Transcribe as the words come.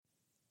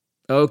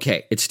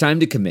Okay, it's time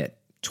to commit.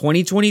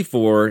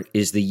 2024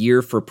 is the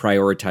year for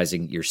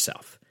prioritizing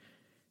yourself.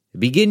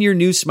 Begin your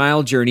new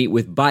smile journey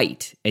with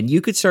Byte, and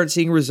you could start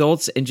seeing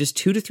results in just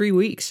 2 to 3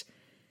 weeks.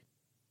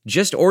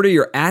 Just order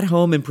your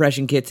at-home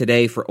impression kit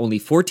today for only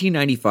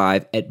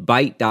 $14.95 at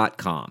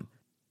Byte.com.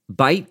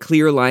 Byte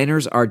clear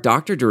liners are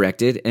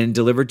doctor-directed and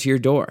delivered to your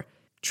door.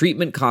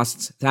 Treatment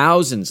costs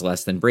thousands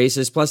less than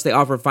braces, plus they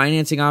offer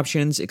financing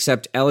options,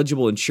 accept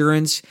eligible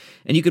insurance,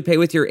 and you could pay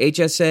with your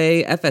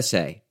HSA,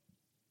 FSA.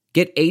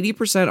 Get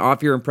 80%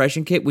 off your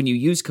impression kit when you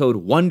use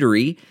code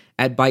WONDERY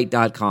at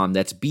Byte.com.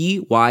 That's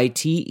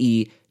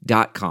BYTE.com.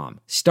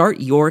 Start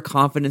your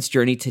confidence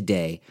journey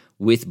today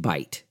with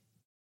Byte.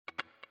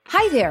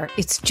 Hi there,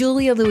 it's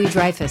Julia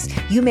Louis-Dreyfus.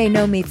 You may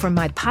know me from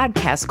my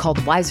podcast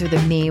called Wiser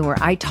Than Me, where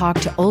I talk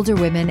to older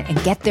women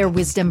and get their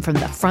wisdom from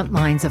the front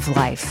lines of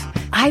life.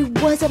 I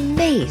was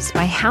amazed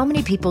by how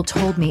many people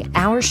told me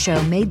our show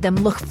made them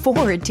look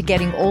forward to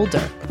getting older,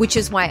 which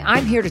is why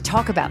I'm here to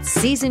talk about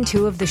season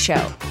 2 of the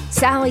show.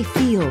 Sally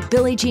Field,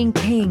 Billie Jean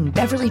King,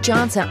 Beverly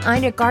Johnson,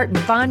 Ina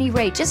Garten, Bonnie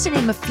Raitt, just to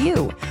name a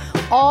few.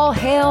 All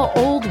hail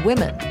old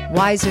women.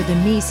 Wiser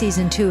Than Me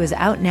season 2 is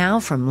out now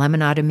from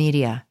Lemonada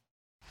Media.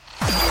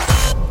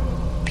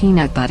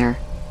 Peanut butter,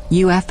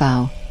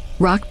 UFO,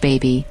 rock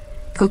baby,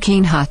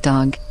 cocaine hot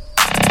dog.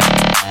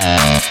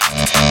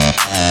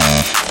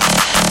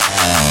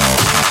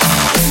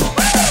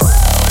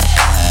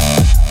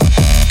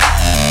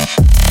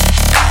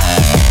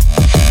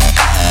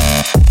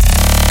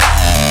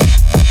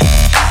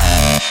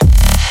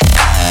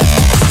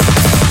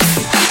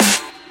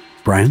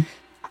 Brian?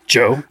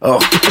 Joe?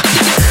 Oh.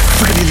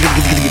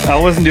 I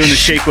wasn't doing the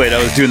shake weight,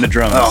 I was doing the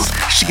drums. Oh.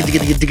 I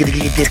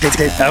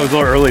was a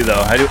little early,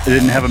 though. I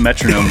didn't have a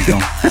metronome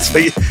going. That's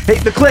hey,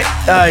 the click.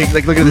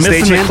 Like, look at the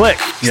Missing stage the click.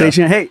 Stage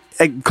hand.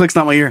 Hey, click's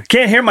not my ear.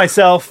 Can't hear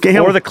myself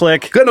or the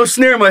click. Got no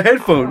snare in my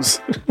headphones.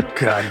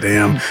 God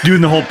damn. Doing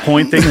the whole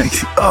point thing.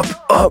 Up,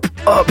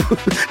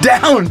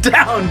 down.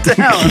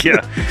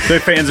 Yeah.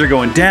 Their fans are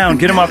going down.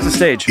 Get them off the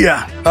stage.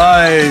 Yeah.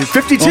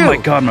 52. Oh my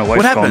God, my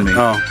wife's calling me.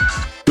 Oh.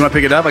 You want to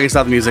pick it up? I can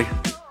stop the music.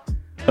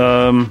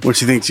 What do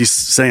you think she's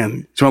saying? Do you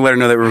want to let her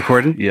know that we're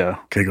recording? Yeah.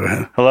 Okay, go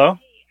ahead. Hello?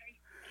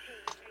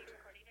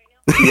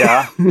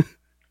 Yeah.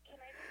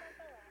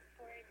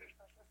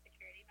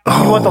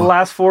 Oh. You want the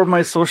last 4 of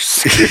my social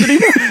security?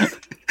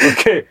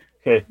 Okay.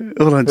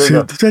 Hold on.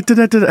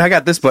 I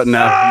got this button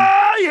now.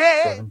 Oh,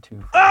 yeah. 7, 2,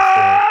 4,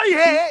 oh,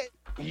 yeah.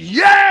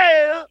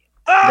 Yeah.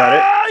 Got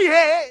it? Oh,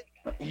 yeah.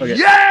 Okay.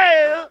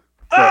 Yeah.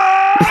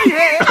 Oh,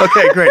 yeah.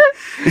 Okay, great.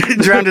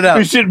 Drowned it out.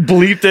 We should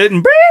bleep it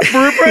and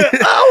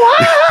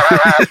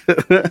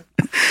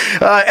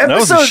that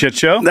was a shit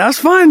show. That was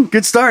fun.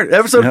 Good start.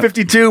 Episode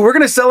 52. We're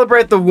going to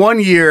celebrate the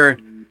 1 year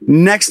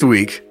next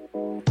week.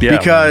 Yeah.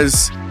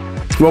 Because,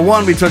 well,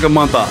 one, we took a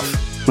month off.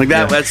 Like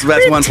that. Yeah.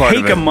 That's one part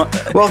of it. Take a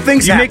month. Well,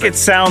 things you happen. make it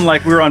sound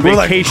like we're on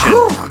vacation.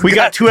 Like, we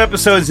got 2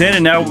 episodes in,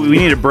 and now we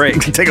need a break.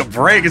 Take a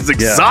break. It's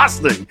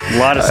exhausting. A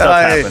lot of stuff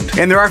happened.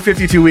 And there are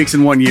 52 weeks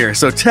in 1 year.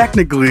 So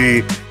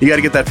technically, you got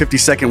to get that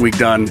 52nd week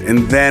done,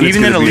 and then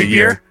even in a leap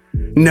year?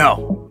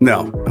 No,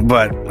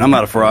 but I'm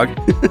not a frog.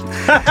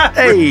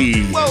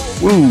 Hey,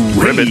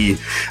 ribbit.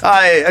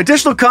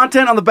 Additional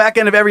content on the back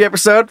end of every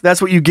episode.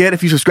 That's what you get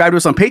if you subscribe to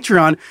us on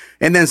Patreon.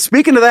 And then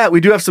speaking of that,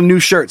 we do have some new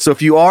shirts. So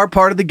if you are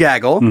part of the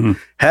gaggle,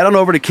 head on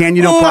over to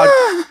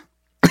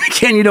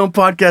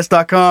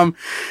CanYouKnowPodcast.com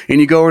and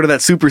you go over to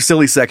that super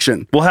silly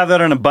section. We'll have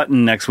that on a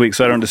button next week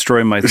so I don't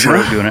destroy my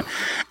throat doing it.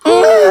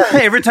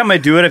 Hey, every time I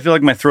do it, I feel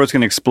like my throat's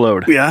going to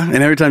explode. Yeah,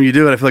 and every time you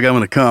do it, I feel like I'm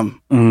going to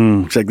come.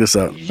 Check this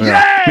out.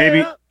 Yeah!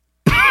 Maybe.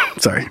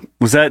 Sorry.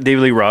 Was that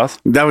David Lee Roth?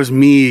 That was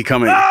me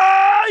coming.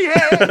 Oh,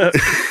 yeah!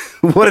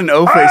 What an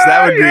O-face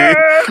that would be.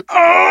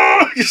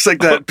 Oh, just like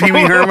that Pee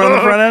Wee Herman on the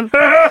front end.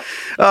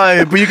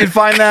 But you can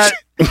find that.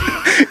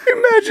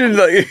 Imagine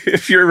like,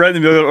 if you're right in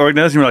the middle of the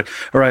organizing, you're like,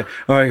 all right,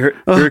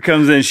 here it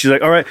comes in. She's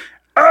like, all right.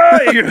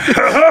 Oh, yeah.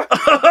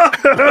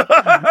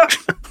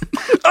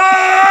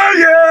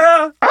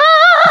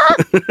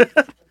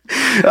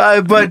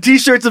 But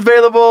t-shirts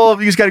available.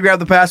 You just got to grab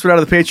the password out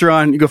of the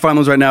Patreon. You go find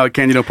those right now at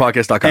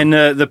CanYouKnowPodcast.com.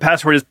 And the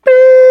password is...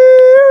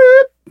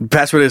 The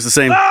password is the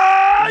same.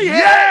 Oh,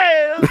 yeah.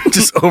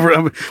 Just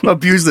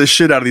abuse the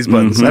shit out of these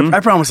buttons.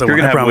 I promise I won't. You're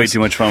going to have way too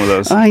much fun with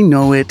those. I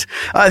know it.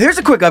 Here's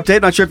a quick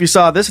update. Not sure if you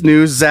saw this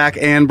news, Zach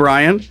and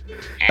Brian.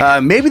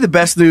 Maybe the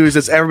best news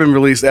that's ever been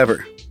released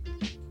ever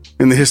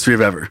in the history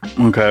of ever.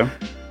 Okay.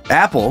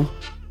 Apple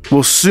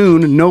will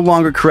soon no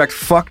longer correct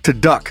fuck to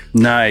duck.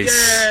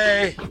 Nice.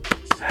 Yay.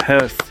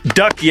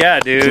 Duck, yeah,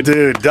 dude.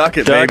 Dude, duck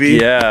it, baby.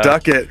 Yeah.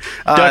 Duck it.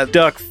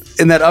 Duck.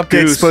 And that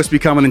update's supposed to be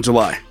coming in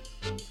July.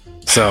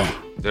 So...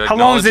 How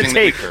long does it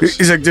take?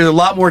 He's like, there's a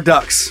lot more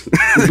ducks.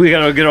 We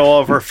gotta get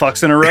all of our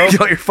fucks in a row.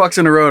 Get all your fucks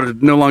in a row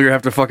to no longer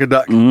have to fuck a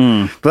duck.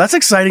 But that's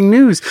exciting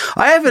news.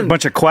 I haven't... A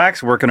bunch of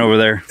quacks working over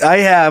there. I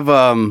have,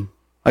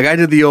 like I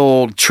did the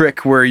old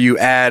trick where you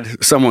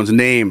add someone's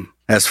name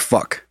as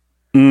fuck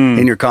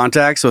in your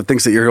contacts, so it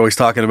thinks that you're always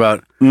talking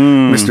about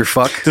Mr.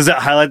 Fuck. Does that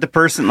highlight the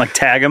person? Like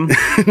tag them?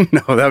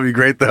 No, that would be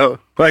great though.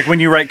 Like when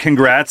you write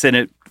congrats and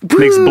it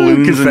Makes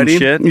balloons confetti, and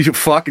shit. You should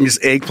fuck and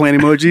just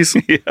eggplant emojis.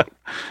 Yeah.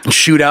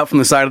 Shoot out from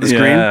the side of the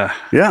screen.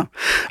 Yeah.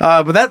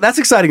 But that's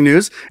exciting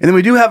news. And then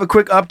we do have a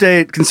quick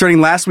update concerning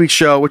last week's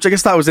show, which I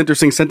guess thought was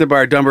interesting, sent in by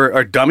our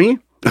dummy,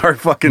 our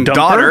fucking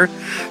daughter,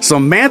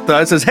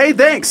 Samantha. It says, hey,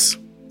 thanks.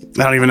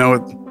 I don't even know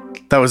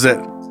what that was it.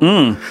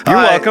 You're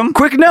welcome.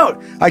 Quick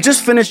note. I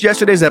just finished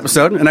yesterday's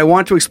episode, and I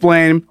want to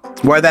explain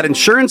why that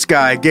insurance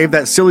guy gave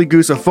that silly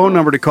goose a phone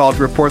number to call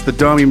to report the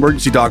dumb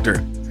emergency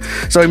doctor.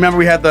 So remember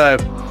we had the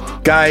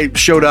guy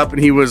showed up, and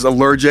he was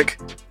allergic,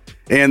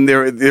 and they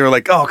were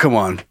like, oh, come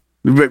on.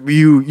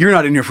 You're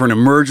not in here for an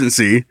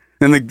emergency.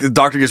 And the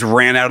doctor just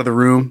ran out of the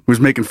room, was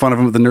making fun of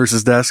him at the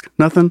nurse's desk.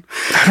 Nothing?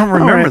 I don't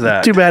remember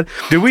that. Too bad.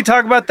 Did we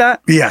talk about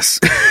that? Yes.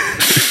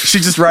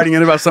 She's just writing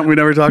in about something we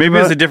never talked about.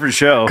 Maybe it's a different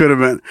show. Could have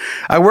been.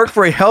 I work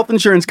for a health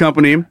insurance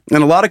company, and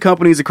a lot of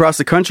companies across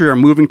the country are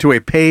moving to a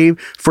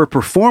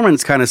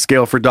pay-for-performance kind of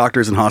scale for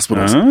doctors and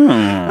hospitals.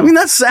 I mean,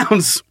 that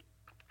sounds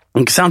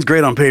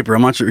great on paper.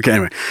 I'm not sure. Okay,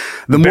 anyway.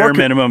 The bare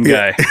minimum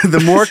guy. The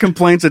more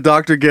complaints a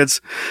doctor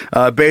gets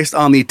based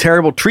on the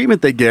terrible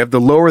treatment they give, the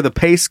lower the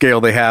pay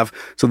scale they have.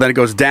 So then it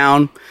goes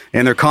down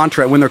and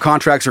when their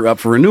contracts are up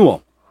for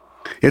renewal.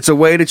 It's a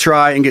way to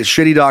try and get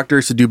shitty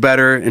doctors to do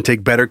better and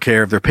take better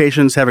care of their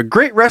patients. Have a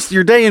great rest of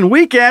your day and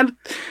weekend.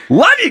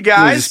 Love you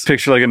guys. Just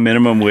picture like a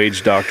minimum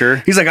wage doctor.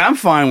 He's like, I'm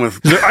fine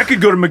with... I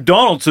could go to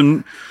McDonald's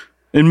and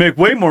make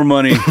way more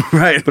money.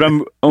 Right. But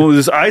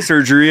this eye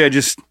surgery,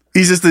 he's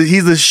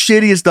the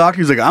shittiest doctor.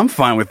 He's like, I'm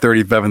fine with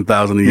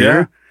 $37,000 a year.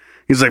 Yeah.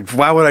 He's like,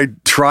 why would I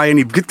try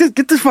any? Get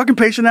this fucking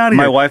patient out of here.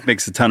 My wife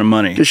makes a ton of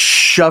money. Just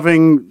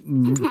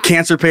shoving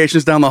cancer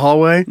patients down the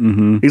hallway.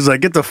 Mm-hmm. He's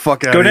like, get the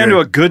fuck out of here. Go down to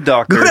a good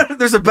doctor.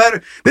 There's a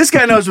better. This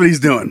guy knows what he's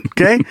doing.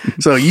 Okay,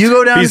 so you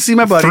go down and see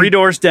my buddy. 3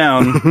 doors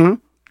down. Mm-hmm.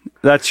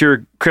 That's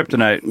your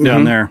kryptonite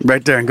down there.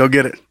 Right there. Go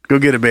get it. Go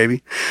get it,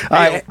 baby.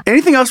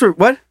 Anything else?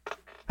 What?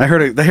 I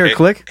heard a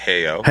click.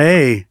 Hey-o.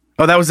 Hey.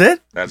 Oh, that was it?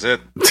 That's it.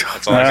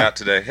 That's all I got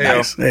today. Hey,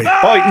 nice. Hey.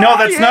 Oh, no,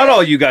 that's not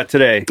all you got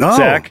today,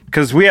 Zach,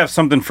 because we have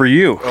something for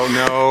you. Oh,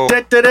 no.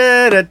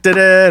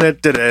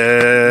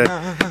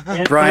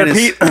 Brian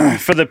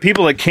for the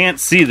people that can't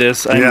see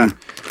this,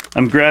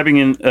 I'm grabbing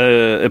in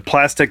a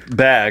plastic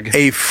bag.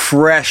 A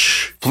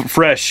fresh.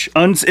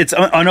 It's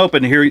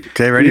unopened. Here.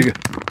 Okay, ready?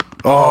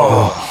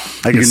 I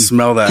can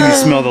smell that. Can you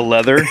smell the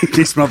leather? Can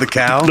you smell the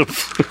cow?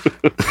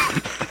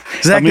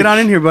 Zach, get on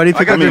in here, buddy.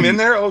 I got him in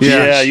there? Oh,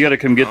 yeah, you got to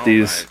come get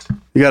these. Right.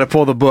 You got to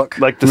pull the book.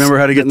 Remember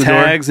how to get in the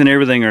door? The tags and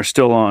everything are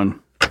still on.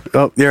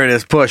 Oh, there it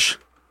is. Push.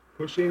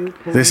 Pushing.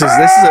 This is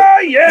yeah.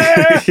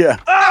 Yeah.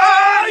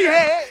 Oh,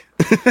 yeah.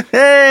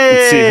 Hey.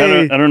 Let's see.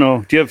 I don't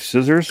know. Do you have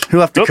scissors? He'll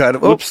have to cut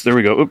it. Oops. There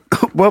we go.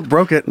 Well,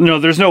 broke it. No,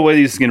 there's no way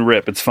these can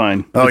rip. It's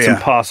fine. It's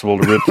impossible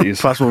to rip these.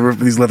 Impossible to rip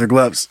these leather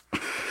gloves.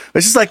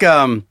 It's just like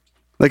a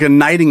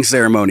knighting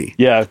ceremony.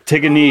 Yeah.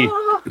 Take a knee.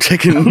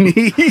 Take a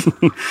knee.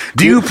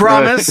 Do you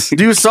promise?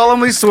 Do you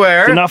solemnly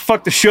swear? Do not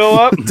fuck the show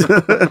up.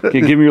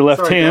 Okay, give me your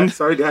left hand.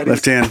 Sorry, Daddy.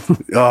 Left hand.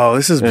 Oh,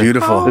 this is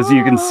beautiful. As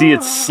you can see,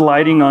 it's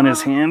sliding on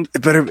his hand.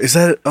 Is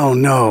that? Oh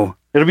no.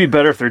 It'll be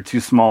better if they're too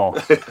small.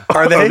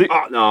 Are they?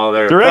 No,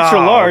 they're extra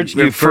large.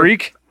 You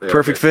freak.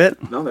 Perfect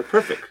fit. No, they're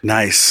perfect.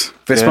 Nice.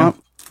 Fist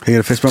bump. You get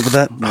a fist bump with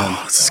that?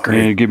 Oh, this is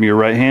great. And give me your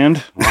right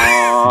hand.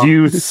 Do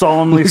you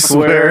solemnly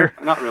swear?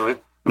 Not really.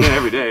 Yeah,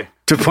 every day.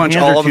 To punch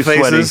all the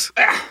faces.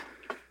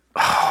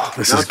 Oh,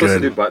 this is good.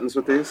 Supposed to do buttons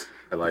with these?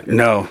 I like it.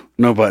 No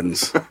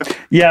buttons.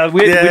 Yeah,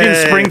 we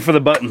didn't spring for the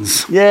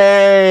buttons.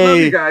 Yay! Love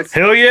you guys.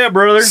 Hell yeah,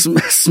 brother!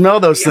 Smell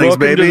those things, Welcome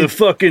baby. to the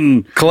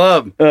fucking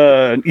club.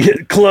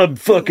 Club,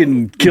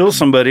 fucking kill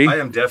somebody. I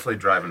am definitely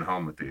driving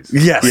home with these.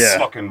 Yes. Yeah.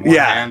 Fucking one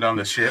hand on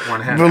the shit,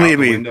 one hand Believe out the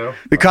me, window.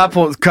 the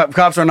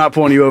cops are not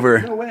pulling you over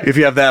if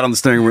you have that on the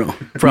steering wheel.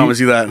 Promise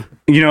you that.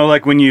 You know,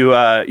 like when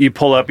you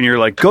pull up and you're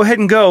like, go ahead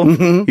and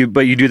go,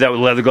 but you do that with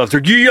leather gloves.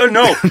 They're,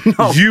 no,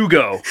 you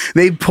go.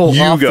 They pull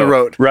off the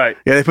road. Right.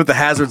 Yeah, they put the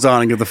hazards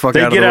on and get the fuck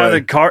out of the way. They get out of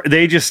the car.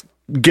 They just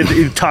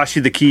toss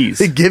you the keys.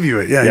 They give you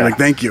it. Yeah, you're like,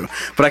 thank you.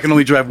 But I can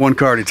only drive one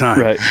car at a time.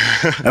 Right.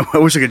 I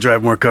wish I could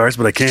drive more cars,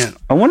 but I can't.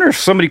 I wonder if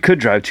somebody could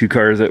drive 2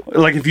 cars.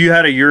 Like if you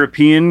had a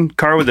European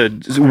car with a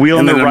wheel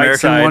on the right American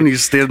side, one, you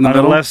stay in the on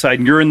middle? the left side,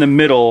 and you're in the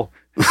middle,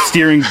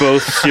 steering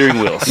both steering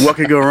wheels. What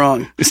could go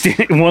wrong?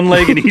 One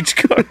leg in each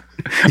car.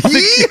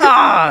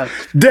 Yeah!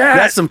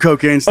 That's some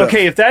cocaine stuff.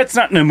 Okay, if that's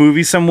not in a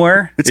movie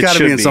somewhere, it's got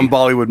to be in some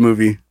Bollywood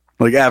movie.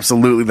 Like,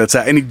 absolutely, that's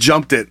that. And he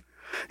jumped it.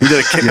 He did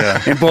a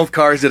kick, and both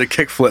cars did a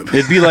kickflip.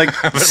 It'd be like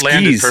It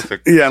landed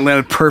perfect. Yeah, it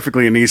landed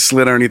perfectly, and he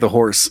slid underneath a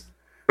horse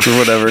or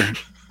whatever.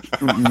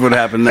 What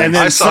happened next? And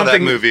then I saw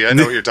that movie. I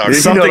know what you're talking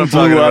about. Something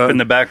blew up about. in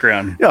the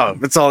background. Yeah,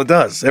 that's all it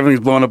does.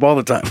 Everything's blowing up all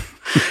the time.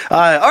 All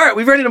right,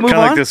 we ready to move on?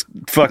 Kind of like this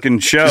fucking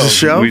show. This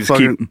show? We just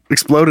fucking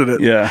exploded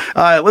it. Yeah.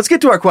 Let's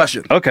get to our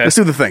question. Okay. Let's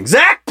do the thing.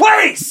 Zach,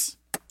 please!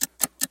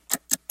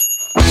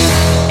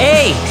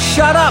 Hey,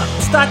 shut up.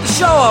 Start the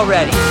show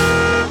already.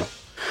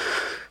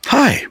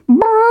 Hi.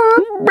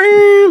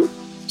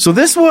 So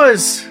this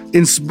was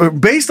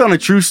based on a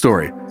true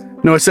story.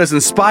 No, it says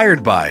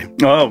inspired by.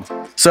 Oh.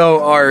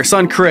 So our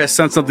son Chris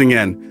sent something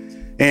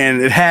in,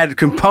 and it had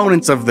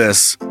components of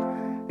this,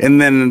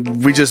 and then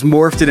we just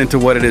morphed it into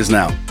what it is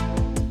now.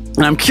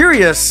 And I'm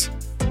curious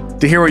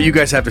to hear what you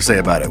guys have to say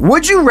about it.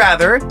 Would you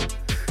rather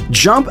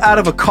jump out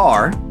of a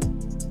car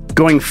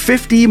going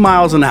 50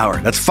 miles an hour,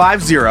 that's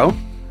 50,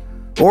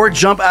 or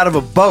jump out of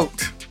a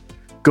boat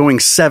going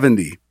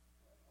 70?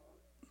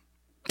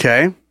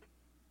 Okay.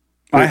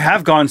 I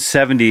have gone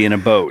 70 in a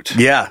boat.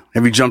 Yeah.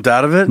 Have you jumped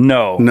out of it?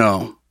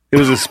 No. It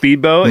was a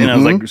speedboat, and I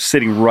was like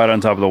sitting right on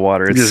top of the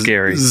water. It's just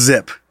scary.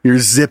 Zip. You're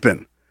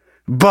zipping.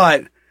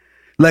 But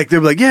like they're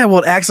like, yeah,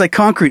 well, it acts like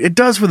concrete. It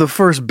does for the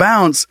first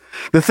bounce.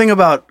 The thing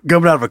about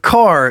jumping out of a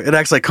car, it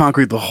acts like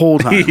concrete the whole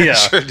time. Yeah.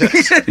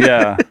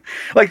 Yeah.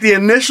 Like the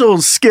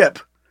initial skip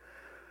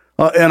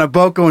and a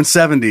boat going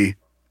 70.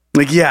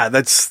 Like, yeah,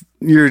 that's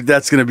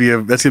gonna be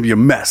a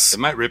mess. It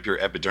might rip your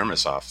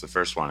epidermis off, the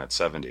first one at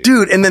 70.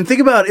 Dude, and then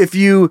think about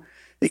the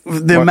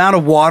amount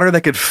of water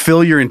that could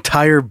fill your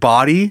entire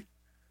body.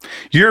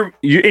 Your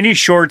any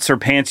shorts or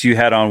pants you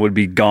had on would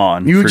be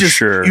gone. You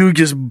would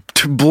just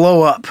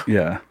blow up.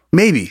 Yeah.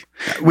 Maybe.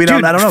 I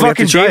don't know.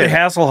 Fucking David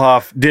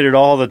Hasselhoff did it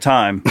all the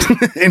time.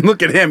 And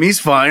look at him. He's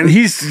fine.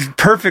 He's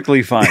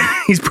perfectly fine.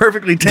 He's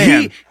perfectly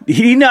tan.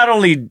 He not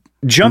only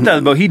jumped out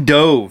of the boat, he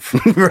dove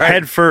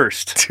head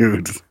first.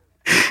 Dude,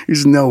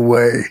 there's no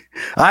way.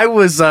 I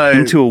was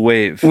into a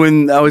wave.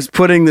 When I was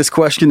putting this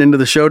question into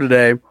the show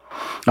today,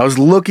 I was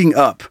looking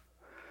up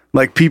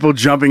like people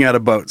jumping out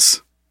of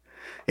boats.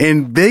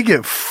 And they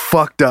get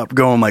fucked up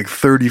going like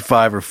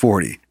 35 or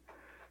 40.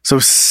 So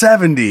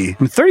 70.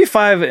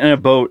 35 in a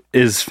boat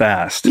is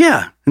fast.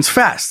 Yeah, it's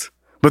fast.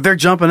 But they're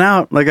jumping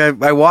out. Like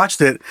I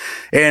watched it,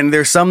 and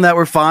there's some that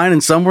were fine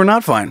and some were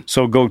not fine.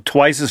 So go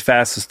twice as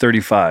fast as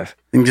 35.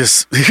 And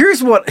just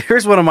here's one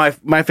of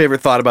my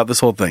favorite thought about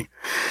this whole thing.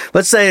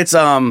 Let's say it's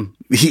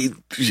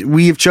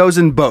we have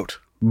chosen boat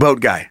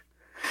guy.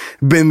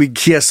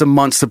 He has some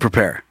months to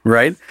prepare,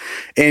 right?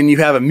 And you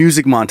have a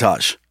music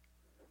montage.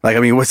 Like, I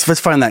mean, let's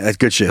find that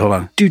good shit. Hold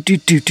on. Here we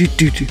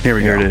go.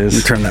 Here it is. Let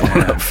me turn that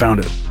one up.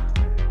 Found it.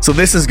 So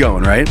this is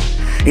going, right?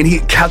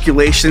 And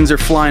calculations are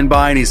flying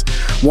by, and he's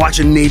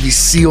watching Navy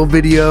SEAL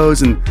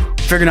videos and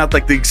figuring out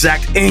like the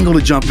exact angle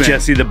to jump in.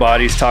 Jesse the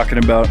Body's talking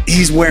about.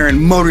 He's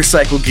wearing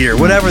motorcycle gear,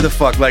 whatever the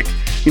fuck, like,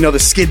 the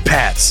skid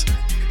pads.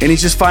 And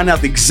he's just finding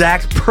out the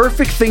exact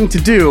perfect thing to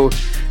do.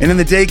 And then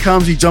the day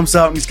comes, he jumps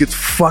out and he gets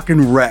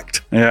fucking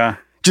wrecked. Yeah.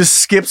 Just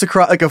skips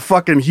across like a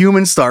fucking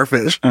human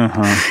starfish.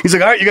 Uh-huh. He's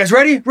like, all right, you guys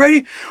ready?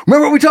 Ready?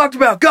 Remember what we talked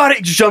about? Got it.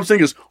 He just jumps in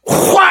and goes,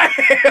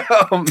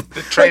 wham!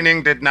 The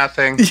training did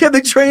nothing. Yeah, the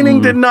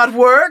training did not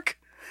work.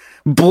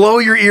 Blow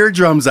your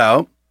eardrums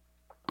out.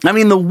 I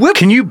mean, the whip.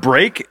 Can you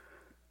break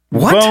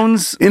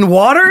bones in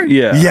water?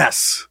 Yeah.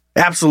 Yes,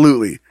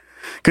 absolutely.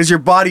 Because your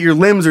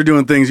limbs are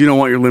doing things you don't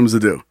want your limbs to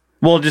do.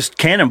 Well, just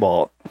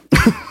cannonball.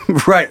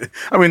 Right.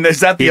 I mean,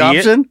 is that the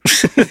option?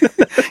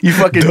 You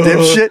fucking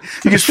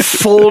dipshit. You just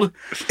fold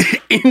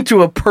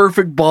into a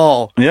perfect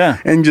ball.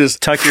 Yeah. And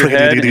just tuck your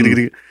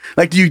head.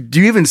 Like, do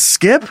you even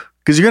skip?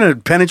 Because you're going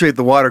to penetrate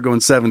the water going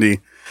 70,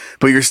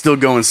 but you're still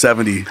going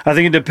 70. I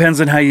think it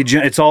depends on how you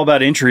jump. It's all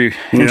about entry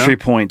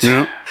point.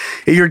 Yeah.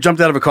 You ever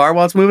jumped out of a car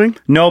while it's moving?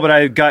 No, but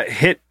I got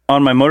hit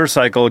on my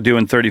motorcycle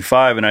doing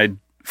 35, and I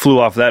flew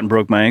off that and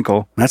broke my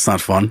ankle. That's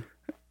not fun.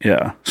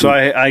 Yeah. So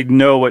I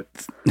know what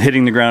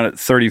hitting the ground at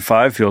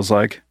 35 feels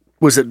like.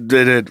 Was it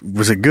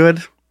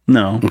good?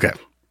 No. Okay.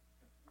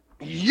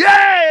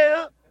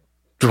 Yeah.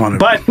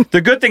 But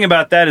the good thing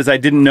about that is I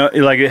didn't know,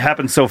 like, it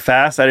happened so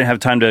fast. I didn't have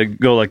time to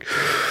go like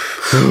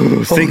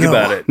think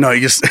about it. No,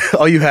 you just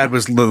all you had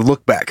was the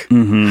look back.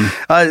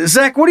 Mm-hmm.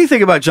 Zach, what do you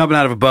think about jumping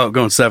out of a boat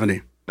going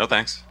 70? No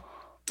thanks.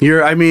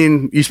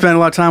 You spend a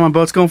lot of time on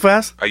boats going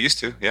fast? I used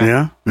to,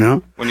 yeah. Yeah.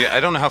 I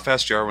don't know how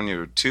fast you are when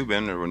you're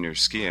tubing or when you're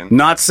skiing.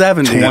 Not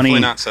 70. 20. Definitely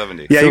not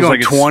 70. Yeah, you're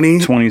going like 20?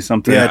 20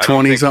 something. Yeah,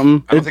 20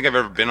 something. I don't think I've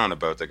ever been on a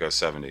boat that goes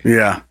 70.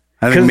 Yeah.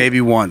 I think maybe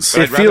once.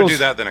 But I'd rather do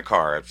that than a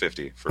car at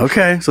 50.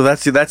 Okay, so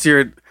that's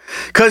your...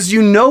 Because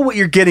you know what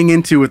you're getting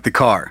into with the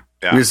car.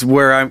 Yeah. This is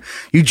where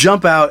you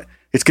jump out,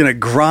 it's going to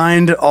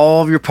grind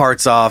all of your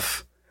parts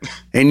off,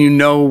 and you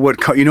know what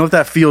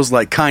that feels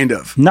like, kind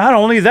of. Not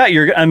only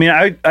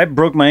that, I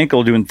broke my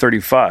ankle doing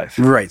 35.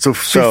 Right, so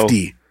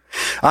 50.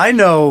 I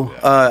know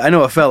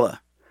a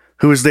fella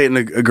who was dating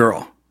a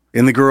girl,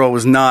 and the girl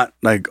was not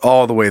like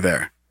all the way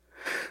there.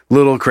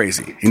 Little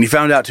crazy. And he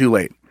found out too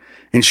late.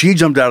 And she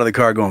jumped out of the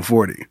car going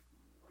 40.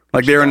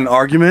 Like they were in an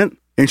argument,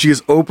 and she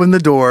just opened the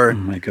door. Oh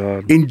my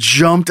God. And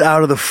jumped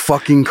out of the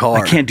fucking car.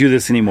 I can't do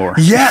this anymore.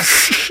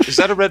 Yes. Is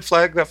that a red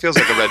flag? That feels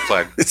like a red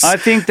flag. I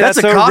think that's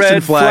a caution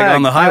red flag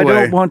on the highway.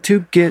 I don't want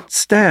to get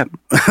stabbed.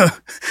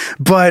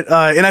 But,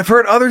 and I've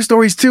heard other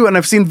stories too, and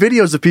I've seen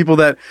videos of people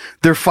that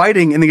they're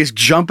fighting and they just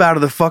jump out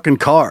of the fucking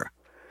car.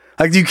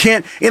 Like you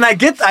can't, and I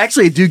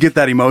actually do get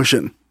that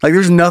emotion. Like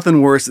there's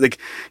nothing worse. Like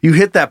you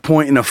hit that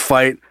point in a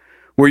fight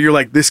where you're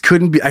like, this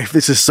couldn't be,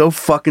 this is so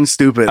fucking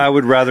stupid. I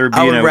would rather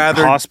be in a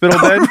hospital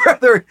bed. I would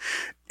rather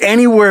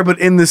anywhere but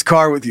in this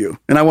car with you.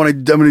 And I'm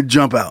going to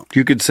jump out.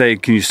 You could say,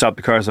 can you stop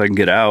the car so I can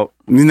get out?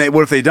 I mean,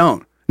 what if they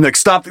don't? Like,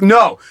 stop.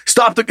 No,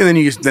 stop. And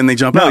then they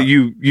jump No, out.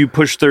 you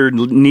push their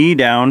knee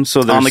down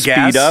so they're On the speed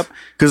gas? up,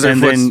 'Cause their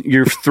and foot's- then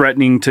you're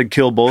threatening to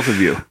kill both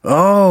of you.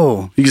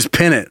 Oh, you just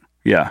pin it.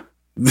 Yeah.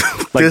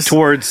 Like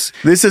towards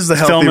This is the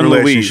healthy Thelma and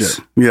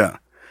relationship. Louise. Yeah.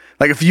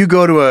 Like if you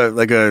go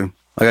to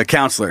a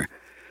counselor,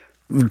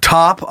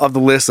 top of the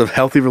list of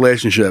healthy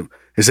relationship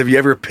is have you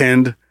ever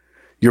pinned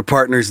your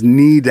partner's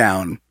knee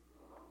down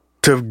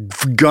to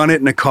gun it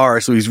in a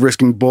car so he's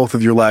risking both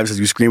of your lives as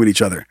you scream at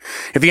each other?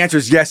 If the answer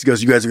is yes, he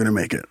goes, you guys are going to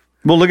make it.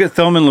 Well, look at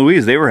Thelma and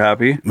Louise. They were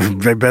happy.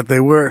 I bet they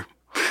were.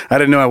 I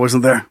didn't know I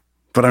wasn't there,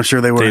 but I'm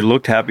sure they were. They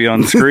looked happy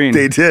on the screen.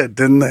 They did,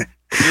 didn't they?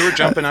 If you were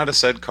jumping out of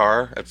said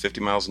car at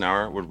 50 miles an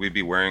hour, would we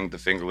be wearing the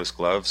fingerless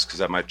gloves? Because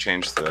that might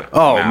change the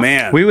map.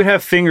 Man. We would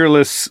have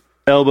fingerless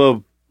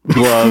elbow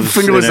gloves.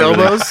 Fingerless and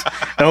everything. elbows?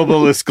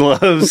 Elbowless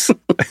gloves.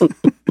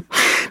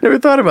 Never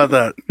thought about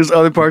that. There's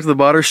other parts of the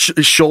body,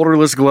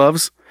 shoulderless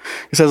gloves.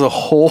 This has a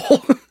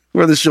hole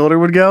where the shoulder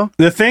would go.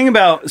 The thing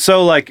about,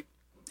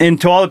 and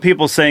to all the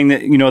people saying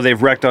that,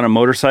 they've wrecked on a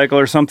motorcycle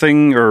or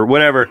something or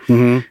whatever,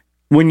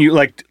 when you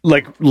like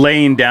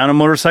laying down a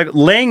motorcycle,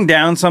 laying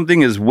down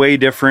something is way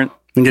different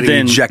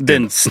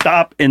than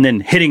stop and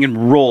then hitting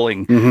and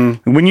rolling.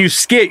 And when you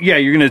skid,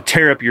 you're going to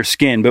tear up your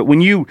skin. But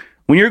when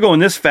you're going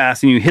this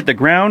fast and you hit the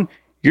ground,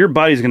 your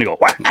body's going to go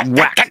whack,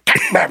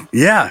 whack.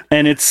 Yeah.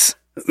 And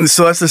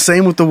so that's the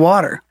same with the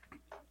water.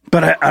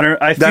 But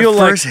I feel that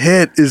like first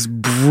hit is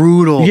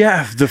brutal.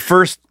 Yeah,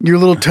 your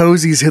little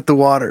toesies hit the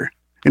water.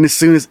 And as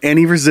soon as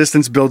any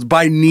resistance builds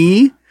by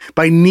knee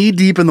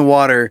deep in the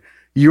water,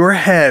 your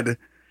head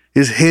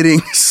is hitting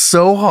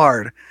so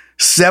hard,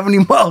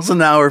 70 miles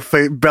an hour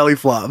belly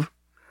flop.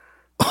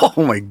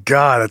 Oh my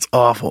God, that's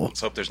awful.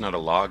 Let's hope there's not a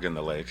log in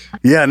the lake.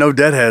 Yeah, no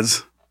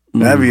deadheads.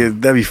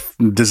 That'd be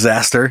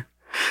disaster.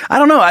 I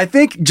don't know. I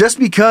think just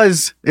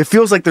because it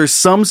feels like there's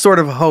some sort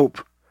of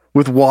hope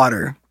with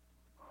water.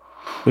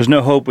 There's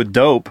no hope with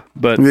dope,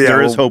 but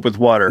there is hope with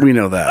water. We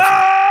know that.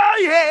 Oh,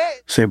 yeah.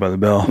 Saved by the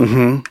Bell.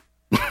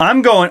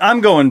 I'm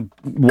going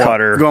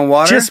water. Going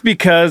water? Just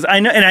because I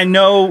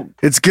know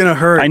it's gonna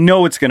hurt. I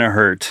know it's gonna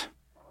hurt.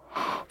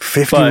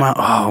 50 miles.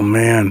 Oh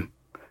man.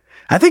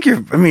 I think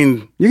you're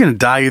gonna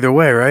die either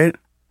way, right?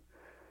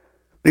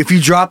 If you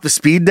drop the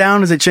speed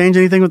down, does it change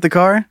anything with the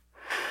car?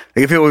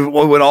 Like if it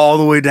went all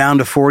the way down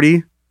to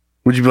 40,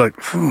 would you be like,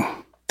 phew?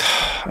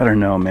 I don't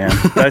know, man.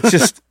 That's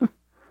just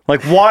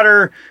like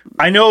water.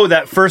 I know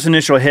that first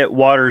initial hit,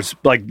 water's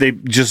like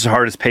just as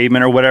hard as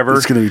pavement or whatever.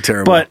 It's gonna be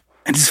terrible. But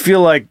I just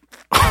feel like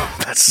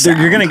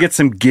you're gonna get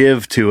some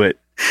give to it,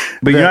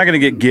 but you're not gonna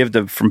get give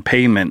from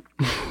pavement.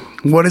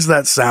 What is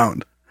that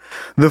sound?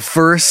 The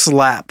first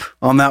slap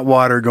on that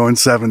water going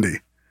 70.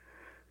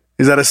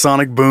 Is that a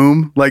sonic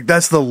boom? Like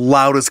that's the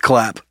loudest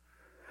clap.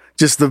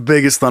 Just the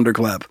biggest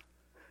thunderclap.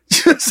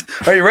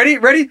 Are you ready?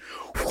 Ready?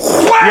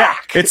 Yeah,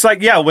 it's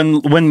like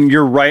when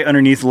you're right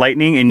underneath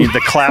lightning and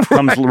the clap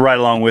comes right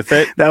along with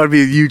it. That would be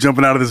you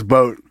jumping out of this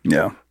boat.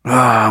 Yeah.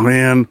 Oh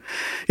man.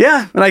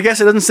 Yeah, and I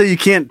guess it doesn't say you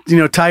can't,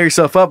 tie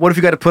yourself up. What if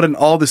you got to put in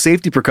all the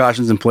safety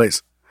precautions in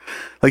place?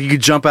 Like you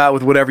could jump out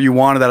with whatever you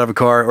wanted out of a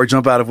car, or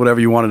jump out of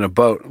whatever you want in a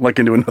boat, like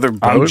into another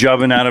boat. I'm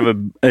jumping out of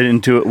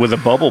into it with a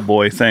bubble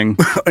boy thing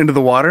into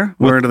the water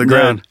or into the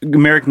ground.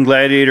 American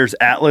Gladiators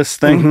Atlas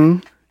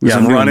thing. Yeah,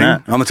 I'm running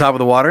on the top of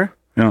the water.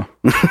 Yeah.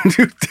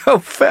 Dude, how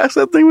fast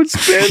that thing would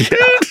spin,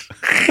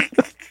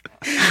 dude.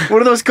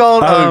 What are those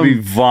called? I would be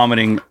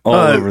vomiting all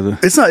over the...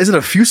 Is it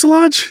a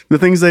fuselage? The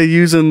things they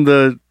use in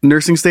the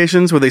nursing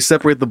stations where they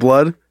separate the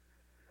blood?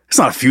 It's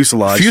not a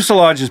fuselage.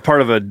 Fuselage is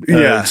part of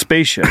a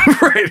spaceship.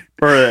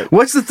 Right.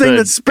 What's the thing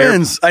that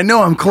spins? I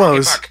know I'm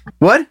close.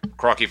 What?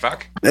 Crocky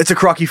fuck? It's a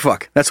crocky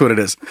fuck. That's what it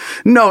is.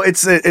 No, it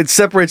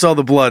separates all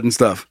the blood and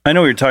stuff. I know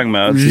what you're talking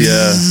about.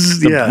 It's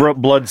the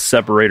blood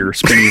separator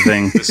spinny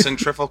thing. The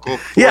centrifugal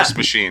force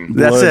machine.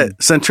 That's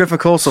it.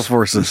 Centrifugal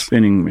forces.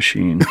 Spinning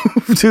machine.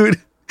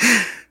 Dude,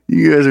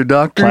 you guys are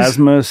doctors?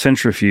 Plasma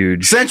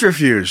centrifuge.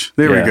 Centrifuge.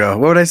 There we go.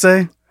 What would I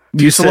say?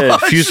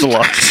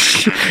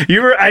 Fuselage.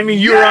 You were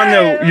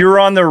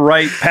on the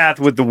right path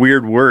with the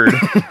weird word.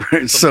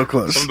 It's so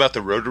close. Something about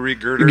the rotary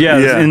girder. Yeah,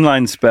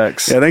 inline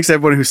specs. Yeah, thanks to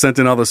everybody who sent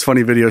in all those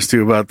funny videos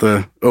too about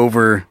the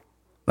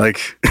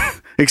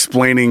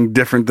explaining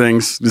different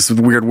things just with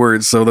weird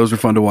words. So those were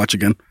fun to watch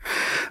again.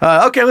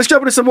 Okay, let's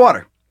jump into some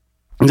water.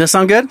 Does that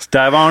sound good? Let's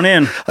dive on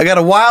in. I got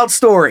a wild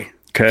story.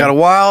 Okay. Got a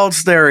wild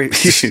story.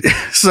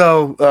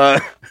 So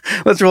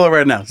let's roll it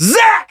right now.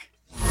 Zach!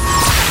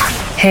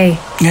 Hey.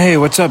 Hey,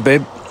 what's up,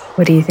 babe?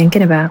 What are you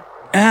thinking about?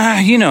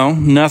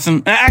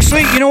 Nothing.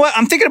 Actually, you know what?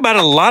 I'm thinking about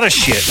a lot of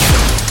shit.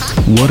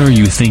 What are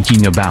you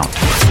thinking about?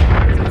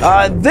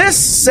 This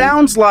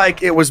sounds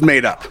like it was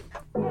made up.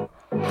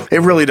 It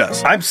really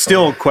does. I'm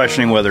still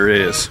questioning whether it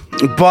is.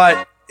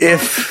 But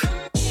if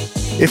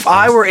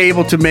I were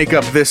able to make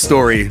up this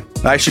story,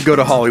 I should go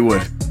to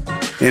Hollywood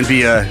and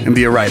be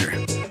a writer.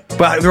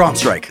 But they're on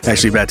strike.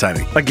 Actually, bad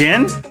timing.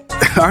 Again?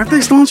 Aren't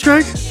they still on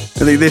strike?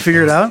 They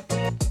figure it out?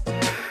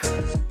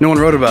 No one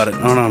wrote about it.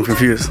 I don't know. I'm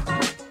confused.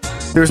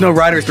 There was no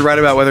writers to write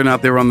about whether or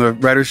not they were on the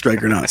writer's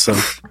strike or not. So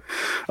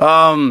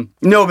No,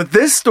 but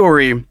this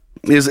story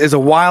is a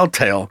wild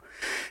tale,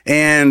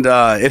 and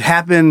it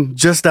happened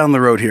just down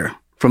the road here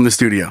from the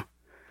studio.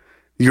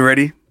 You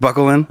ready?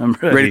 Buckle in. I'm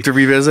ready. Ready to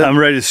revisit? I'm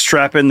ready to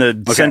strap in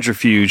the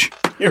centrifuge.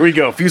 Here we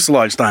go.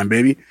 Fuselage time,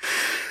 baby.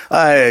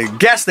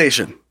 Gas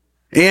station.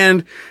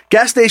 And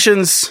gas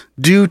stations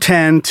do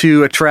tend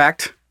to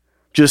attract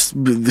just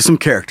some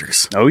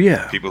characters. Oh,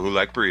 yeah. People who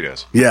like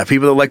burritos. Yeah,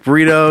 people that like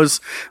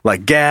burritos,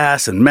 like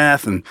gas and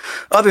meth and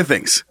other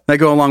things that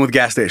go along with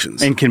gas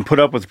stations. And can put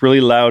up with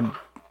really loud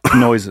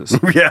noises.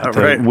 Yeah, the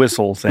right.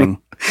 Whistle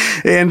thing.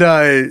 And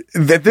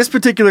that this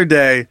particular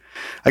day,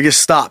 I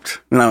just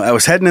stopped. I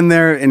was heading in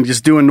there and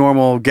just doing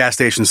normal gas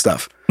station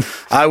stuff.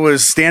 I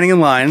was standing in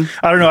line.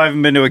 I don't know. I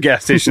haven't been to a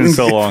gas station in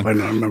so long. I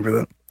don't remember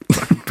that.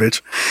 Fucking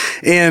bitch.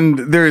 And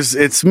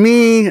it's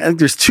me, and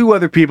there's two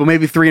other people,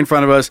 maybe three in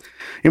front of us,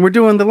 and we're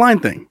doing the line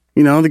thing.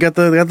 They got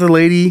the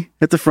lady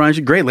at the front.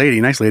 She's a great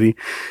lady, nice lady.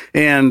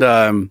 And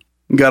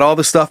got all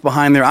the stuff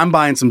behind there. I'm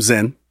buying some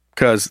Zen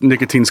because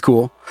nicotine's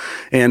cool.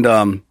 And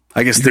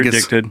I guess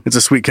it's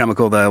a sweet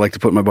chemical that I like to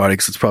put in my body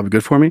because it's probably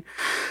good for me.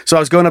 So I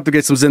was going up to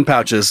get some Zen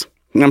pouches,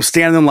 and I'm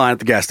standing in line at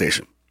the gas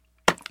station.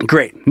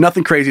 Great.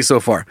 Nothing crazy so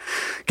far.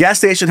 Gas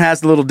station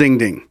has the little ding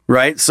ding,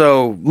 right?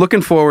 So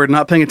looking forward,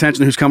 not paying attention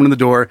to who's coming in the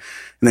door,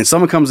 and then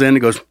someone comes in and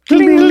goes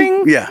ding ding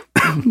ding. Yeah.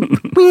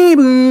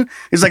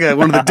 It's like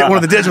one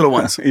of the digital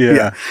ones.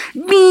 Yeah.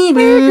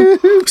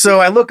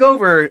 So I look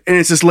over and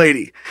it's this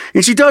lady,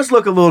 and she does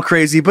look a little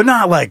crazy, but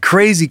not like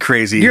crazy.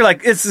 You're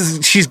like,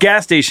 she's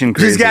gas station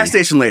crazy. She's gas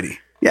station lady.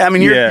 Yeah, I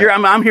mean,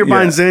 I'm here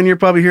buying Zen. You're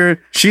probably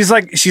here. She's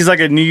like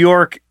a New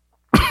York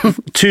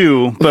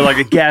 2, but like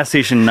a gas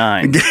station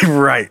 9.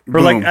 Right. Or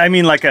like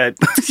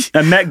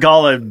a Met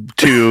Gala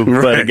 2,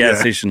 but a gas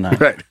station 9.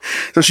 Right.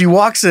 So she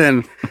walks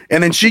in,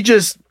 and then she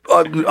just,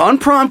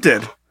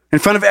 unprompted, in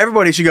front of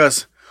everybody, she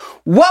goes,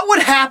 "What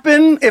would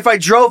happen if I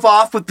drove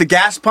off with the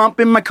gas pump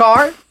in my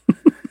car?"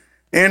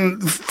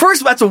 And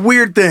first, that's a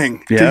weird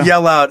thing to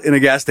yell out in a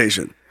gas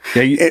station.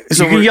 Yeah, you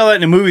can yell out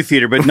in a movie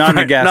theater, but not in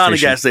a gas station. Not in a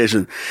gas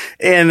station.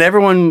 And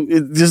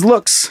everyone just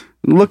looks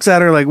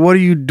at her like, what are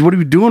you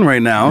doing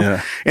right now?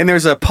 Yeah. And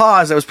there's a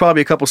pause that was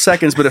probably a couple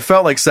seconds, but it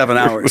felt like 7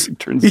 hours.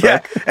 Turns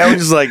back.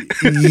 Everyone's just like,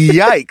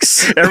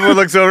 yikes. Everyone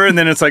looks over, and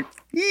then it's like,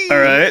 all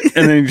right.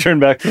 And then you turn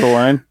back to the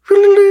line. A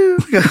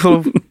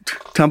little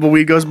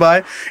tumbleweed goes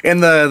by,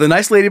 and the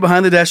nice lady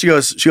behind the desk, she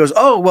goes,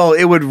 "Oh, well,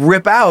 it would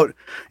rip out,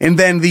 and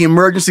then the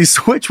emergency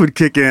switch would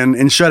kick in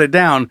and shut it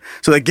down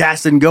so the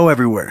gas didn't go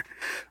everywhere."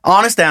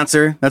 Honest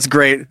answer. That's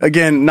great.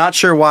 Again, not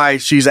sure why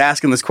she's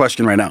asking this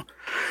question right now.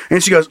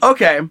 And she goes,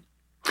 "Okay.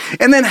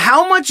 And then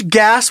how much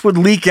gas would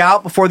leak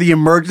out before the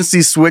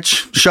emergency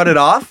switch shut it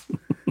off?"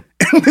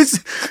 And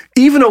this,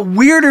 even a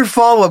weirder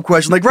follow-up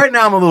question. Like right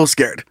now, I'm a little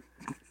scared.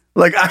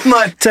 Like I'm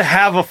not to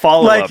have a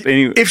follow-up. Like,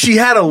 if she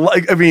had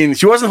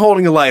she wasn't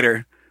holding a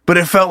lighter, but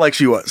it felt like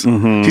she was.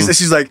 Mm-hmm.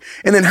 She's like,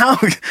 and then how?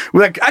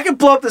 Like I could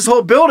blow up this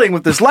whole building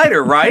with this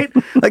lighter, right?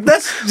 Like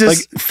that's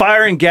just like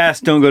fire and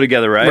gas don't go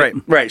together, right?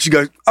 Right. She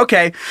goes,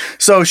 okay.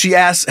 So she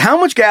asks, how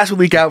much gas would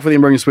leak out for the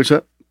emergency switch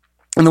up?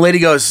 And the lady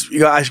goes,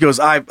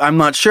 I'm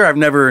not sure. I've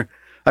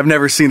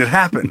never seen it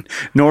happen.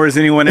 Nor has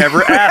anyone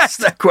ever asked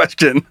that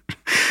question.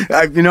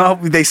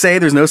 They say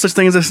there's no such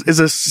thing as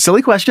a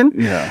silly question.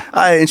 Yeah.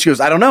 And she goes,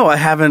 I don't know.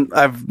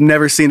 I've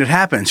never seen it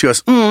happen. She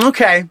goes,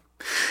 okay.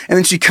 And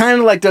then she kind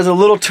of like does a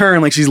little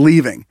turn, like she's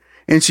leaving.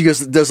 And she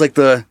does like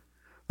the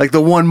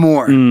one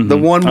more, the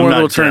one more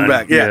little turn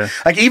back. Yeah.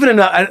 Like even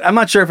enough. I'm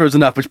not sure if it was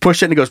enough, but she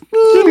pushed it and it goes,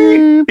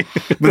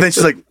 but then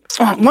she's like,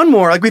 oh, one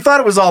more. Like we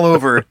thought it was all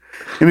over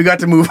and we got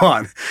to move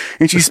on.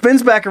 And she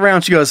spins back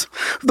around. She goes,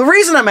 the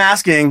reason I'm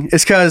asking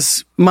is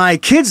because my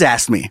kids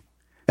asked me.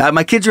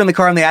 My kids are in the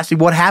car and they asked me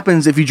what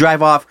happens if you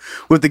drive off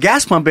with the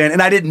gas pump in,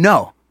 and I didn't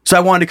know. So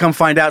I wanted to come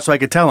find out so I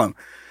could tell them.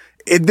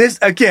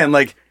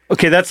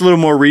 Okay, that's a little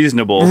more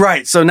reasonable.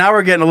 Right. So now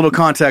we're getting a little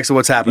context of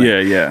what's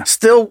happening. Yeah.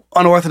 Still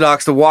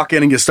unorthodox to walk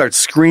in and just start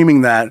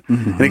screaming that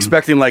and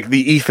expecting like the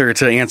ether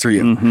to answer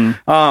you.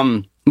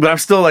 Mm-hmm. But I'm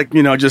still like,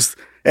 just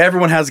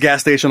everyone has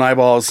gas station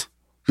eyeballs.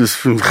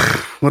 Just,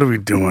 what are we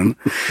doing?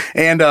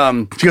 And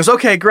she goes,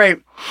 okay, great.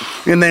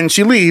 And then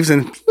she leaves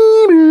and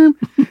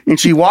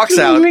she walks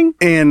out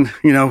and,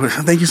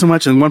 thank you so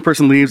much. And one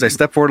person leaves. I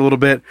step forward a little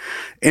bit.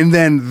 And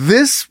then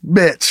this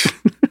bitch,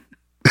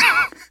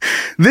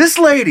 this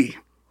lady,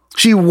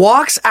 she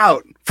walks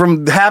out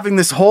from having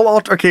this whole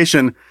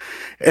altercation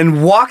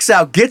and walks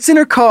out, gets in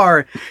her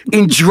car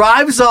and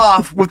drives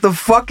off with the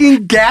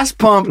fucking gas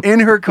pump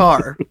in her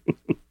car.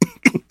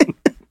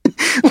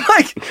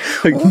 Like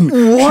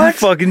what? She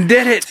fucking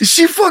did it.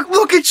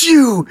 Look at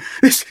you.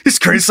 This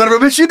crazy son of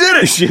a bitch, you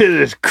did it. She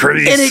did it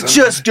crazy. And it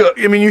just,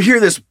 you hear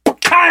this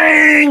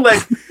bang,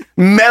 like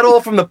metal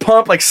from the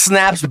pump, like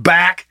snaps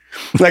back.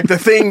 Like the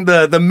thing,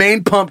 the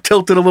main pump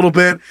tilted a little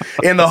bit,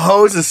 and the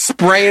hose is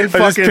spraying.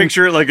 I just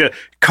picture it like a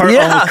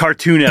almost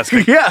cartoon-esque,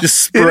 just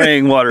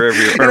spraying water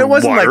everywhere. And it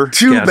wasn't like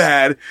too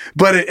bad,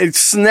 but it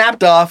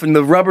snapped off, and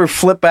the rubber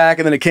flipped back,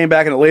 and then it came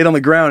back, and it laid on the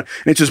ground,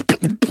 and it just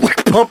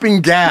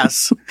pumping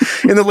gas.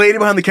 And the lady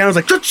behind the counter is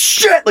like,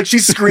 shit! Like,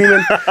 she's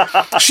screaming.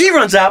 She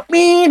runs out.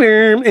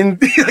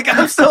 And like,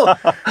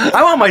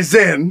 I want my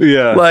Zen.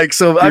 Yeah. Like,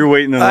 so You're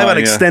waiting in I have line,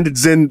 an extended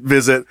Zen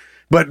visit.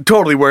 But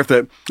totally worth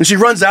it. And she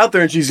runs out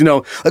there and she's,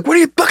 like, what are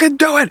you fucking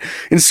doing?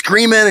 And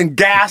screaming and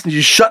gas and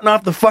she's shutting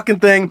off the fucking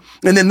thing.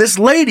 And then this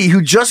lady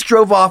who just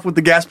drove off with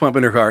the gas pump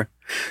in her car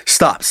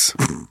stops.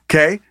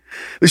 Okay?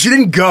 But she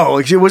didn't go.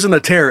 Like, she wasn't a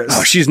terrorist.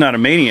 Oh, she's not a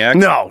maniac.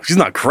 No, she's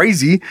not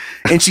crazy.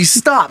 And she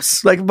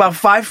stops like about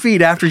 5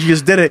 feet after she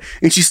just did it.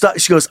 And she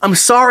stopped. She goes, I'm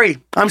sorry.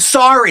 And I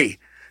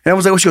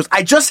was like, well, she goes,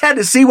 I just had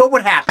to see what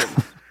would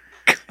happen.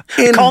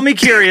 And Call me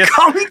curious.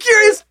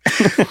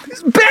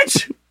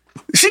 Bitch!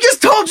 She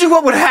just told you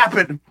what would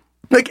happen.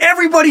 Like,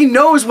 everybody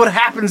knows what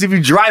happens if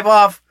you drive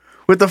off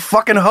with the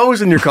fucking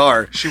hose in your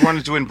car. She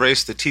wanted to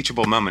embrace the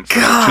teachable moment. For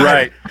God.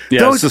 Right.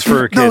 Yeah, this is for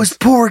her kids. Those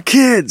poor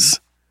kids.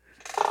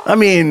 I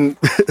mean,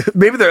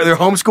 maybe they're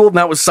homeschooled and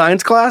that was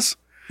science class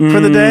for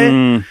the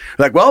day.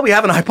 Like, well, we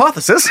have an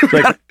hypothesis.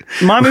 Like,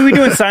 Mommy, we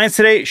doing science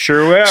today?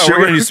 Sure we are. Sure.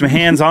 We're going to do some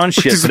hands-on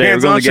shit today.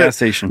 We're going to the gas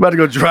station. About to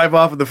go drive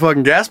off with the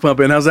fucking gas pump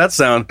in. How's that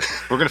sound?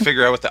 We're going to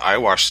figure out what the eye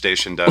wash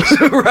station does.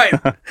 Right.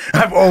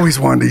 I've always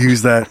wanted to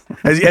use that.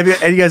 Have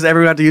you guys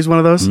ever got to use one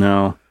of those?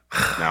 No.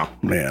 No.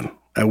 Man,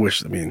 I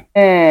wish. I mean,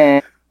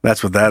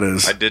 that's what that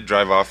is. I did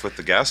drive off with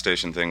the gas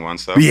station thing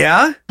once, though.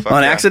 Yeah?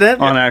 On accident?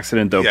 On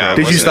accident, though. Yeah,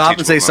 Did you stop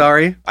and say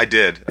sorry? I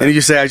did. And did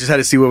you say, I just had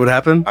to see what would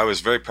happen? I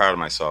was very proud of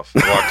myself.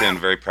 I walked in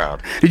very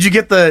proud. Did you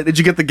get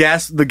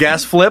the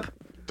gas flip?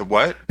 The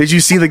what? Did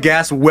you see the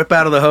gas whip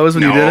out of the hose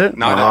when you did it?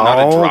 Not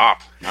a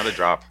drop. Not a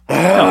drop. Oh,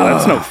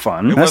 that's no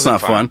fun. That's not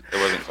fun. It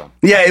wasn't fun.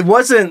 Yeah, it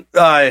wasn't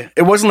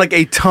like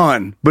a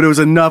ton, but it was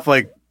enough.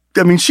 Like,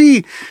 I mean,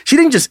 she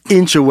didn't just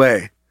inch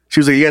away. She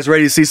was like, you guys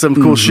ready to see some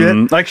cool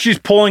shit? Like she's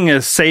pulling a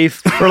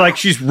safe, or like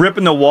she's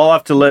ripping the wall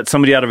off to let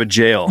somebody out of a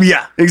jail.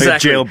 Yeah,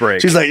 exactly. Like a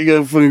jailbreak. She's like, you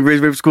gonna fucking ready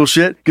for cool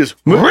shit? Just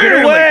move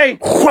it away!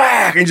 Like,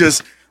 whack! And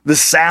just the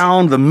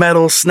sound, the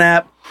metal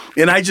snap.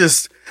 And I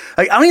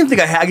don't even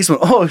think I just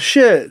went, oh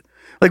shit.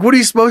 Like, what are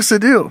you supposed to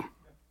do?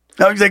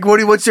 I was like,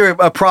 what's your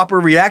proper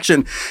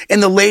reaction?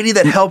 And the lady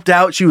that helped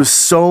out, she was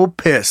so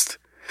pissed.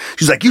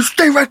 She's like, you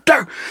stay right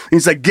there. And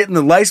he's like getting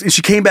the lights. And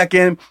she came back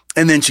in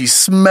and then she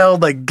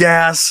smelled like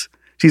gas.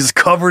 She's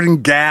covered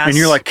in gas. And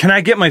you're like, can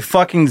I get my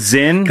fucking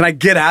Zin? Can I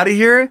get out of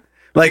here?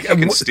 Like, you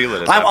can steal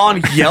it. I'm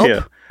on Yelp.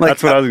 Yeah, like,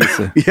 that's what I was going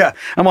to say. Yeah,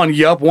 I'm on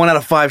Yelp, 1 out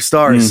of 5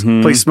 stars.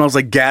 Place smells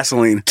like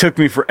gasoline. Took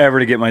me forever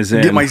to get my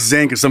Zin. Get my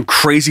Zin because some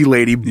crazy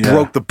lady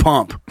broke the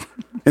pump.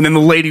 And then the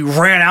lady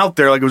ran out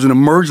there like it was an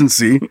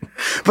emergency.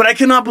 But I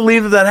cannot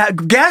believe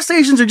that gas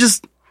stations are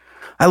just...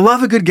 I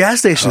love a good gas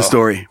station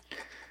story.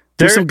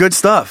 There's some good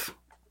stuff.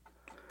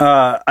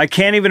 I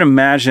can't even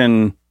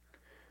imagine...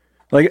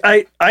 Like,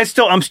 I'm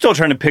still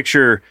trying to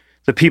picture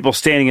the people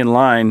standing in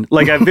line.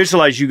 Like, I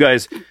visualize you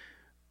guys...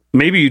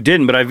 Maybe you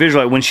didn't, but I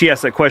visualize when she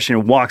asked that question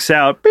and walks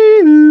out.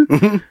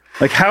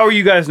 Like, how are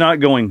you guys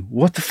not going,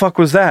 what the fuck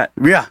was that?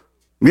 Yeah.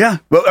 Yeah.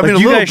 Well, I mean,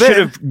 you guys should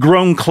have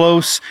grown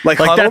close. Like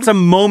that's a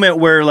moment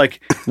where,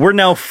 like, we're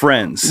now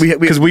friends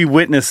because we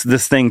witnessed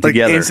this thing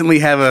together. Instantly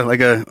have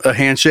a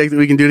handshake that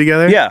we can do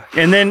together. Yeah.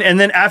 And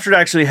then after it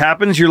actually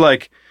happens, you're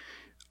like,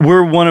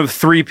 we're one of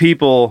 3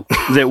 people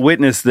that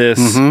witnessed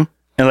this.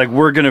 And like,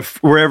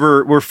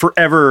 we're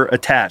forever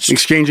attached.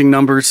 Exchanging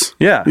numbers.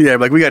 Yeah. Yeah.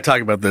 Like, we got to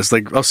talk about this.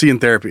 Like, I'll see you in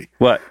therapy.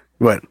 What?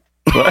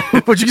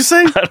 What'd you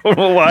say? I don't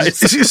know why. You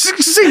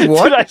say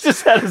what? Dude, I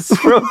just had a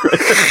stroke right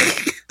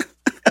there.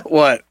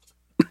 What?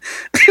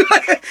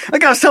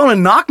 Like I was telling a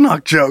knock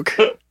joke.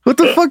 What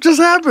the fuck just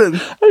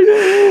happened?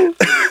 Yeah,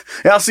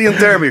 I'll see you in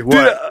therapy.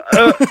 What?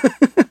 Dude,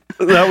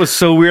 that was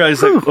so weird. I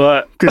was like,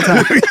 what? Good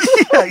time.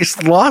 Yeah, I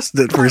just lost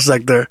it for a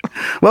sec there.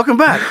 Welcome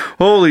back.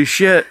 Holy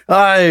shit.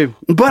 But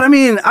I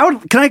mean,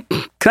 can I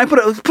put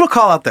a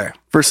call out there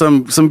for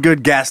some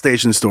good gas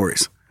station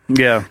stories?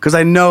 Yeah. Because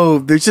I know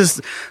there's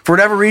just, for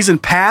whatever reason,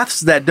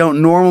 paths that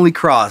don't normally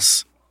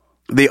cross,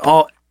 they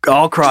all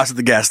cross at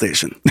the gas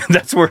station.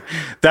 That's where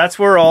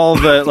all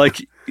the,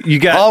 like, you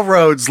got all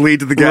roads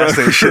lead to the gas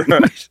station.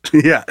 Right.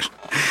 Yeah.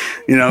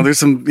 You know, there's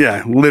some,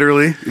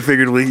 literally,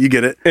 figuratively, you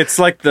get it. It's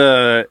like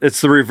the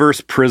reverse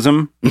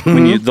prism.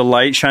 When the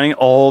light shining,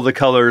 all the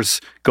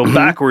colors go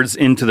backwards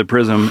into the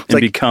prism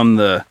and become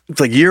the... It's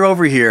like you're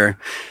over here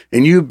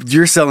and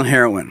you're selling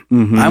heroin.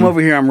 I'm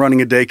over here, I'm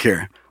running a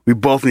daycare. We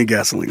both need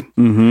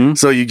gasoline.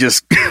 So you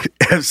just,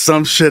 if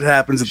some shit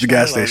happens at the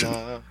gas station.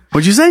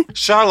 What'd you say?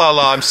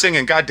 Sha-la-la, I'm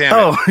singing, goddamn it.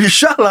 Oh,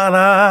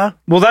 sha-la-la.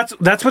 Well,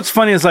 that's what's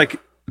funny is, like,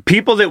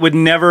 people that would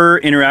never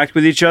interact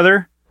with each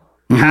other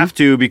have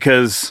to,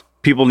 because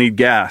people need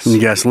gas. And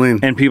gasoline.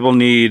 And people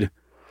need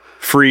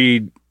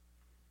free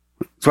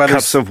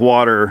cups of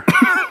water.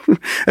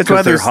 That's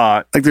why they're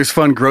hot. Like, there's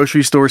fun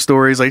grocery store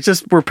stories. Like,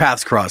 just where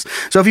paths cross.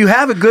 So if you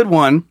have a good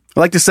one, I'd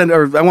like to send,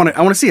 or I want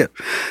to see it.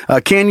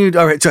 Can you,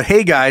 all right, so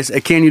hey guys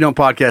at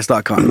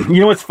canyoudon'tpodcast.com.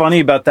 You know what's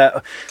funny about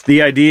that?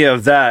 The idea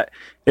of that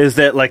is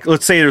that, like,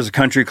 let's say there's a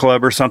country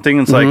club or something.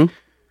 It's like,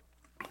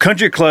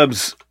 country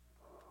clubs,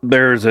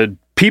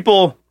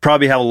 people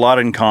probably have a lot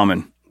in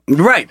common.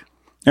 Right.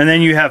 And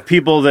then you have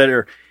people that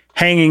are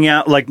hanging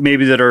out, like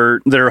maybe that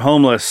are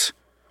homeless.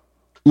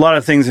 A lot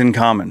of things in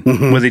common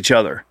with each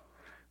other.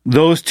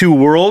 Those two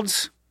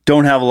worlds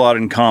don't have a lot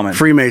in common.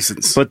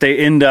 Freemasons. But they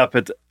end up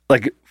at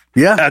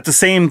at the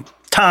same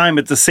time,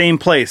 at the same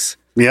place.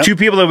 Yep. Two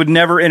people that would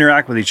never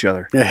interact with each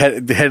other. Yeah,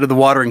 the head of the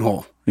watering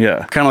hole.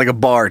 Yeah. Kind of like a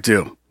bar,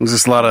 too. There's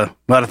just a lot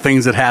of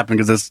things that happen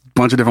because there's a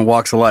bunch of different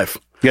walks of life.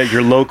 You got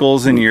your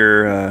locals and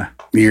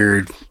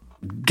your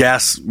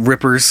gas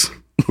rippers,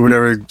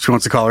 whatever she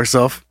wants to call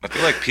herself. I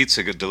feel like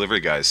pizza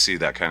delivery guys see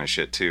that kind of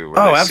shit too.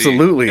 Oh,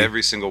 absolutely.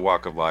 Every single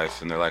walk of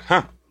life, and they're like,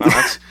 huh, well,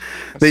 that's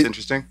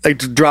interesting. Like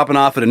dropping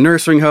off at a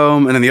nursing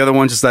home, and then the other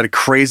one's just that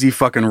crazy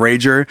fucking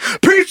rager.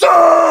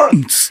 Pizza!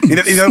 And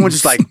the other one's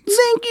just like,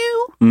 thank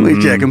you.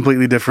 Like, yeah,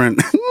 completely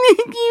different.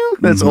 Thank you.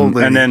 That's old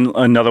lady. And then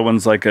another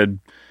one's like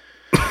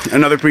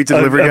another pizza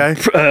delivery guy?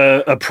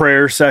 A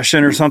prayer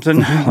session or something.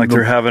 Like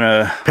they're having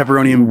a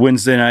pepperoni and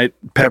Wednesday night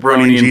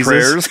pepperoni and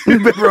prayers.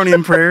 Pepperoni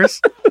and prayers.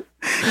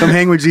 Come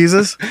hang with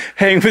Jesus.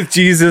 Hang with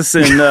Jesus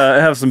and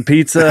have some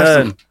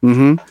pizza.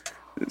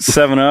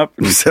 7-Up.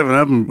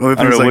 7-Up and other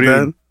things like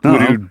that. I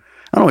don't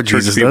know what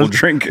Jesus people does.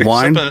 drink.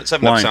 Wine?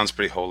 7-Up sounds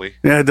pretty holy.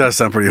 Yeah, it does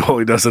sound pretty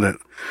holy, doesn't it?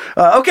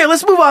 Okay,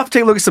 let's move off and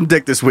take a look at some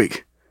dick this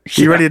week.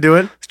 You ready to do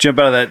it? Let's jump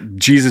out of that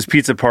Jesus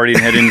pizza party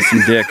and head into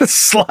some dick.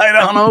 Slide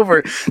on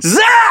over.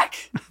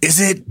 Zach! Is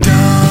it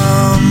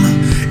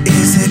dumb?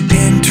 Is it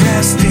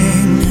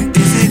interesting?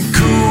 Is it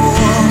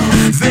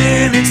cool?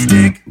 Then it's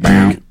dick.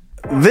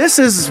 This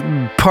is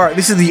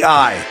the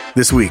eye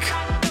this week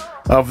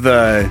of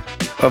the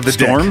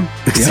storm.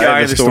 Dick. It's the eye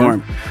of the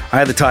storm.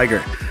 Eye of the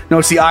tiger. No,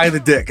 it's the eye of the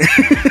dick.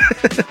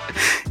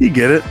 You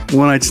get it?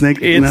 One-eyed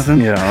snake. Nothing.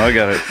 Yeah, I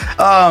got it.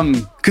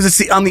 Because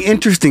it's on the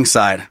interesting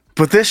side.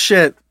 But this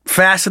shit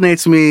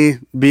fascinates me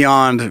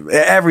beyond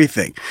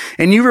everything.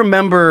 And you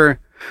remember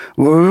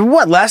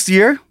what last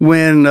year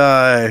when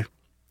the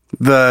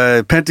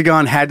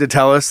Pentagon had to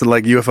tell us that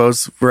like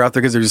UFOs were out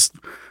there because there's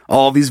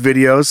all these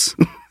videos.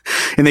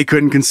 And they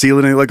couldn't conceal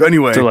it. And like,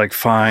 anyway. They're like,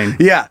 fine.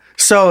 Yeah.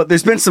 So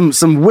there's been some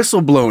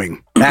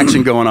whistleblowing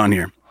action going on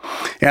here.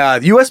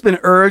 The U.S. has been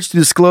urged to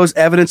disclose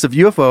evidence of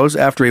UFOs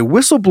after a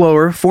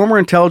whistleblower, former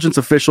intelligence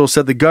official,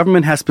 said the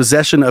government has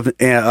possession of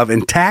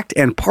intact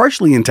and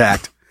partially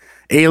intact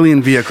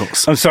alien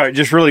vehicles. I'm sorry,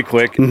 just really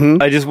quick.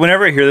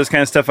 Whenever I hear this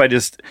kind of stuff, I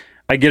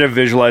get a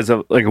visualize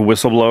of like a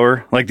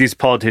whistleblower, like these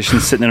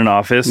politicians sitting in an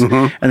office,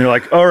 and they're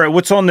like, all right,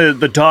 what's on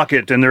the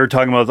docket? And they're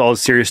talking about all the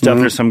serious stuff.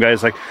 There's some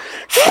guys like,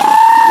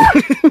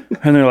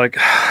 and they're like,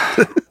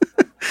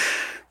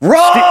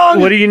 wrong!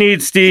 What do you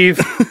need, Steve?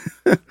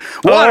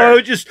 Water.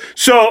 Oh, just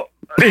so,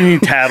 and he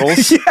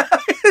tattles.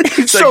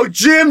 So like,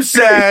 Jim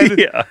said,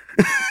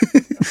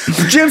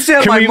 Jim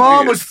said my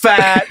mom was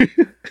fat.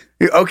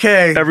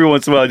 Okay. Every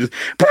once in a while, just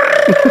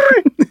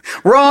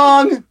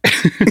wrong.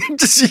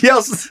 Just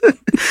yells.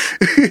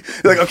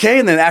 Like, okay,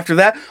 and then after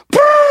that,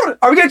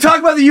 are we going to talk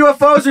about the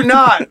UFOs or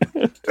not?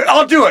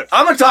 I'll do it.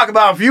 I'm going to talk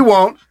about it if you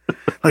won't.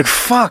 Like,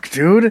 fuck,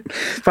 dude.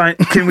 Fine.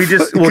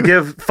 We'll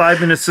give 5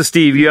 minutes to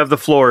Steve. You have the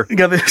floor. You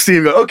got the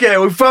Steve go, okay,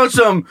 we found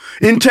some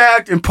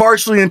intact and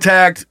partially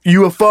intact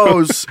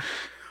UFOs.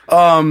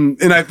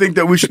 And I think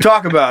that we should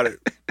talk about it.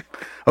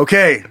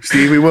 Okay,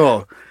 Steve, we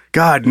will.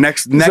 God,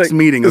 next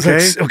meeting,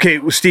 okay?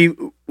 Okay, Steve,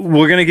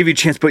 we're going to give you a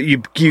chance, but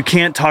you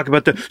can't talk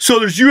about so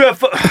there's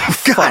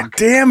UFO. God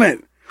damn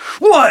it.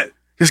 What?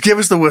 Just give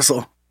us the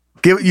whistle.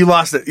 You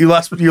lost it. You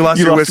lost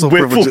your whistle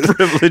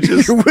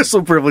privileges. Your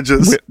whistle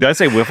privileges. Did I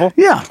say whiffle?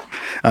 Yeah.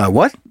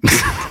 What?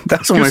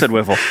 That's you said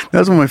whiffle.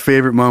 That's one of my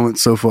favorite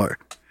moments so far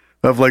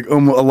of like a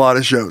lot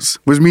of shows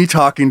was me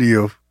talking to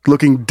you,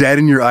 looking dead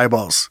in your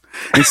eyeballs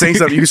and saying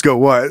something. You just go,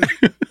 what?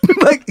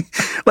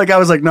 like I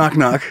was like, knock,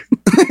 knock.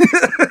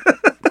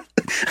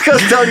 I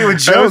was telling you a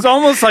joke. It was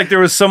almost like there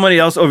was somebody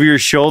else over your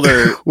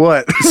shoulder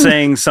what?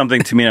 Saying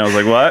something to me. And I was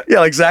like, what? Yeah,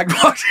 like Zach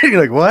walked in.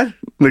 You're like, what?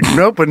 Like,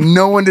 nope, but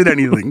no one did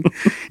anything.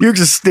 You're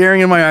just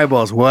staring in my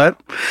eyeballs. What?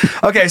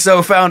 Okay,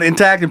 so found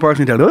intact and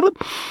partially intact.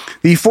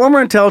 The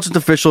former intelligence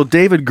official,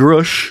 David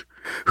Grush,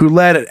 who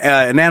led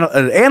an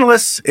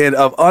analyst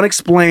of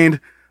unexplained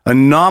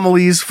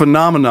anomalous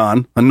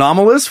phenomenon,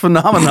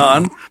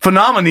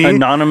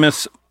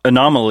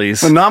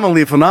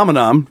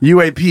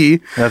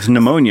 UAP. Has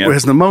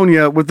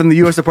pneumonia within the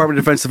U.S. Department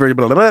of Defense. Blah,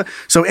 blah, blah.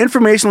 So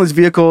information on these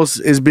vehicles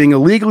is being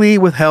illegally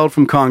withheld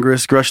from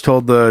Congress, Grush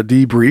told the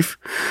debrief.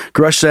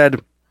 Grush said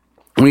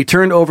when he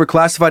turned over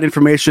classified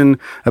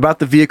information about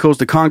the vehicles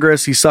to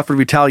Congress, he suffered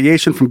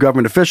retaliation from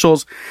government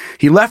officials.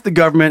 He left the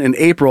government in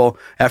April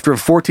after a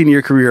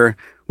 14-year career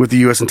with the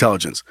U.S.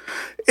 intelligence.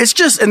 It's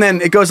just, and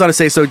then it goes on to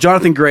say, so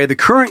Jonathan Gray, the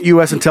current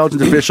U.S.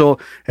 intelligence official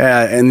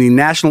in the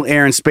National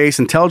Air and Space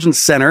Intelligence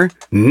Center,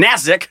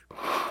 NASIC,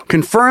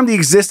 confirmed the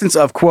existence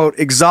of, quote,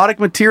 exotic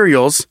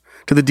materials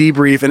to the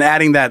debrief and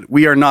adding that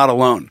we are not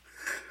alone.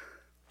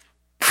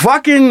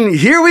 Fucking,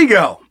 here we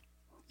go.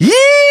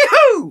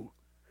 Yee-hoo!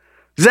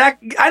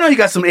 Zach, I know you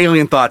got some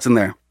alien thoughts in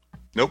there.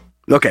 Nope.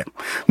 Okay,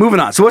 moving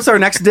on. So what's our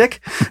next dick?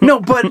 No,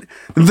 but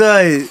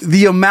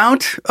the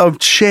amount of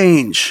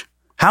change.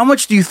 How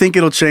much do you think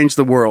it'll change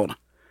the world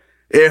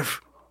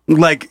if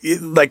like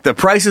The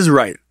Price is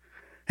Right.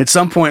 At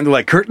some point, they're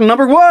like, curtain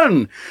number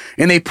 1.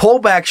 And they pull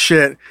back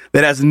shit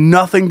that has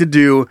nothing to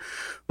do,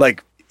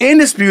 like,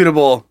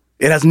 indisputable.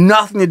 It has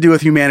nothing to do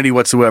with humanity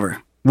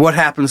whatsoever. What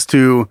happens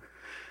to...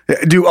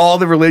 Do all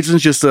the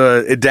religions just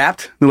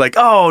adapt? They're like,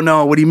 oh,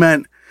 no, what he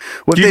meant...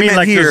 What do you they mean meant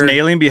like here, there's an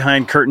alien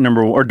behind curtain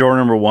number or door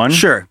number 1?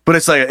 Sure, but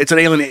it's like it's an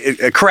alien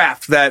a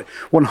craft that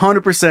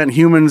 100%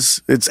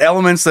 humans. It's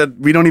elements that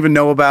we don't even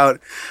know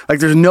about. Like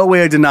there's no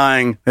way of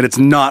denying that it's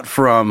not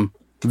from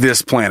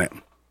this planet.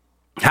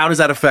 How does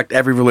that affect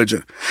every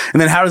religion?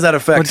 And then how does that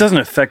affect? Well, it doesn't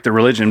affect the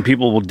religion.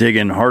 People will dig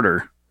in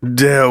harder.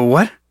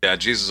 What? Yeah,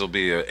 Jesus will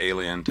be an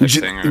alien type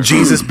thing. Or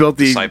Jesus built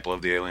the disciple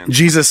of the alien.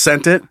 Jesus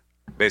sent it.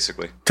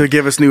 Basically, to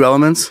give us new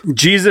elements.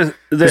 Jesus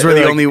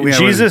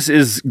Jesus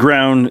is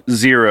ground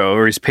zero,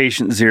 or he's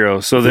patient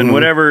zero. So then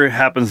whatever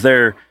happens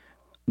there,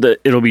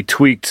 it'll be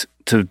tweaked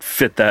to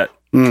fit that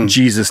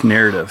Jesus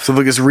narrative. So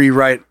they'll just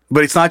rewrite.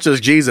 But it's not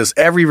just Jesus.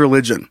 Every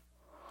religion.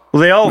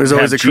 Well, they all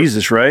have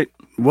Jesus, right?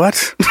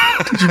 What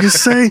did you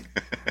just say?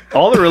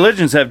 All the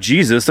religions have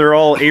Jesus. They're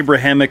all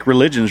Abrahamic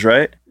religions,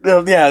 right?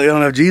 Well, yeah, they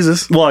don't have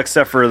Jesus. Well,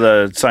 except for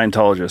the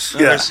Scientologists.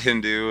 Yeah. There's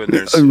Hindu and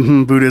there's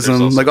Buddhism,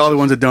 there's like all the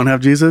ones that don't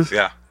have Jesus.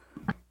 Yeah.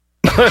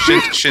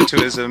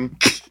 Shintoism,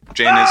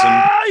 Jainism.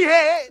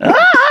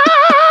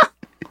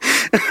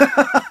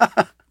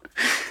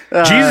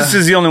 Jesus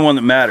is the only one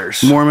that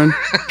matters. Mormon.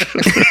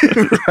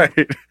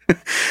 Right.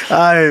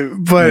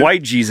 But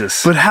White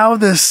Jesus. But how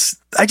this...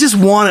 I just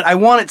want it. I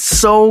want it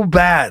so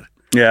bad.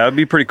 Yeah, it'd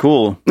be pretty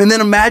cool. And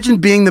then imagine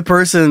being the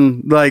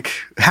person, like,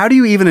 how do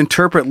you even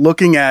interpret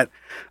looking at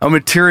a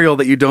material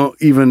that you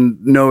don't even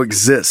know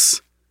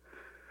exists?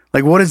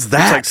 Like, what is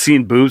that? It's like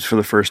seeing boobs for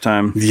the first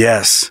time.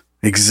 Yes,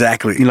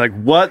 exactly. You're like,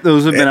 what?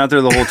 Those have been out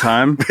there the whole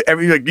time?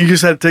 You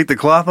just had to take the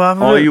cloth off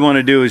of All it? you want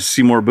to do is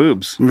see more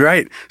boobs.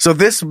 Right. So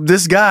this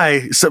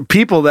guy,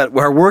 people that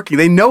are working,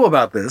 they know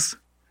about this,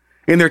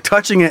 and they're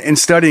touching it and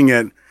studying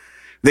it.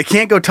 They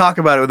can't go talk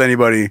about it with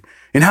anybody.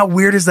 And how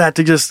weird is that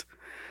to just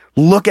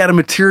look at a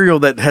material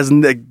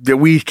that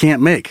we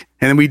can't make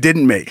and we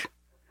didn't make,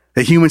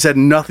 that humans had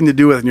nothing to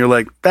do with, and you're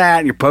like,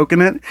 and you're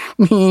poking it.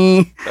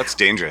 That's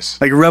dangerous.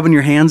 Like rubbing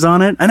your hands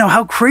on it. I know.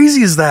 How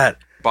crazy is that?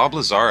 Bob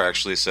Lazar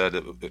actually said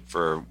that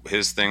for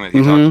his thing that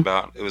he talked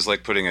about, it was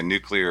like putting a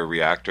nuclear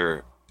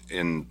reactor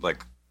in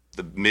like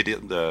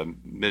the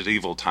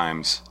medieval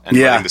times and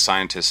letting the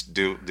scientists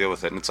deal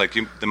with it. And it's like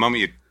the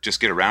moment you just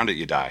get around it,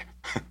 you die.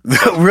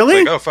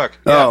 Really? Like, oh, fuck.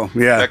 Yeah. Oh,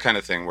 yeah. That kind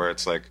of thing where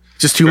it's like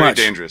just too very much.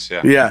 Dangerous,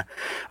 yeah. Yeah.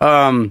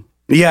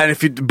 Yeah,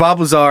 and Bob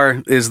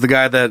Lazar is the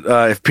guy that,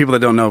 if people that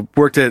don't know,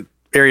 worked at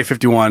Area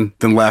 51,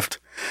 then left,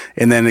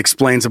 and then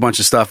explains a bunch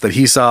of stuff that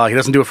he saw. He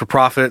doesn't do it for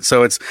profit,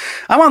 so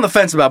I'm on the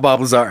fence about Bob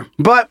Lazar,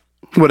 but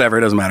whatever,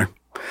 it doesn't matter.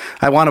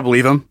 I want to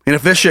believe him, and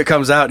if this shit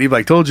comes out, he'd be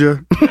like, told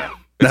you. Yeah.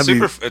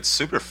 It's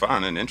super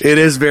fun and interesting. It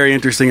is very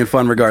interesting and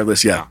fun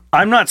regardless, yeah.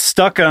 I'm not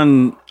stuck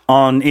on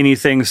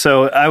anything,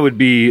 so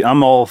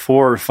I'm all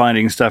for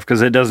finding stuff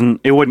because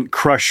it wouldn't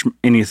crush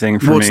anything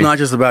for me. Well, it's not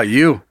just about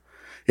you.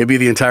 It'd be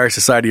the entire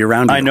society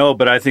around you. I know,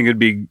 but I think it'd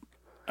be...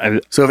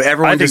 So if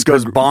everyone just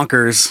goes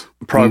bonkers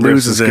and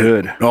loses it...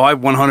 Good. Oh, I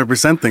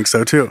 100% think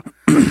so, too.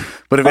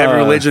 But if every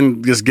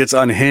religion just gets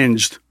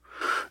unhinged,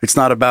 it's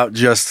not about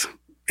just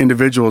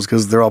individuals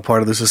because they're all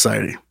part of the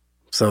society.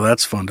 So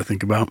that's fun to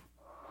think about.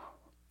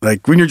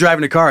 Like, when you're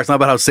driving a car, it's not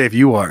about how safe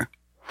you are.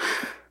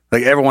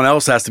 Like, everyone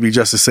else has to be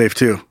just as safe,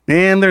 too.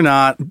 And they're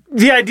not.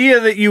 The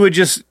idea that you would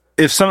just...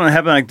 If something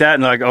happened like that,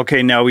 and like,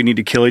 okay, now we need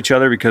to kill each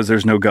other because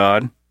there's no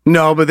God...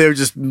 No, but they would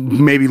just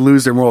maybe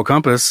lose their moral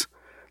compass.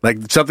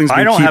 Like something's been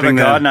I don't keeping have a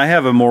God, them. and I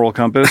have a moral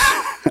compass.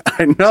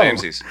 I know.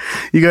 Samesies.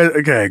 You guys,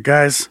 okay,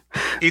 guys.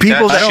 Eat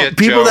People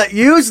that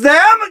use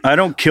them. I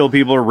don't kill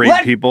people or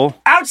rape people.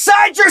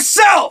 Outside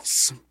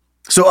yourselves.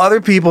 So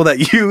other people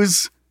that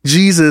use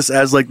Jesus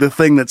as like the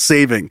thing that's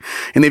saving,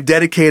 and they've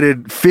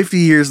dedicated 50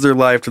 years of their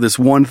life to this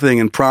one thing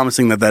and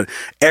promising that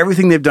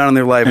everything they've done in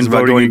their life and is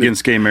about voting going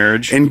against gay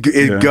marriage, and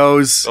it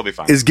goes They'll be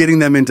fine. is getting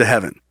them into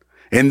heaven.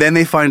 And then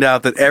they find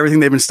out that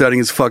everything they've been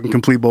studying is fucking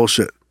complete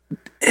bullshit.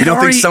 You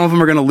don't think some of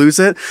them are going to lose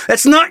it?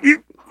 That's not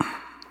you.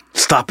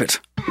 Stop it.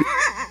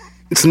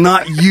 It's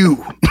not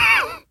you.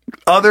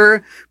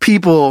 Other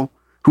people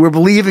who are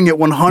believing it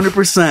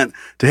 100%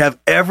 to have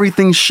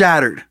everything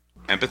shattered.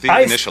 Empathy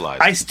initialized.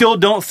 I still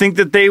don't think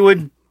that they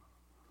wouldn't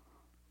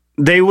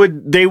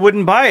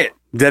buy it.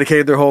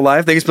 Dedicated their whole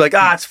life. They just be like,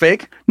 it's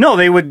fake. No,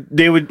 they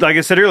would, like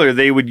I said earlier,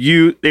 they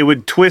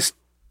would twist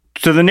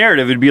to the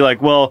narrative. It'd be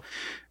like, well,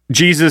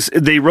 Jesus,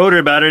 they wrote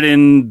about it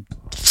in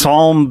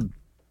Psalm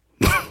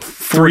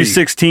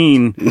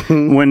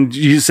 3:16 when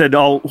you said,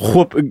 "I'll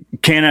whoop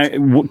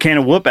can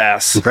of whoop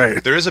ass."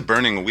 Right. There is a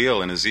burning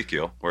wheel in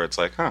Ezekiel where it's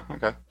like,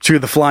 okay. True,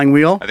 the flying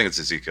wheel. I think it's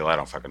Ezekiel. I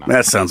don't fucking know.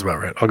 That sounds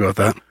about right. I'll go with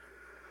that.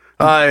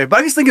 But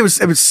I just think it was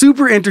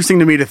super interesting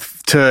to me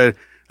to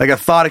like a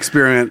thought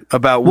experiment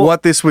about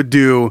what this would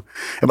do.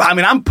 I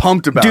mean, I'm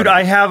pumped about it. Dude,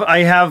 I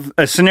have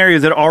a scenario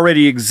that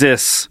already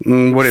exists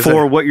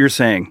what you're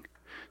saying.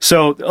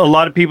 So a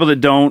lot of people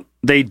that don't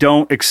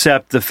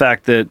accept the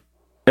fact that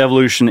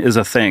evolution is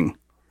a thing.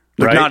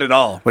 Like right? not at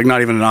all. Like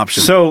not even an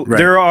option. So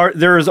Right.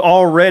 there is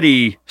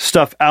already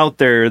stuff out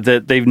there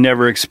that they've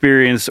never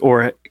experienced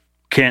or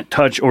can't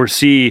touch or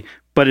see,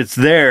 but it's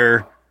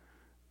there,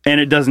 and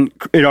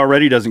it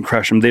already doesn't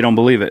crush them. They don't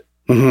believe it.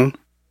 Mm-hmm.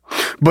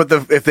 But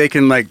if they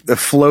can, like, the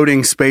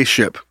floating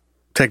spaceship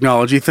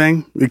technology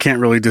thing, you can't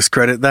really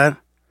discredit that.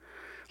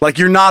 Like,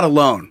 you're not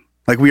alone.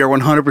 Like, we are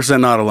 100%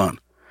 not alone.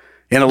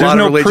 And a lot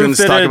of religions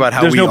talk about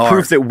how we are. There's no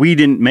proof that we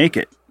didn't make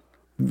it.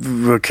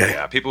 Okay.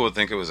 Yeah, people would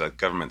think it was a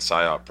government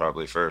psyop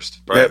probably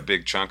first. Probably a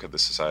big chunk of the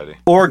society.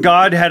 Or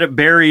God had it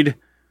buried.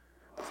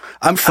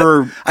 I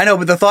know,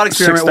 but the thought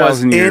experiment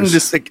was in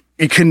this. Like,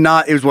 it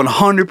was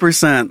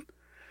 100%.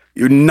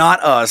 You're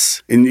not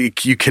us, and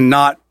you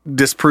cannot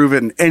disprove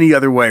it in any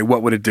other way.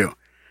 What would it do?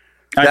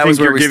 I think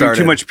you're giving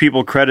too much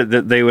people credit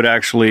that they would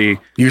actually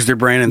use their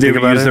brain and think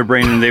about it. Use their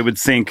brain, and they would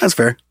think that's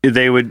fair.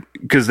 They would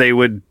because they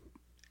would.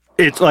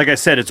 It's like I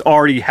said, it's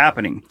already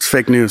happening. It's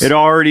fake news. It's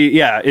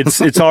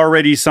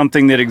already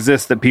something that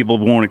exists that people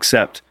won't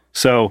accept.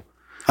 So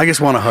I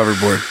just want a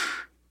hoverboard.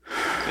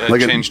 Yeah,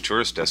 change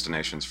tourist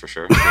destinations for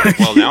sure.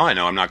 Well, now I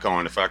know I'm not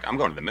going to I'm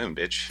going to the moon,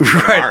 bitch.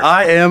 Right,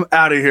 I am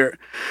out of here.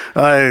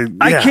 I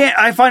can't.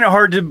 I find it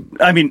hard to.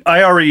 I mean,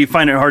 I already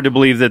find it hard to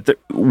believe that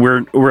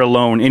we're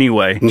alone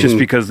anyway, just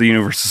because the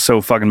universe is so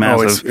fucking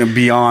massive. Oh, it's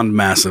beyond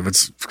massive.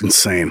 It's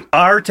insane.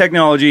 Our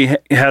technology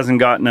hasn't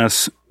gotten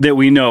us that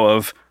we know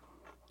of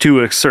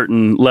to a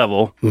certain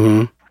level.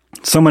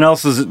 Mm-hmm. Someone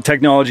else's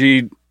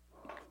technology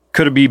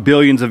could be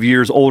billions of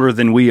years older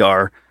than we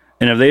are,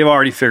 and if they've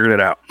already figured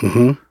it out.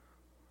 Mm-hmm.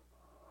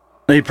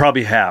 They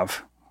probably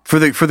have. For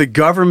the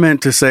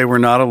government to say we're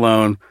not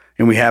alone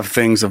and we have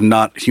things of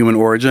not human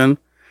origin,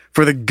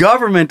 for the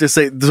government to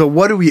say, so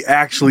what do we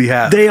actually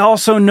have? They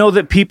also know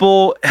that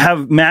people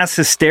have mass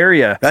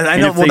hysteria. I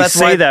know. And if they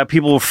say that,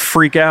 people will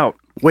freak out.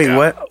 Wait,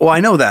 what? Well, I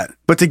know that.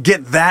 But to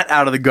get that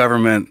out of the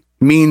government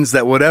means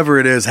that whatever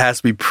it is has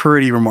to be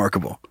pretty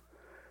remarkable.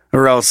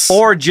 Or else...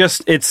 Or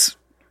just it's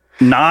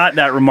not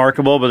that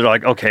remarkable, but they're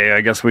like, okay,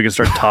 I guess we can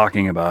start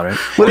talking about it.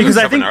 Well, because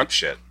I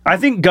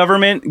think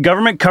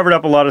government covered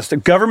up a lot of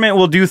stuff. Government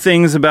will do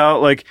things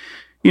about, like,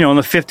 in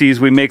the 50s,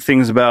 we make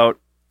things about,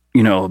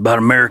 about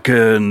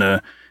America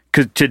and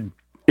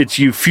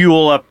you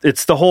fuel up.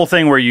 It's the whole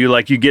thing where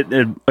you get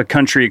a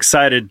country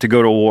excited to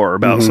go to war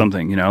about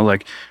something,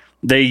 like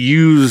they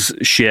use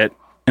shit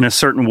in a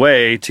certain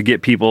way to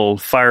get people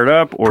fired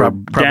up or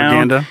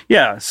propaganda. Down.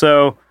 Yeah.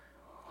 So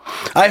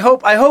I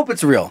hope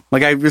it's real.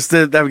 Like I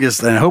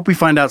hope we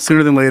find out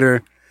sooner than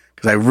later,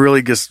 because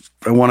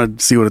I want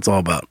to see what it's all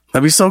about.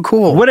 That'd be so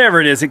cool.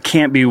 Whatever it is, it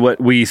can't be what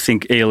we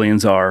think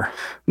aliens are.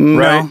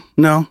 Right?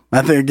 No.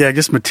 I think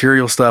just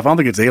material stuff. I don't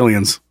think it's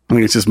aliens. I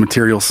think it's just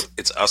materials.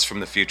 It's us from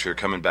the future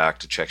coming back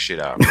to check shit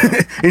out.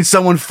 And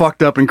someone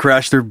fucked up and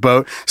crashed their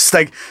boat. It's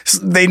like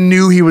they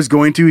knew he was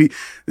going to.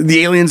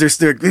 The aliens are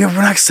still. We're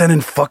not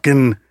sending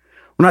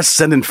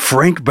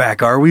Frank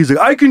back, are we? He's like,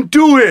 I can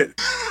do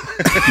it.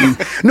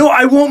 No,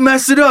 I won't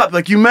mess it up.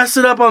 Like, you mess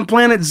it up on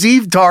planet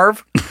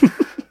Zeevtarv.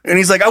 And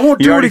he's like, I won't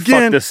do it again. You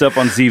already fucked this up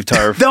on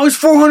Zeevtarv. That was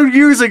 400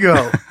 years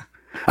ago.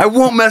 I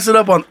won't mess it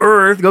up on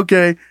Earth.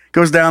 Okay.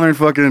 Goes down there and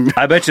fucking...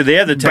 I bet you they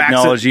have the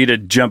technology to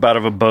jump out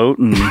of a boat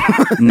and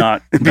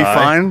not be die.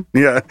 Fine.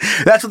 Yeah.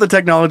 That's what the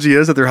technology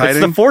is that they're hiding.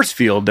 It's the force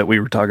field that we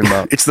were talking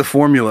about. It's the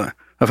formula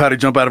of how to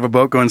jump out of a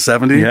boat going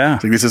 70. Yeah.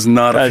 It's like, this is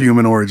not of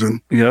human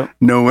origin. Yeah.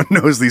 No one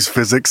knows these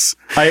physics.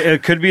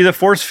 It could be the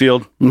force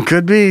field. It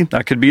could be.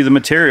 That could be the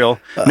material.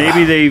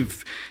 Maybe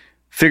they've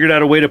figured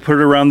out a way to put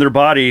it around their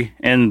body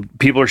and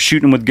people are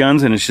shooting with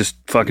guns and it's just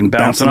fucking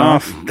bouncing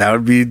off. That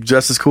would be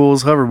just as cool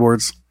as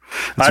hoverboards.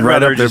 I'd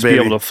rather just be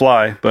able to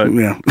fly, but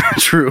yeah,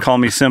 true. Call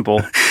me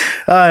simple.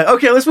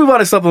 Okay, let's move on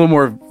to something a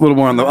little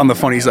more on the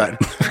funny side.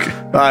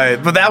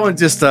 But that one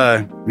just,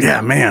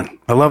 yeah, man,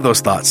 I love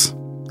those thoughts.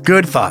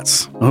 Good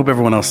thoughts. I hope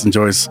everyone else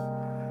enjoys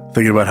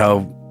thinking about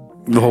how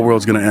the whole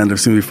world's going to end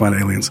as soon as we find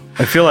aliens.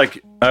 I feel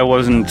like I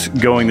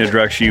wasn't going the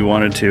direction you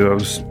wanted to.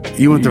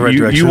 You went the right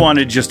direction. You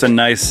wanted just a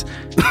nice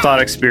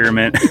thought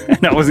experiment,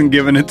 and I wasn't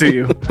giving it to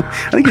you.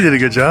 I think you did a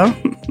good job.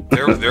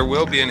 There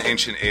will be an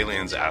ancient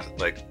aliens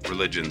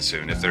religion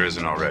soon, if there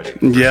isn't already.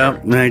 Yeah,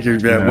 sure. Thank you.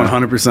 Yeah,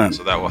 100%.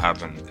 So that will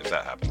happen if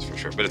that happens for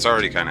sure. But it's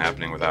already kind of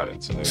happening without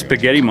it. So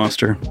Spaghetti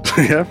monster.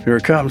 Yeah, here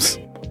it comes.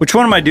 Which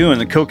one am I doing?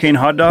 The cocaine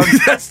hot dog?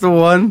 That's the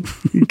one.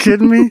 You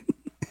kidding me?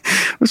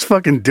 Let's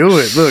fucking do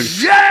it. Look.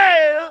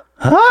 Yeah!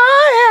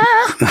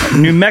 Oh, yeah.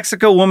 New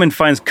Mexico woman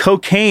finds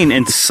cocaine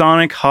in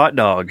Sonic hot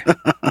dog.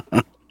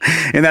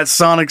 And that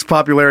Sonic's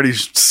popularity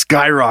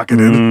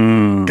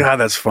skyrocketed. God,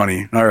 that's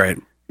funny. All right.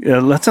 Yeah,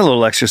 that's a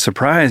little extra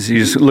surprise. You're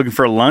just looking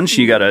for lunch.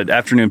 You got an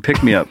afternoon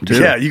pick me up too.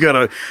 Yeah, you got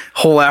a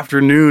whole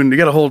afternoon. You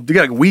got a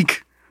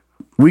week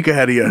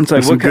ahead of you. It's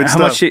like, how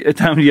much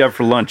time do you have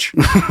for lunch?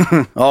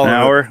 An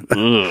hour.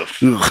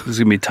 This is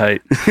gonna be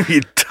tight.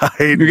 You're tight.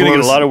 You're gonna get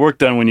a lot of work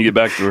done when you get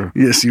back to her.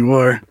 Yes, you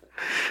are.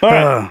 All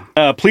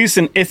right. Police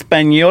in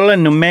Española,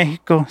 New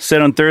Mexico,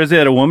 said on Thursday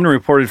that a woman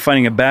reported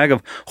finding a bag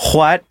of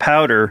white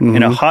powder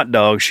in a hot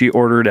dog she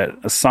ordered at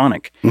a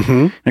Sonic.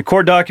 In a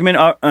court document,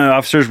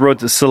 officers wrote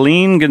that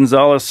Celine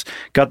Gonzalez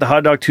got the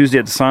hot dog Tuesday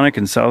at the Sonic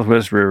in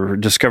Southwest River,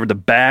 discovered the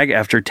bag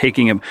after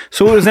taking it.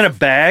 So it was in a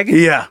bag?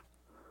 Yeah.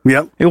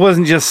 Yep. It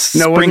wasn't just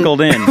sprinkled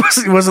in.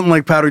 It wasn't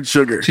like powdered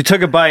sugar. She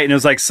took a bite and it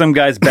was like some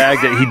guy's bag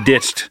that he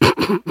ditched.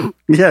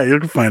 Yeah, you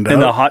can find out.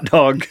 And the hot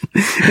dog.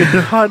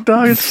 The hot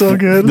dog is so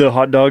good. The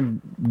hot dog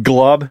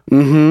glob.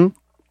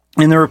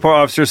 Mm-hmm. And the report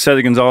officer said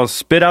that Gonzalez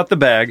spit out the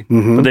bag,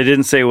 but they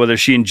didn't say whether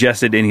she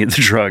ingested any of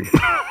the drug.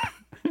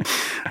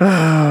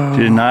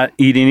 She did not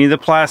eat any of the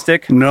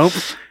plastic. Nope.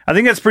 I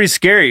think that's pretty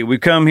scary. We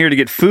come here to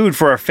get food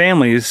for our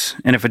families,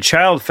 and if a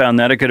child found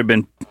that, it could have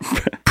been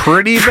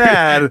pretty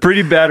bad.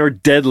 Pretty bad or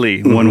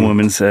deadly, one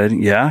woman said.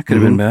 Yeah, it could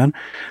have been bad.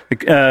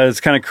 It's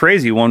kind of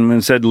crazy. One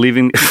woman said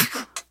leaving...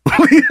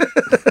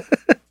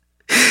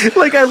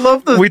 Like, I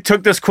love the... We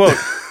took this quote.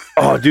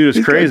 Oh, dude,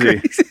 it's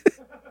crazy.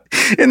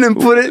 And then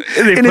put it...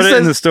 They put it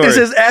in the story. It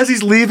says, as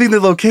he's leaving the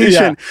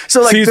location. Yeah.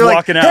 So, like, he's they're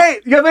walking like, out. Hey,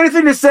 you have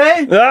anything to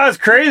say? That's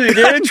crazy, dude.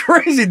 That's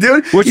crazy,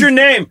 dude. What's your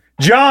name?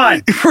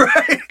 John.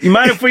 Right. You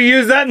mind if we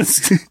use that?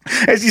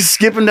 As he's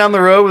skipping down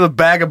the road with a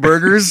bag of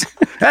burgers?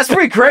 That's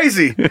pretty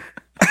crazy.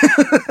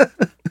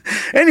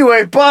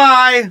 Anyway,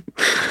 bye.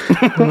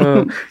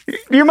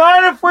 You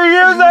mind if we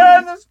use that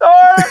in the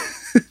store?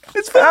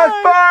 It's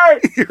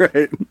fine. You're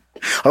right.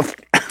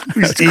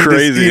 That's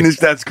crazy.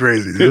 That's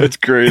crazy, dude. That's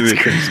crazy.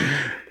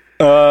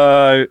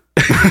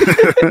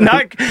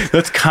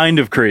 That's kind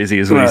of crazy,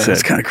 is what he said.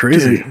 It's kind of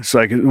crazy. Dude, it's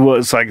like it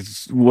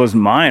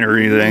wasn't mine or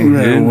anything.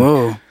 Yeah,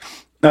 whoa.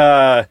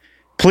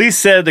 Police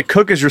said the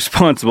cook is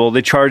responsible.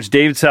 They charged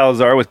David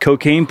Salazar with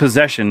cocaine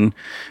possession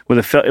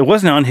with it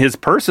wasn't on his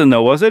person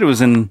though, was it? It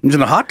was in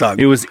a hot dog.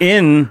 It was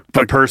in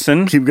a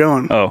person. Keep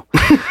going. Oh.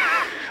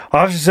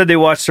 Officers said they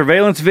watched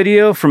surveillance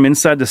video from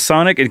inside the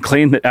Sonic and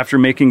claimed that after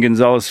making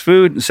Gonzalez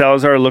food,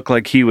 Salazar looked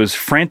like he was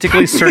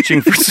frantically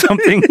searching for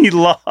something he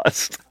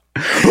lost.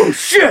 Oh,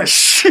 shit.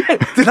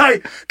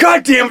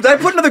 God damn it, did I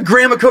put another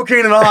gram of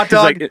cocaine in a hot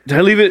dog? Like, did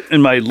I leave it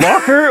in my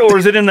locker or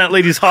is it in that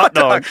lady's hot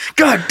dog?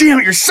 God damn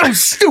it, you're so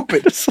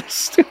stupid. It's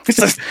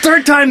the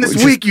third time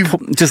this week you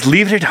just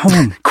leave it at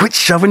home. Quit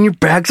shoving your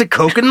bags of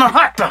coke in the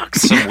hot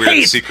dogs. Some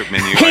weird secret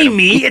menu. Hey,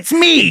 me, it's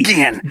me.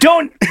 Again.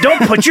 Don't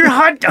put your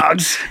hot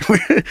dogs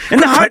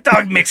in the hot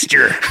dog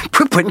mixture.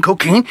 Quit putting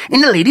cocaine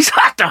in the ladies'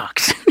 hot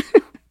dogs.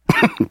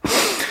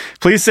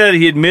 Police said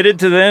he admitted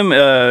to them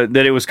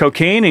that it was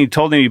cocaine, and he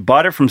told them he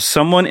bought it from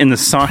someone in the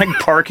Sonic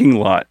parking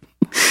lot.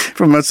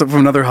 From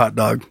another hot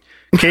dog.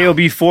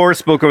 KOB4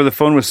 spoke over the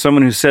phone with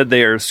someone who said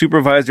they are a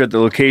supervisor at the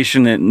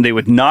location and they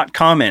would not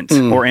comment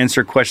or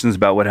answer questions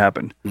about what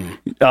happened.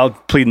 I'll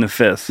plead in the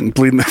fifth.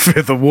 Plead in the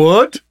fifth of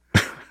what?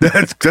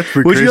 That's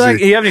pretty Would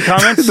crazy. you have any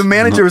comments? The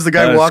manager was the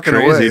guy walking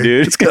crazy, away.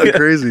 Dude. It's kind of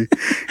crazy.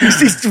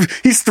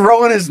 He's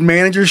throwing his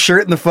manager's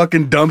shirt in the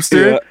fucking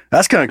dumpster. Yeah.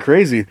 That's kind of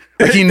crazy.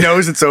 Like he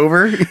knows it's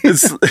over.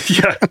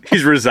 Yeah,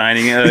 he's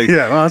resigning.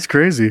 Yeah, well, that's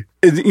crazy.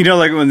 You know,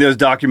 like when those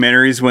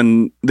documentaries,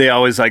 when they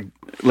always like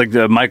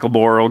the Michael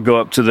Bohr will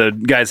go up to the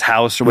guy's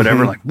house or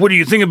whatever, like, what do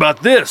you think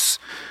about this?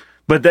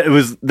 But it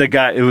was the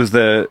guy. It was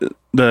the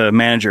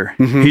manager.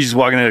 He's just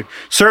walking in.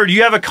 Sir, do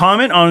you have a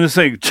comment on this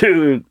thing?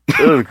 Dude, that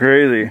was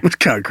crazy. It's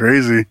kind of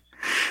crazy.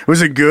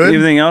 Was it good?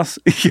 Anything else?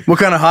 What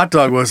kind of hot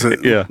dog was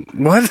it? Yeah.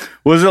 What?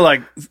 Was it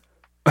like,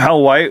 how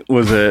white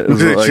was it?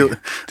 Was it like, did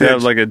it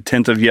have like a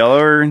tint of yellow?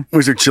 Or?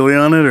 Was there chili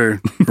on it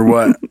or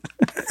what?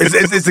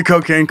 is the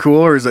cocaine cool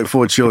or is it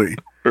full of chili?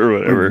 Or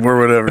whatever. Or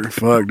whatever.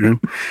 Fuck,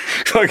 dude.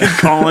 Fucking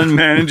Colin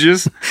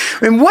manages.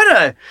 And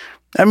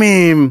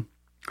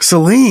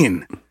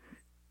Celine.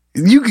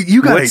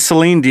 You got what's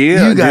Celine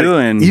doing?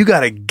 You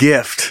got a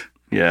gift.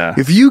 Yeah.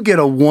 If you get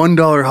a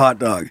 $1 hot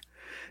dog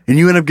and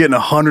you end up getting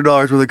 $100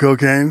 worth of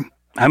cocaine.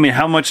 I mean,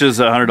 how much is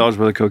 $100 worth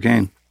of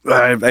cocaine?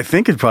 I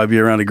think it'd probably be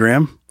around a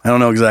gram. I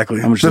don't know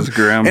exactly. How much is a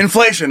gram?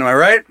 Inflation, am I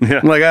right?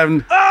 Yeah. Like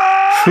I'm.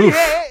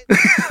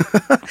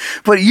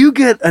 But you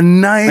get a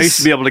nice. I used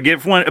to be able to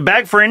get a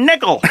bag for a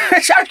nickel.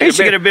 I used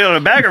to get a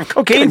bag of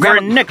cocaine for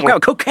a nickel.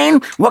 Grab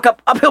cocaine, walk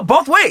uphill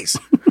both ways.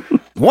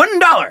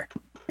 $1.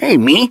 Hey,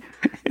 me.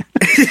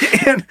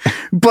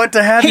 But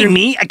to have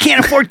me, I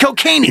can't afford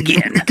cocaine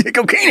again.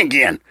 Cocaine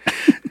again.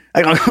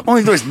 I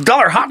only do this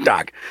 $1 hot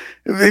dog.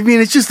 I mean,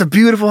 it's just a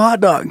beautiful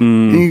hot dog.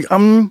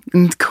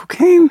 And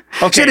cocaine.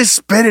 Okay. Should have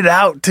spit it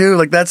out too.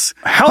 Like that's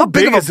how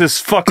big is this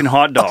fucking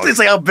hot dog? It's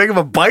like how big of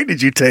a bite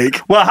did you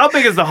take? Well, how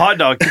big is the hot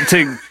dog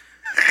to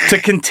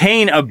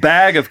contain a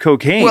bag of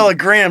cocaine? Well, a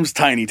gram's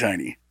tiny.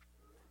 See,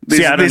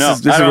 I don't know.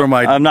 This is where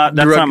my that's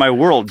not my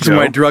world. This is where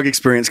my drug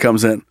experience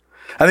comes in.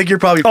 I think you're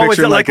probably picturing is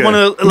it like one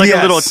of like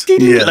a little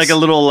yes. like a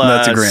little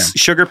that's a gram.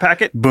 sugar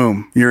packet?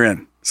 Boom, you're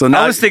in. So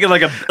now I was thinking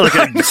like a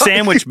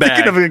sandwich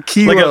bag, thinking of a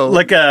kilo.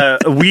 like a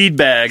weed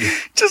bag.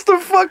 Just a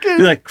fucking.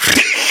 Like,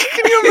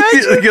 can you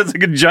imagine? It's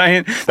like a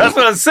giant. That's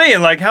what I was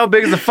saying. Like, how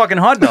big is a fucking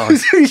hot dog?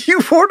 You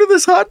order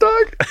this hot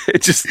dog,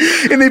 It just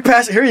and they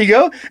pass it. Here you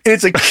go, and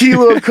it's a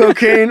kilo of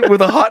cocaine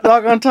with a hot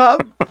dog on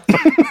top.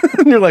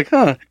 And you're like,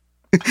 huh?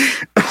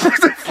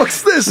 What the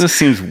fuck's this? This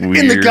seems weird.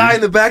 And the guy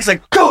in the back's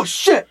like, oh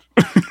shit!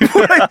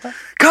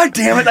 God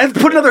damn it! I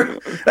put another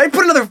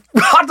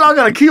hot dog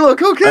on a kilo of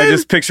cocaine. I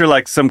just picture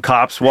like some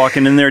cops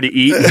walking in there to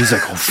eat, and he's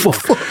like, "Oh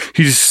fuck!"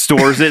 He just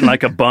stores it in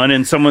like a bun,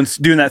 and someone's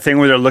doing that thing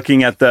where they're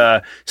looking at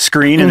the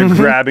screen and they're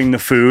grabbing the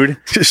food,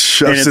 just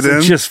shoves and it in.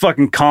 It's just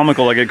fucking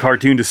comical, like a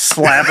cartoon. Just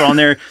slap it on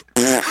there,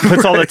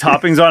 puts all the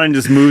toppings on, and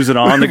just moves it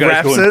on. The guy's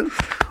wraps going, it.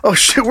 Oh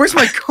shit! Where's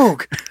my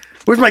coke?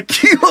 Where's my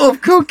kilo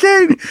of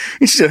cocaine?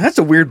 He said, "That's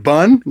a weird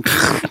bun.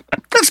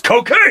 That's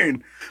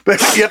cocaine." But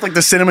you have like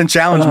the cinnamon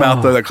challenge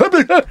mouth though, like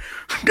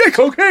get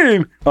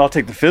cocaine. I'll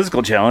take the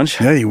physical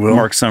challenge. Yeah, you will.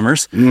 Mark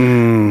Summers.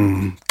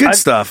 Good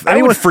stuff. I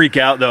would freak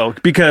out though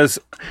because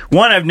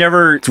one, I've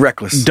never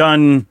reckless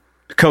done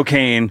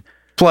cocaine.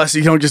 Plus,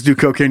 you don't just do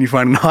cocaine; you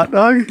find a hot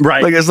dog,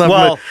 right? Like it's not.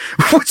 Well,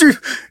 are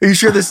you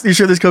sure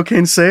this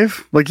cocaine's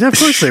safe? Like, yeah, of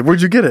course safe.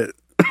 Where'd you get it?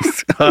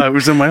 It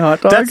was in my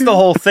hot dog. That's the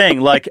whole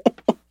thing. Like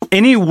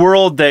any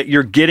world that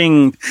you're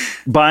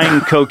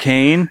buying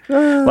cocaine,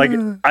 like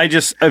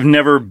I've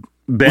never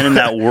been in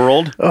that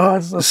world. Oh,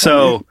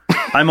 so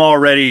I'm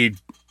already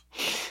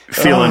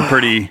feeling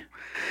pretty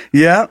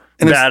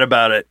bad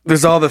about it.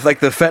 There's all the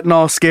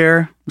fentanyl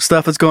scare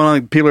stuff that's going on.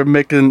 Like, people are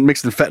mixing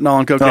fentanyl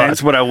and cocaine. Oh,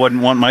 that's what I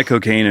wouldn't want my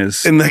cocaine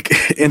is. And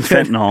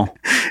fentanyl.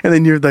 And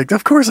then you're like,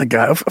 of course I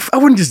got it. I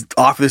wouldn't just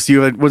offer this to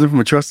you if it wasn't from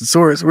a trusted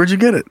source. Where'd you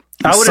get it?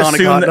 I would Sonic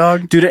assume hot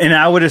dog? dude, and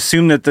I would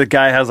assume that the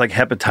guy has like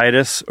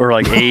hepatitis or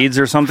like AIDS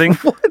or something.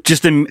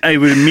 Just I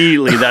would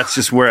immediately. That's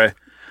just where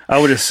I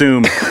would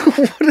assume.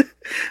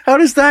 How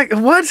does that?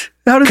 What?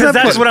 How does that?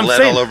 That's what I'm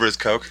saying. All over his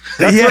coke.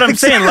 That's what I'm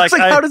saying. Like,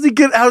 how does he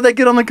get? How did that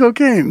get on the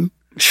cocaine?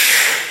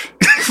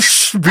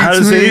 How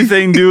does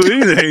anything do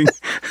anything?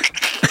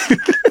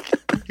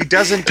 He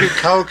doesn't do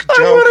coke,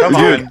 Joe. Come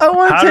on. I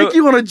want to take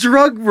you on a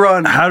drug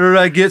run. How did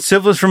I get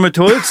syphilis from a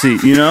toilet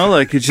seat? You know,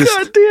 like it's just.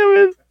 God damn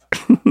it.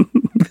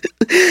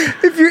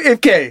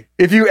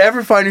 If you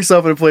ever find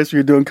yourself in a place where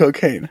you're doing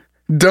cocaine,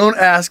 don't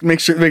ask. Make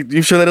sure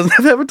you sure that doesn't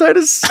have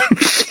hepatitis.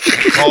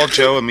 Call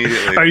Joe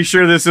immediately. Are you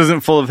sure this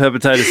isn't full of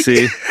hepatitis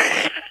C?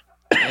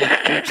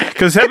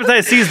 Because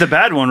hepatitis C is the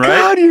bad one, right?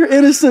 God, your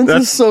innocence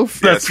is so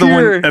that's pure. the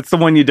one. That's the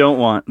one you don't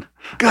want.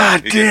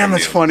 God damn,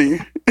 that's funny.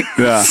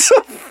 Yeah,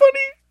 so funny.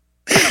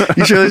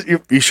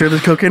 You sure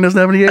this cocaine doesn't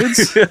have any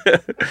AIDS?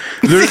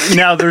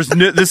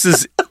 This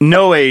is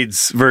no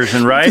AIDS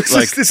version, right?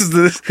 This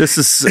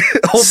is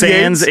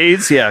sans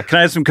AIDS. Yeah, can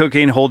I have some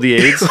cocaine? Hold the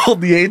AIDS.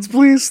 Hold the AIDS,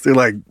 please. They're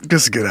like,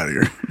 just get out of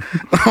here.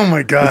 Oh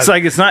my god! It's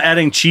like it's not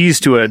adding cheese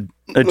to a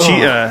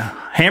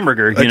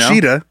hamburger. You know,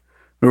 cheetah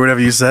or whatever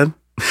you said.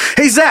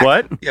 Hey Zach.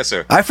 What? Yes,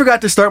 sir. I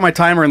forgot to start my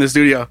timer in the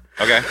studio.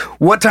 Okay.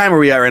 What time are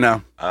we at right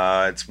now?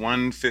 It's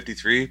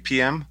 1:53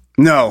 p.m.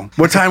 No.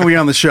 What time are we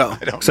on the show?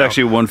 It's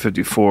actually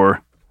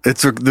 1:54.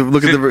 It's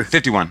look at the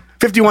 51.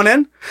 51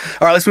 in.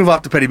 All right, let's move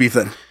off to petty beef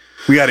then.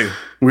 We're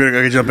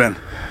gonna jump in.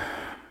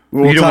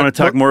 You don't want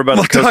to talk more about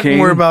the cocaine? We'll talk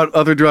more about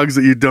other drugs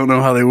that you don't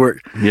know how they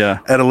work. Yeah.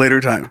 At a later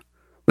time.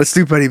 Let's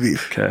do petty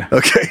beef.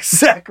 Okay,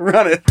 Zach,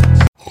 run it.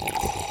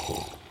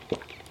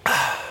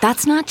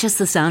 That's not just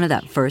the sound of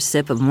that first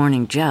sip of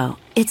Morning Joe.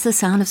 It's the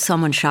sound of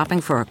someone shopping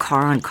for a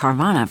car on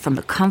Carvana from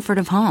the comfort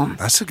of home.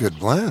 That's a good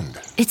blend.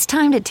 It's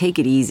time to take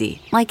it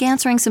easy, like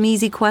answering some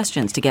easy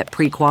questions to get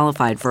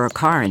pre-qualified for a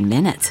car in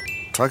minutes.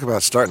 Talk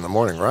about starting the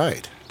morning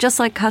right. Just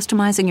like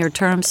customizing your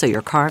terms so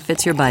your car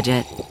fits your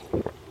budget.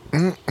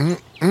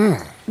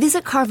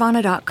 Visit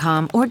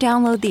Carvana.com or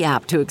download the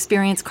app to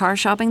experience car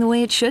shopping the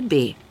way it should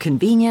be.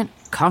 Convenient,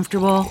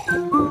 comfortable.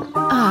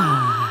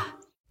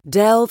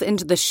 Delve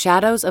into the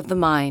shadows of the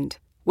mind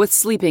with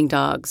Sleeping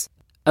Dogs,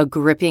 a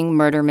gripping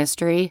murder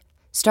mystery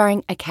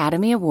starring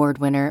Academy Award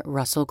winner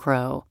Russell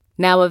Crowe.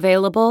 Now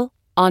available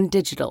on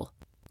digital.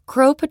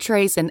 Crowe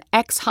portrays an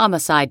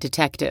ex-homicide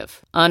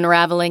detective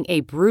unraveling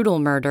a brutal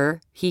murder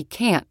he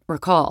can't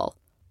recall.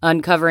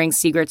 Uncovering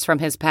secrets from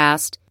his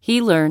past,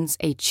 he learns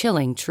a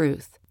chilling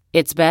truth.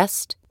 It's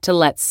best to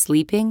let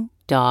sleeping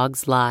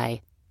dogs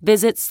lie.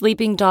 Visit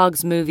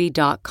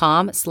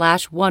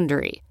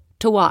sleepingdogsmovie.com/Wondery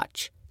to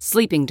watch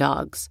Sleeping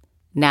Dogs,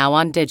 now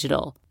on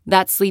digital.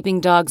 That's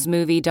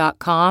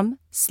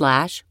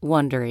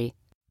sleepingdogsmovie.com/Wondery.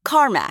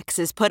 CarMax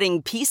is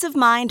putting peace of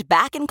mind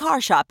back in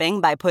car shopping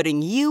by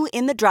putting you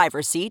in the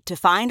driver's seat to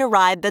find a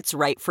ride that's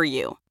right for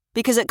you.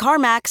 Because at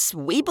CarMax,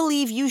 we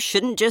believe you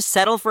shouldn't just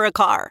settle for a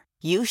car.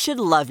 You should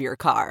love your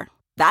car.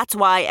 That's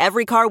why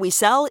every car we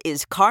sell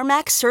is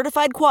CarMax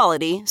certified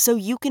quality, so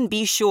you can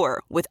be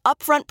sure with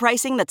upfront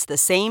pricing that's the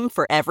same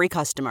for every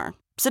customer.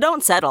 So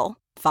don't settle.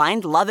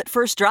 Find love at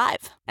first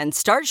drive and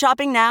start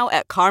shopping now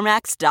at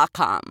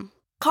CarMax.com.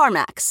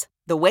 CarMax,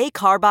 the way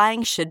car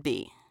buying should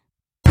be.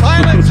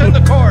 Silence in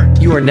the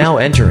court! You are now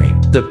entering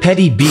the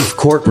petty beef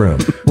courtroom,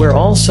 where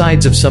all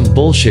sides of some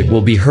bullshit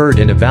will be heard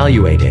and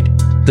evaluated.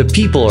 The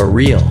people are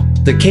real.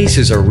 The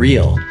cases are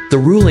real. The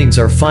rulings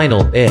are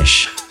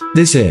final-ish.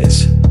 This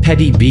is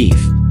Petty Beef.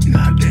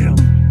 God damn.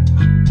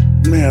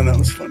 Man, that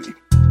was funny.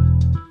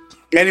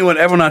 Everyone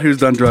out who's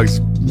done drugs,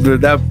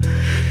 that's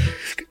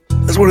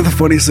one of the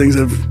funniest things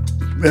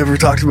I've ever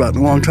talked about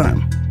in a long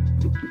time.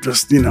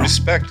 Just,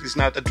 Respect. He's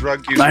not the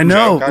drug user. I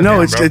know.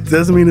 No, it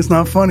doesn't mean it's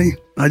not funny.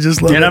 I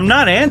just love it. And I'm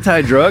not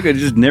anti-drug. I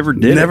just never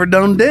did Never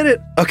done did it.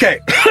 Okay.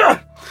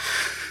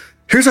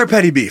 Here's our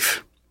petty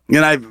beef.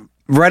 And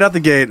right out the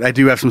gate, I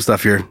do have some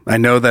stuff here. I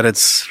know that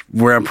it's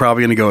where I'm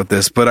probably going to go with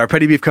this, but our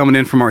petty beef coming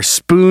in from our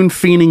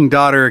spoon-fiending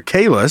daughter,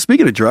 Kayla.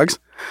 Speaking of drugs.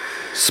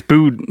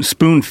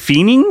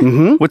 Spoon-fiending?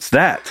 Mm-hmm. What's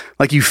that?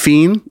 Like you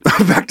fiend?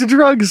 Back to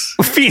drugs.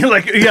 Fiend,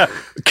 yeah.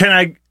 Can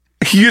I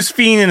use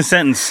fiend in a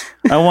sentence?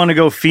 I want to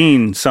go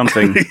fiend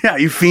something. Yeah,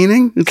 you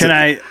fiending?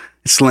 It's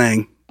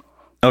slang.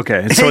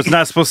 Okay, so it's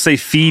not supposed to say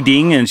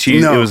feeding, and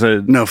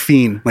No,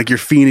 fiend. Like you're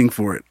fiending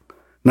for it.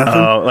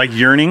 Nothing? Like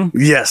yearning?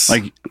 Yes.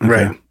 Okay.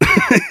 Right.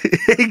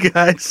 Hey,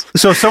 guys.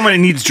 So somebody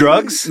needs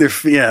drugs? They're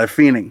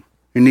fiending.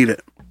 You need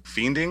it.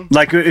 Fiending?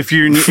 Like if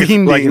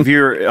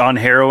you're on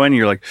heroin,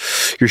 you're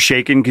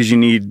shaking because you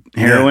need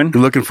heroin? Yeah,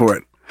 you're looking for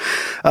it.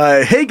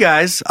 Hey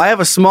guys, I have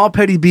a small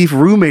petty beef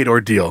roommate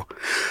ordeal.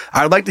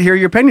 I'd like to hear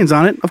your opinions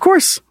on it. Of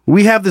course,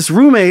 we have this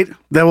roommate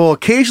that will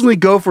occasionally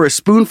go for a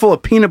spoonful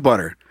of peanut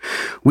butter.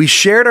 We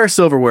shared our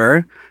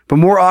silverware, but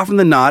more often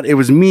than not, it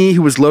was me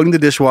who was loading the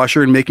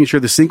dishwasher and making sure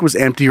the sink was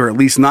empty or at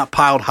least not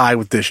piled high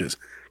with dishes.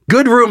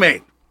 Good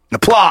roommate.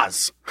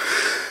 Applause.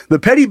 The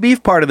petty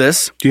beef part of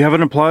this. Do you have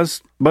an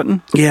applause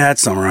button? Yeah,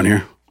 it's somewhere on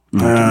here.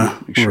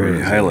 Make sure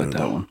you highlight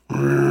that one.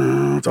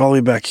 It's all the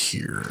way back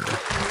here.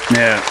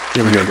 Yeah.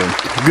 Here we go.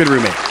 Good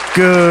roommate.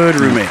 Good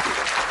roommate.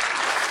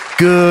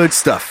 Good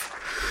stuff.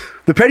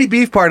 The petty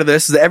beef part of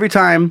this is that every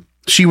time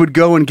she would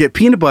go and get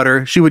peanut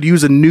butter, she would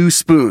use a new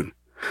spoon.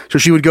 So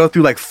she would go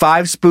through like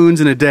 5 spoons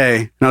in a day,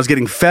 and I was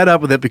getting fed up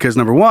with it because,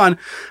 number one,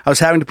 I was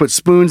having to put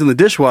spoons in the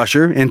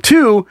dishwasher, and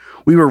 2,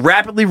 we were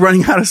rapidly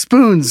running out of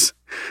spoons.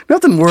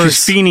 Nothing worse.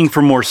 She's fiending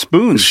for more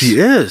spoons. She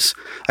is.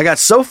 I got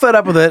so fed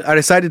up with it, I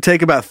decided to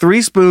take about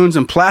 3 spoons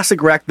and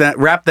plastic wrap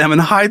them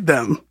and hide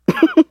them.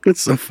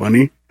 It's so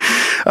funny.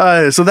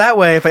 So that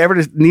way, if I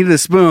ever needed a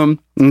spoon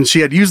and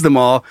she had used them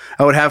all,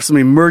 I would have some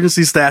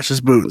emergency stash of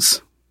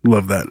spoons.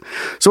 Love that.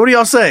 So what do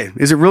y'all say?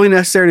 Is it really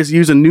necessary to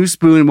use a new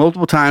spoon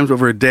multiple times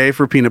over a day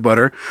for peanut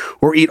butter,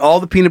 or eat all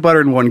the peanut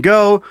butter in one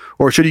go,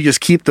 or should you just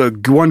keep the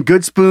one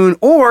good spoon,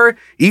 or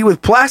eat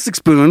with plastic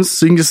spoons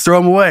so you can just throw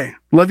them away?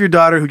 Love your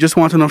daughter who just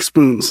wants enough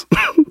spoons.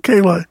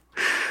 Kayla.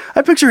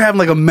 I picture her having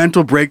like a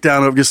mental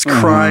breakdown of just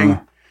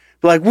crying.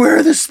 Like, where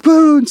are the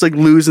spoons? Like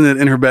losing it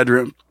in her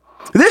bedroom.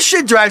 This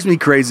shit drives me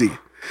crazy.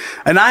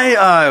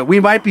 And we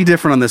might be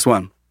different on this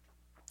one.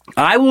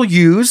 I will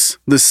use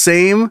the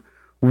same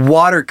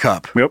water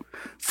cup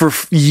for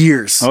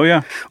years. Oh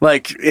yeah.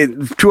 Like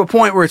to a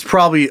point where it's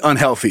probably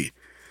unhealthy.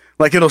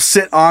 Like it'll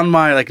sit on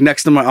my, like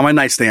next to on my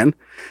nightstand,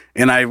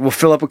 and I will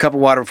fill up a cup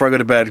of water before I go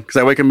to bed because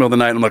I wake up in the middle of the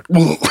night and I'm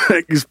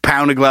like, just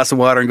pound a glass of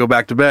water and go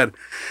back to bed.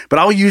 But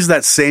I'll use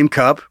that same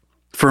cup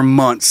for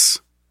months.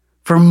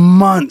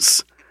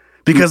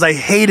 Because I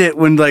hate it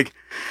when like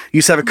you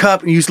just have a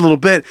cup and you use a little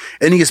bit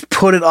and you just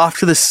put it off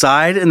to the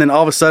side, and then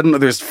all of a sudden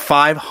there's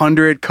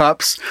 500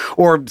 cups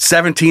or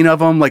 17 of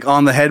them like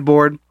on the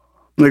headboard,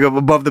 like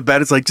above the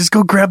bed. It's like, just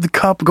go grab the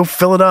cup and go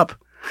fill it up.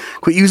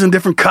 Quit using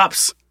different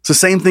cups. It's the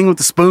same thing with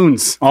the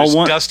spoons. There's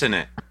dust in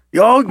it.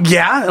 Oh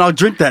yeah, and I'll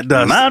drink that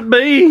dust. Might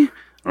be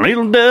a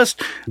little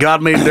dust.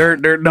 God made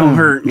dirt don't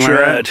hurt.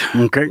 Right.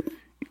 Okay.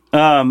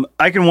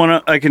 I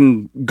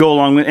can go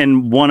along with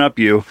and one up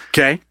you.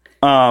 Okay.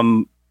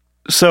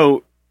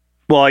 So,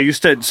 well, I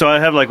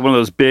have like one of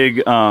those big,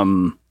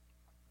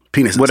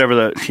 penises.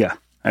 Whatever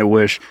I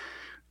wish.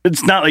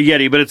 It's not a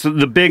Yeti, but it's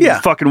the big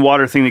fucking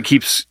water thing that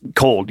keeps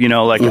cold,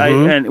 like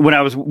and when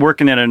I was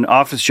working at an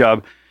office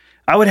job,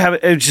 I would have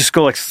it would just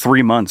go like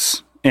 3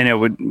 months and it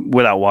would,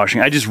 without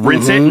washing. I just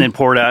rinse it and then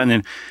pour it out. And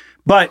then,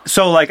 but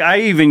so like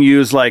I even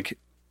use like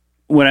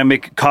when I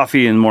make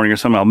coffee in the morning or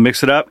something, I'll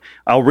mix it up.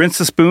 I'll rinse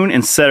the spoon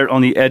and set it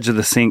on the edge of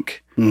the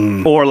sink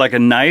or like a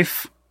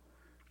knife.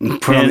 And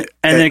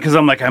then because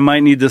I'm like, I might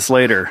need this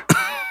later.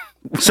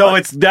 So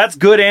that's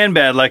good and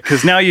bad. Like,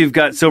 because now you've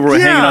got silverware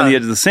hanging on the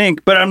edge of the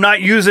sink, but I'm not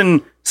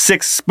using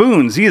 6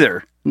 spoons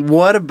either.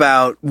 What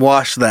about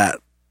wash that?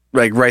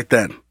 Like right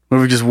then. What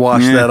if we just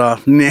wash that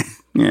off? Nah.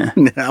 Yeah.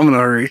 Nah, I'm in a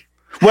hurry.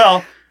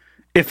 Well,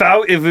 if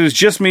it was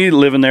just me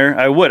living there,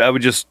 I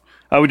would just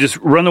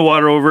run the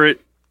water over it,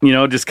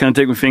 just kind of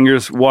take my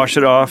fingers, wash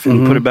it off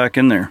and put it back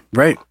in there.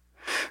 Right.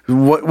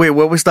 What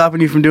was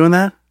stopping you from doing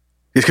that?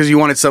 It's because you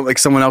wanted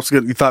someone else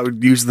you thought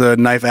would use the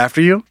knife after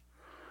you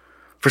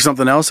for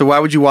something else? So why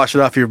would you wash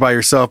it off if you're by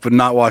yourself but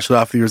not wash it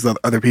off if you're with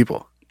other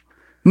people?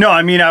 No,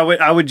 I mean,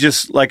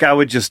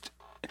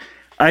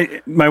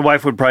 my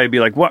wife would probably be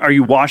like, what, are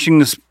you washing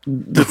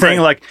the thing?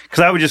 Like,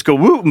 because I would just go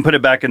whoop and put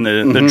it back in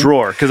the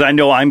drawer because I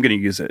know I'm going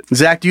to use it.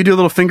 Zach, do you do a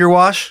little finger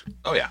wash?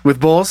 Oh, yeah. With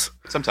bowls?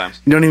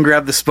 Sometimes. You don't even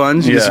grab the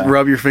sponge. You just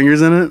rub your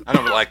fingers in it. I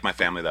don't like my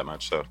family that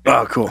much, so.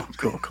 Oh, cool.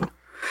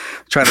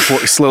 Trying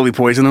to slowly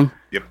poison them.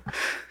 Yep.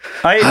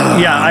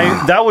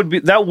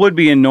 That would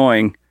be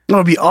annoying. That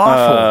would be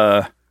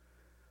awful.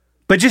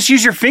 But just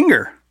use your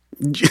finger.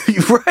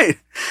 Right.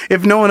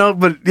 If no one else,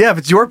 but if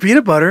it's your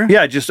peanut butter.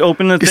 Yeah, just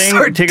open the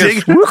thing. Take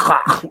just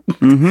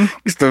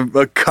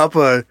a cup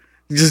of,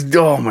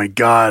 oh my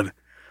God.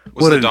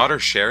 Was the daughter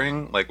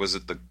sharing? Like, was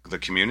it the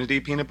community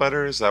peanut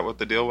butter? Is that what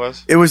the deal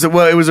was? It was a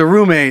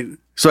roommate.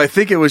 So I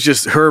think it was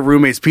just her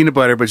roommate's peanut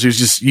butter, but she was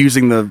just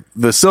using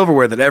the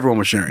silverware that everyone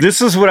was sharing.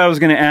 This is what I was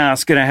going to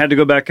ask, and I had to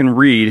go back and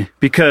read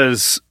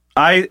because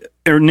I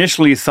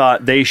initially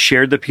thought they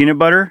shared the peanut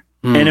butter.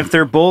 And if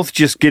they're both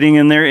just getting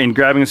in there and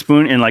grabbing a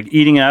spoon and like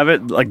eating out of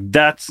it, like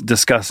that's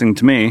disgusting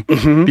to me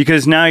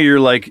because now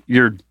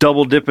you're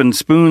double dipping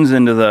spoons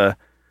into the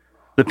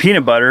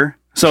peanut butter.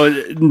 So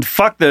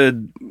fuck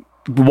the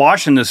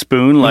washing the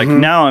spoon. Like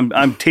now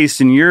I'm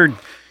tasting your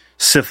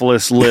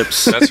syphilis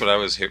lips. That's what I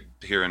was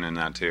hearing in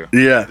that too.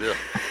 Yeah.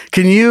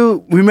 Can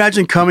you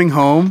imagine coming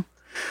home?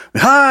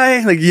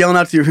 Hi, like yelling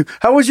out to you,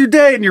 how was your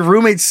day? And your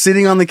roommate's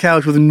sitting on the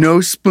couch with no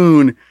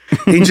spoon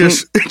and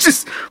just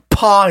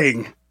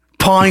pawing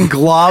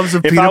globs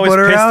of peanut butter. If I was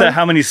pissed out. at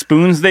how many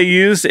spoons they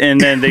used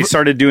and then they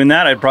started doing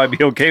that, I'd probably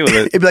be okay with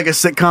it. It'd be like a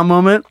sitcom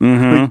moment.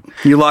 Like,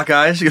 you lock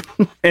eyes. And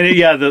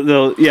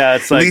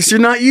it's like, at least you're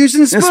not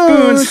using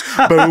spoons.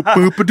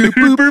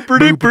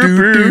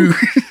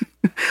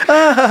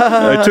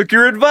 I took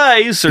your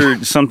advice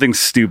or something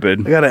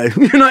stupid.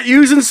 You're not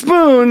using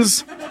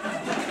spoons.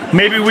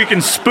 Maybe we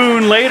can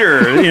spoon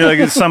later.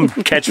 Like some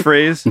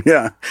catchphrase.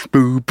 Yeah.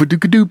 Boop,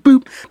 ba-doo-ka-doo,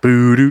 boop,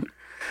 boo-doo.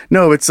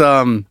 No, it's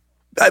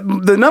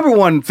the number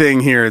one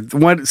thing here,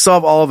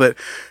 solve all of it.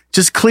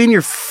 Just clean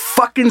your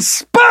fucking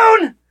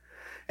spoon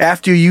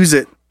after you use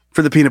it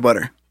for the peanut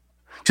butter.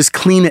 Just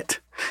clean it.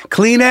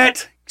 Clean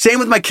it. Same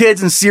with my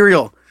kids and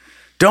cereal.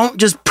 Don't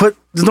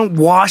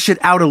wash it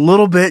out a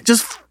little bit.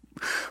 Just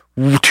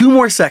 2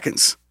 more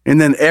seconds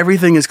and then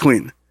everything is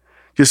clean.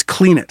 Just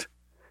clean it.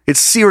 It's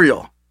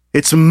cereal.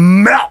 It's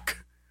milk.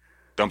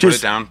 Don't put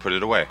it down, put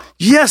it away.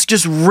 Yes,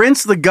 just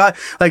rinse the gut.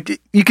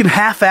 Like, you can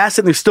half-ass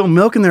it and there's still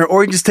milk in there,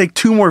 or you can just take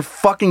 2 more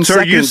fucking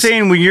seconds. So are you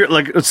saying when you're,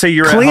 like, let's say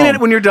you're at home. Clean it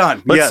when you're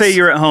done. Let's say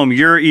you're at home.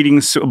 You're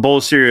eating a bowl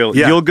of cereal.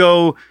 Yeah. You'll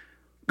go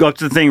up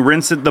to the thing,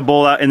 rinse the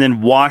bowl out, and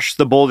then wash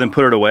the bowl, then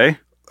put it away?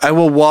 I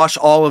will wash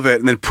all of it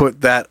and then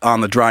put that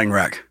on the drying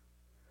rack.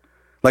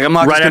 Like, I'm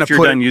not just going to put it. Right after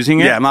you're done using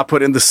it? Yeah, I'm not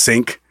putting it in the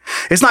sink.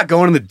 It's not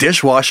going in the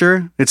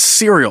dishwasher. It's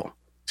cereal.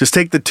 Just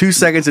take the 2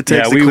 seconds it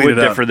takes to clean it up. Yeah, we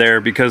would differ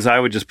there because I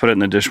would just put it in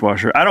the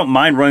dishwasher. I don't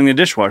mind running the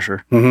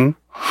dishwasher.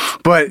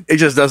 But it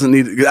just doesn't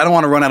need... I don't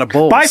want to run out of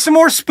bowls. Buy some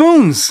more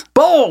spoons.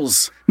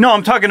 Bowls! No,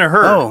 I'm talking to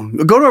her. Oh,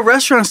 go to a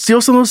restaurant,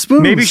 steal some of those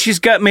spoons. Maybe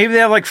they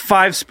have like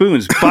 5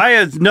 spoons. Buy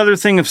another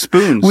thing of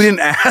spoons. We didn't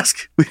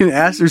ask.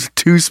 There's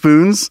 2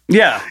 spoons?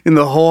 Yeah. In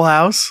the whole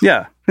house?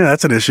 Yeah. Yeah,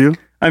 that's an issue.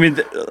 I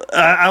mean,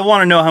 I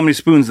want to know how many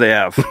spoons they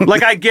have.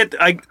 Like,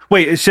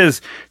 wait, it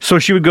says, so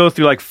she would go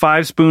through like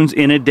 5 spoons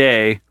in a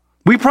day.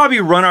 We probably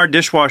run our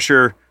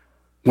dishwasher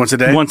once a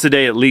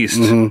day at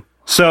least.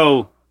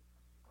 So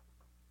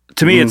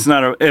to me, it's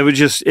not it would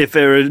just, if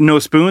there were no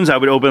spoons, I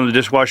would open the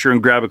dishwasher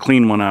and grab a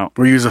clean one out.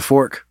 Or use a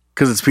fork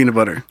because it's peanut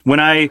butter. When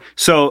I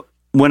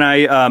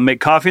make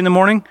coffee in the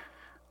morning,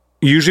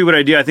 usually what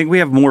I do, I think we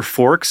have more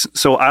forks.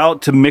 So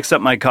to mix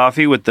up my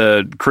coffee with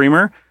the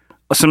creamer,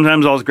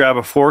 sometimes I'll just grab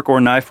a fork or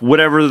a knife,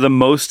 whatever the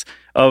most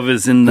of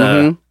is in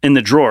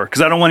the drawer,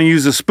 because I don't want to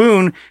use a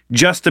spoon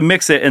just to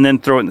mix it and then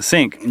throw it in the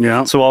sink.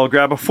 Yeah. So I'll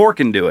grab a fork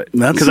and do it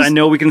because I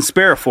know we can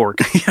spare a fork.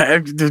 Yeah,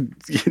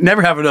 you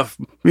never have enough.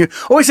 You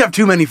always have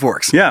too many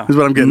forks. Yeah, is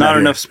what I'm getting. Not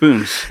enough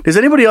spoons. Does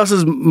anybody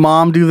else's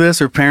mom do this,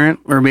 or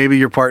parent, or maybe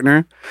your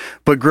partner?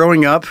 But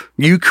growing up,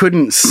 you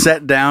couldn't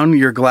set down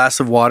your glass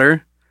of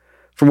water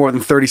for more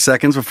than 30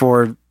 seconds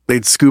before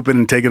they'd scoop it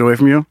and take it away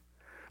from you.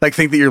 Like,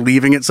 think that you're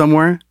leaving it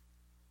somewhere.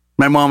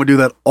 My mom would do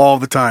that all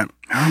the time.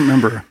 I don't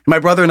remember. My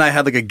brother and I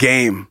had like a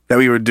game that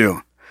we would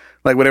do,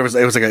 like whatever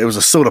it was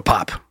a soda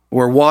pop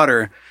or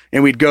water,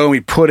 and we'd go and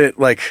we'd put it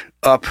like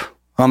up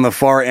on the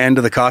far end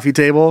of the coffee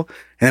table,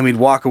 and then we'd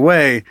walk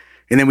away,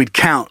 and then we'd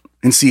count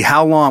and see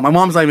how long. My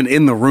mom's not even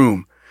in the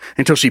room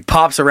until she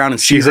pops around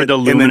and sees it, the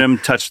aluminum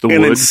touch the wood,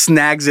 and then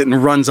snags it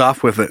and runs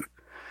off with it.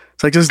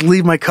 It's like, just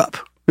leave my cup.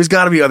 There's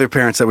got to be other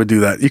parents that would do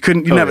that. You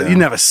couldn't. You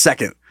didn't have a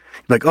second.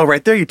 Like, oh,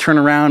 right there, you turn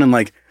around and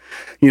like,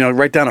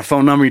 write down a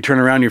phone number. You turn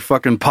around, your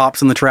fucking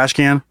pops in the trash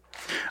can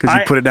because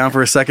you put it down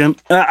for a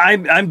second.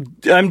 I'm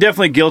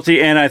definitely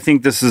guilty, and I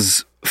think this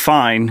is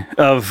fine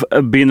of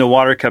being the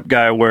water cup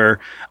guy, where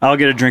I'll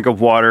get a drink of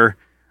water,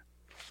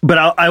 but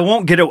I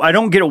won't get it. I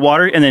don't get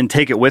water and then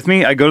take it with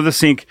me. I go to the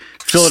sink,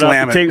 fill it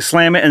up,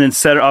 slam it, and then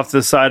set it off to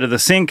the side of the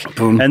sink.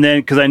 Boom. And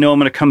then, because I know I'm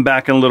going to come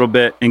back in a little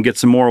bit and get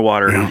some more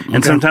water,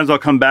 and sometimes I'll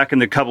come back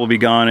and the cup will be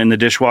gone in the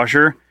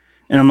dishwasher,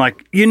 and I'm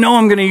like, I'm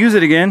going to use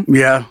it again.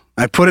 Yeah,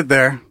 I put it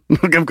there.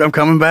 I'm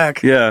coming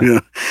back. Yeah.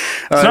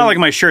 It's not like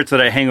my shirts that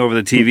I hang over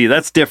the TV.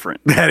 That's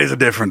different. That is a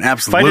different,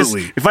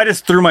 absolutely. If I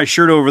just threw my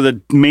shirt over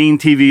the main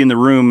TV in the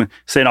room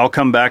saying I'll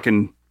come back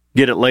and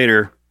get it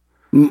later,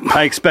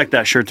 I expect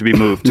that shirt to be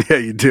moved. Yeah,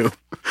 you do.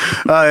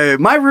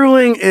 My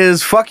ruling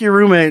is fuck your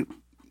roommate.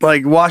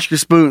 Like, wash your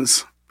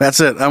spoons. That's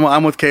it.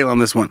 I'm with Kayla on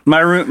this one.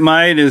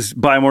 Mine is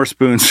buy more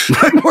spoons.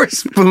 Buy more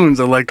spoons.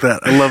 I like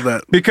that. I love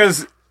that.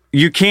 Because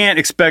you can't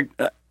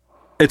expect...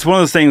 It's one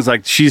of those things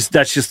like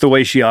that's just the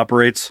way she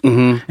operates.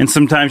 Mm-hmm. And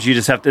sometimes you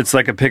just have to, it's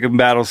like a pick 'em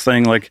battles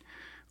thing. Like,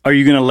 are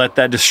you going to let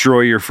that destroy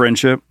your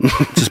friendship?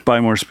 Just buy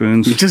more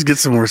spoons. Just get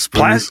some more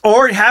spoons.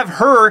 Or have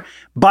her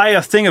buy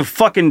a thing of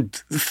fucking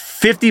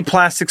 50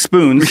 plastic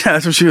spoons. Yeah,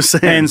 that's what she was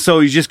saying. And so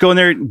you just go in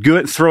there,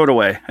 throw it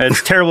away.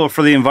 It's terrible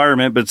for the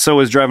environment, but so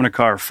is driving a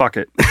car. Fuck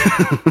it.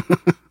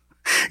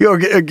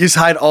 Just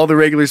hide all the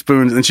regular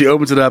spoons, and she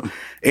opens it up,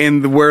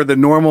 and where the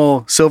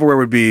normal silverware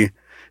would be,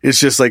 it's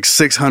just like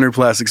 600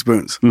 plastic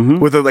spoons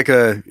with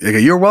a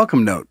 "You're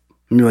welcome" note.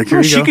 And you're like,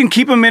 here you go. She can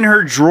keep them in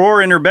her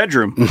drawer in her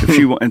bedroom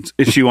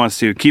if she wants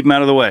to. Keep them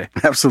out of the way.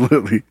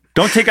 Absolutely.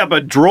 Don't take up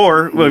a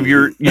drawer of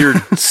your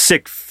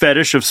sick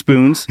fetish of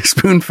spoons.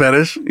 Spoon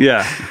fetish.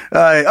 Yeah.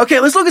 Okay,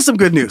 let's look at some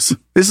good news.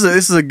 This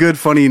is a good,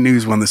 funny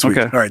news one this week.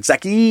 Okay. All right,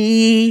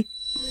 Zaki.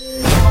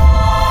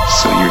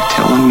 So you're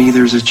telling me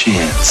there's a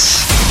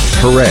chance?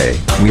 Hooray,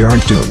 we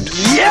aren't doomed.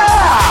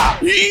 Yeah!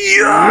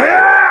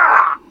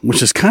 Yeah!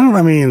 Which is kind of,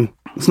 I mean,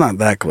 it's not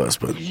that close,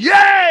 but...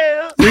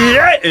 Yeah!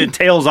 It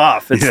tails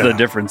off. It's the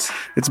difference.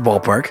 It's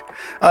ballpark.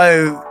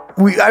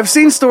 I've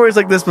seen stories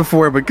like this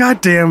before, but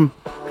goddamn,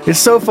 it's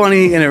so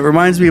funny, and it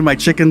reminds me of my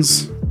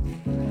chickens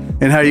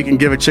and how you can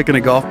give a chicken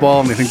a golf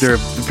ball and they think they're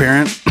a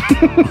parent,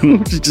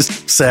 which is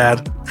just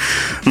sad.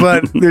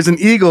 But there's an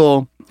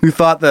eagle who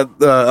thought that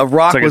a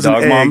rock was an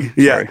egg. Mom?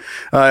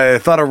 Yeah,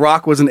 thought a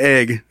rock was an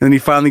egg, and he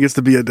finally gets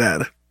to be a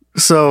dad.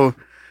 So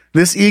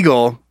this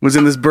eagle was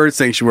in this bird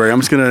sanctuary. I'm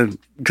just gonna,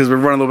 because we're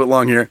running a little bit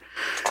long here,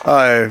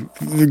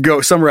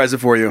 go summarize it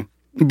for you.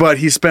 But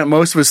he spent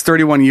most of his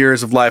 31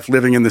 years of life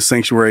living in this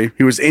sanctuary.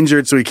 He was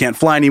injured, so he can't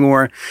fly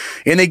anymore.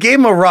 And they gave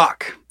him a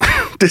rock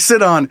to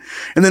sit on.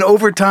 And then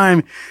over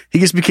time, he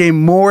just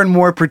became more and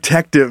more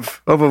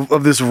protective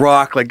of this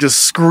rock, like just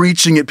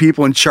screeching at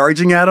people and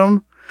charging at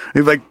them.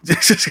 Like,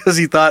 just because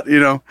he thought,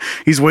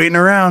 he's waiting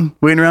around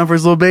for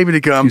his little baby to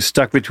come. He's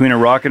stuck between a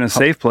rock and a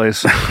safe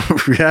place.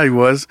 Yeah, he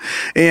was.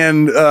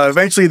 And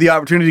eventually the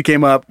opportunity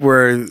came up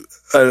where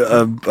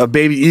a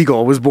baby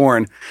eagle was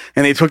born,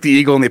 and they took the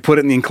eagle and they put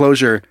it in the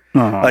enclosure,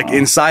 like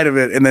inside of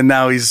it, and then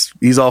now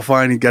he's all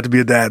fine. He got to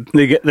be a dad.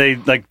 They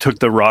like took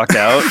the rock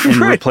out and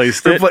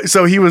replaced it.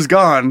 So he was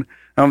gone.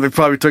 They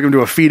probably took him to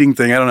a feeding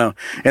thing. I don't know.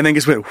 And then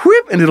just went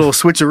whoop, and it'll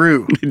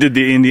switcheroo. He did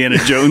the Indiana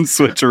Jones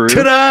switcheroo.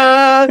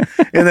 Ta-da!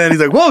 And then he's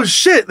like, "Whoa,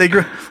 shit! They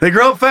grow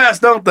up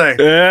fast, don't they?"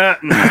 Yeah.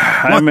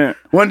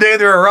 One day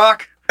they're a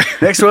rock.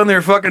 Next one they're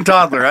a fucking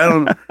toddler. I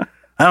don't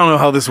know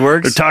how this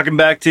works. They're talking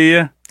back to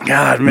you.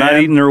 God, man, not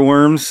eating their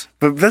worms.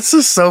 But that's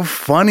just so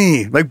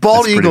funny. Like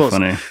bald eagles.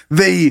 Funny.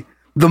 The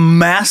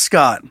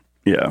mascot.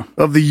 Yeah.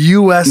 Of the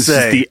USA.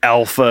 This is the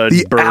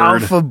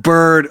alpha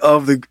bird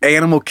of the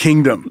animal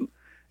kingdom.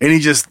 And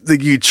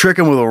you trick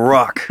him with a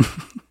rock.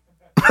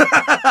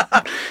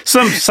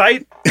 Some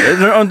sight.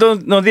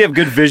 Don't they have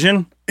good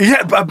vision?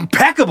 Yeah,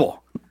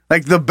 impeccable.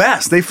 Like the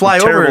best. They fly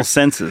over. Terrible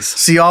senses.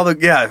 See all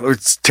or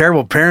it's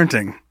terrible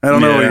parenting. I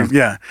don't know.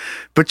 Yeah.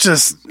 But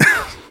just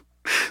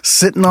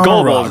sitting on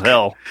a rock. As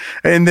hell.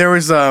 And there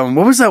was,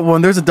 what was that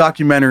one? There's a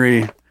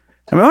documentary.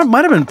 I mean, it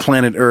might have been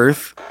Planet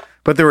Earth,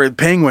 but there were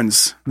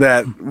penguins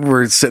that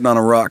were sitting on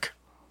a rock.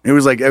 It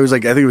was like I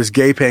think it was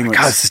gay penguins.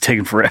 God, this is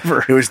taking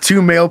forever. It was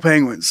two male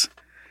penguins,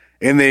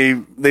 and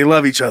they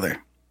love each other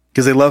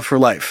because they love for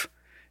life,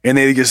 and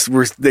they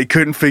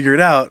couldn't figure it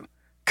out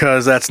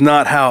because that's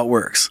not how it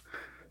works.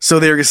 So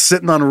they were just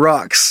sitting on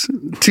rocks.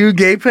 Two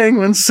gay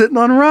penguins sitting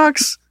on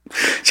rocks,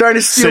 trying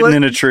to steal sitting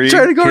in a tree,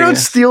 trying to go around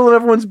stealing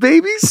everyone's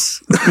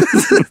babies.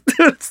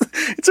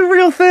 It's a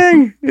real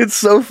thing. It's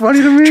so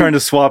funny to me. Trying to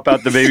swap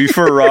out the baby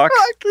for a rock.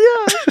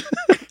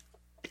 Yeah.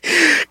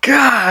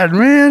 God,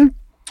 man.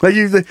 Like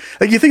you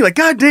think like,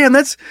 God damn,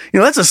 that's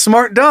a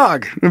smart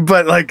dog,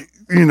 but like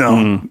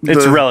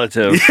it's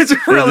relative.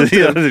 It's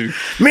relative.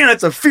 Man,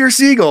 that's a fierce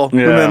eagle.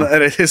 Yeah. And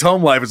then his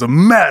home life is a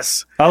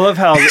mess. I love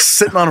how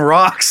sitting on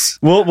rocks.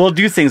 We'll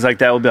do things like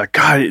that. We'll be like,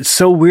 God, it's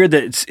so weird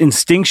that it's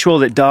instinctual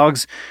that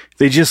dogs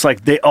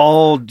they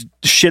all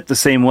shit the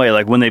same way.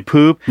 Like when they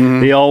poop,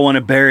 they all want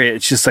to bury it.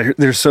 It's just like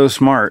they're so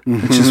smart.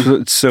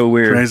 It's so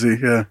weird. Crazy,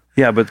 yeah.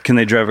 Yeah, but can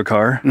they drive a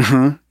car?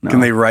 No. Can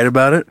they write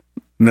about it?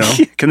 No.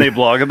 Can they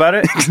blog about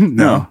it?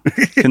 No.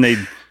 Can they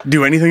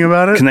do anything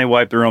about it? Can they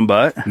wipe their own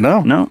butt?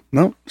 No.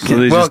 So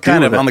they just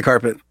kind of on the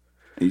carpet.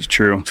 It's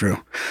true.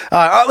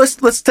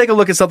 Let's take a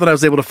look at something I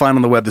was able to find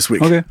on the web this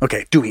week.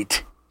 Okay. Do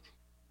it.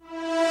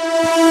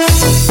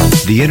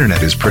 The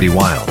internet is pretty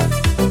wild.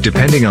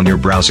 Depending on your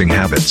browsing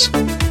habits,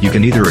 you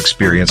can either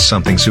experience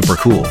something super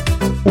cool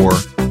or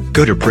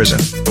go to prison.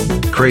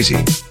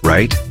 Crazy,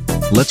 right?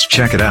 Let's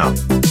check it out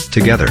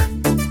together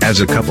as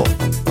a couple.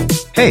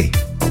 Hey,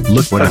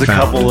 Look what I a found.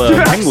 couple of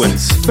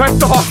penguins.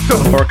 That's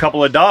awesome. Or a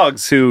couple of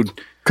dogs who...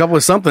 couple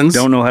of somethings.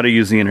 Don't know how to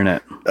use the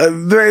internet.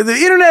 The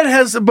internet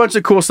has a bunch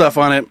of cool stuff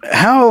on it.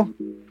 How...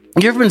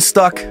 You ever been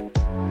stuck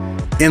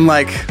in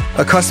like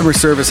a customer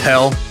service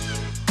hell?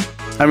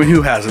 I mean,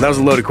 who hasn't? That was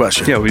a loaded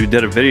question. Yeah, we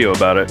did a video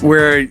about it.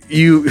 Where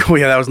you... Well,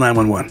 yeah, that was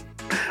 911.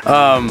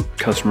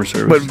 Customer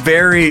service. But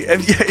very...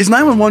 Is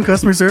 911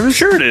 customer service?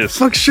 Sure it is.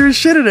 Fuck, sure as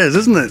shit it is,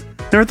 isn't it?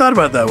 Never thought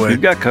about it that way.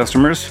 You've got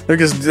customers. They're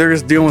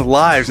just dealing with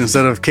lives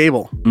instead of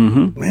cable.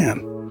 Mm-hmm.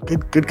 Man,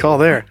 good call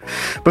there.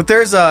 But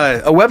there's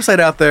a website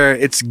out there.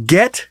 It's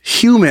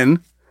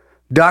gethuman.com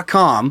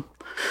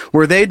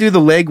where they do the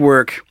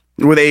legwork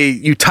where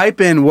you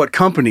type in what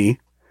company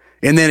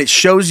and then it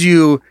shows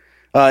you,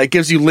 it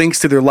gives you links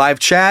to their live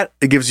chat.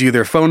 It gives you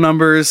their phone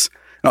numbers.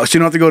 So you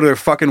don't have to go to their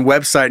fucking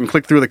website and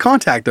click through the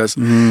contact us.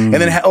 And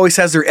then it always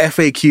has their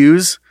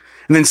FAQs.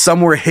 And then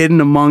somewhere hidden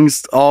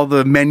amongst all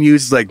the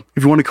menus is like,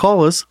 if you want to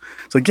call us,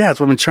 it's like, yeah, that's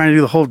what I've been trying to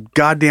do the whole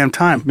goddamn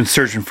time. Been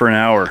searching for an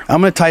hour.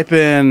 I'm going to type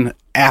in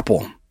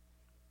Apple.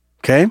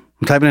 Okay?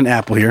 I'm typing in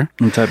Apple here.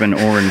 I'm typing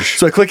orange.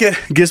 So I click it.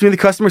 It gives me the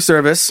customer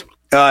service.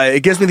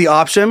 It gives me the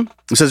option.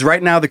 It says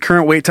right now the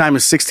current wait time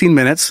is 16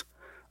 minutes.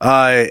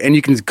 And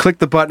you can click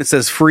the button. It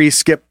says free,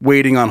 skip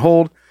waiting on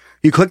hold.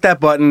 You click that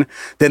button.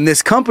 Then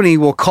this company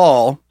will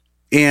call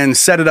and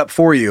set it up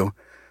for you.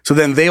 So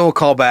then they will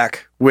call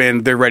back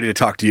when they're ready to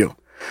talk to you.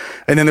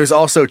 And then there's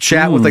also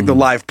chat with like the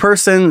live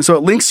person. So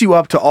it links you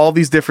up to all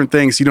these different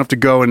things. You don't have to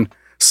go and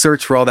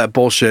search for all that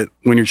bullshit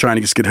when you're trying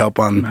to just get help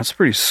on. That's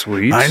pretty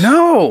sweet. I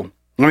know.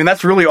 I mean,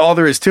 that's really all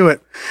there is to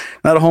it.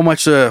 Not a whole lot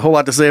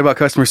to say about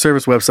customer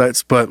service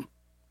websites, but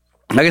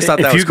I just thought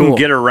that was cool. If you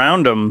can get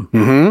around them.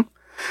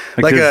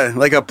 Mm-hmm. Like a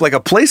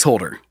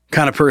placeholder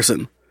kind of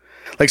person.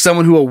 Like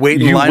someone who will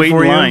wait in line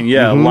for you.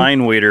 Yeah,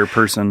 line waiter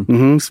person.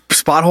 Mm-hmm.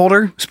 Spot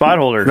holder? Spot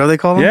holder. Is that what they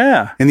call them?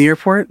 Yeah. In the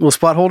airport? Little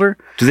spot holder?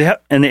 Do they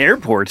have in the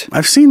airport?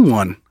 I've seen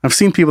one. I've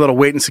seen people that'll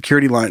wait in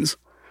security lines.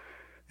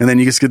 And then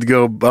you just get to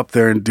go up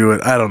there and do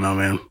it. I don't know,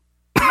 man.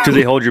 Do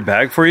they hold your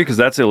bag for you? Because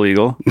that's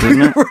illegal,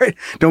 isn't it? Right.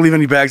 Don't leave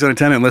any bags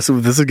unattended unless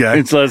this is a guy.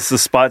 Unless the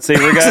spot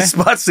saver guy? It's a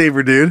spot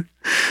saver, dude.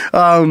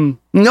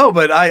 No,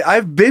 but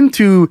I've been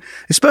to,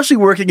 especially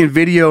working in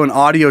video and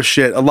audio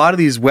shit, a lot of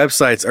these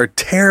websites are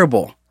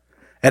terrible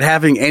at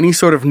having any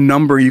sort of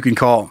number you can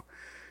call.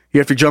 You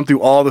have to jump through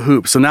all the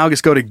hoops. So now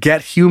just go to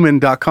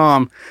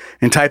gethuman.com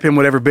and type in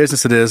whatever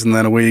business it is, and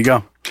then away you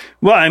go.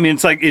 Well, I mean,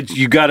 it's like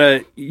you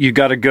gotta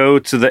go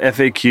to the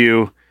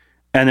FAQ,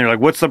 and they're like,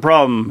 "What's the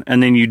problem?"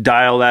 And then you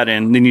dial that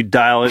in. Then you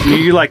dial it.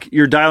 And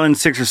you're dialing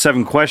 6 or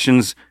 7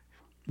 questions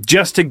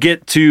just to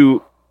get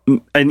to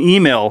an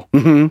email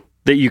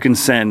that you can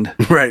send.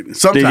 Right.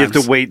 Sometimes that you have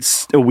to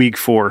wait a week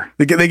for.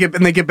 They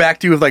get back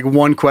to you with like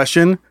one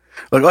question,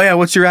 like, "Oh yeah,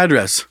 what's your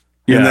address?"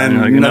 Yeah, and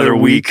then like another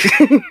week.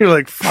 You're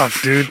like, fuck,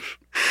 dude.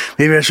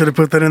 Maybe I should have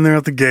put that in there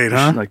at the gate,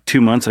 huh? Like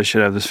 2 months, I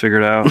should have this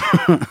figured out.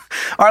 All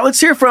right, let's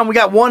hear from. We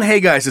got one Hey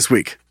Guys this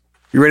week.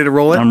 You ready to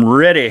roll it? I'm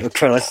ready.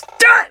 Okay, let's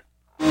do it.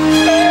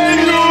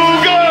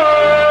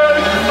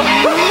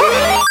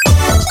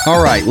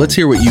 All right, let's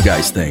hear what you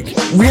guys think.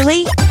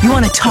 Really? You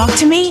want to talk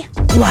to me?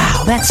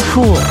 Wow, that's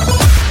cool.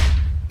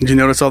 Did you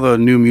notice all the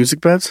new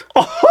music beds?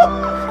 I'm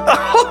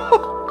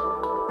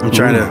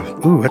trying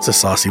to. Ooh, that's a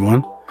saucy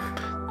one.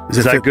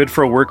 Is that good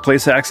for a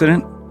workplace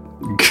accident?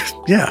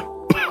 Yeah.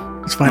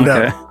 Let's find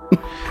out.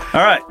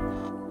 All right.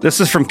 This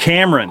is from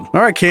Cameron.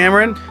 All right,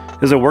 Cameron.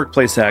 This is a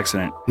workplace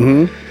accident.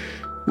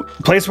 Mm-hmm.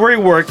 Place where he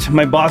worked,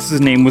 my boss's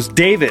name was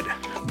David.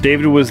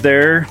 David was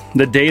there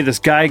the day this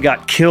guy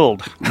got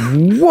killed.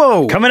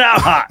 Whoa. Coming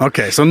out hot.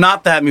 Okay, so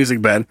not that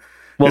music bed.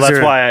 Well,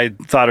 that's why I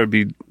thought it would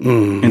be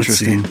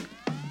interesting.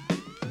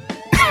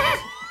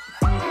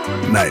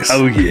 Nice.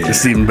 Oh, yeah.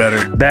 It's even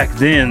better. Back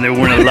then, there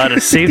weren't a lot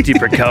of safety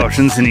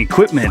precautions and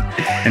equipment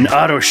and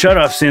auto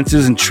shutoff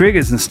sensors and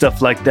triggers and stuff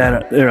like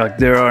that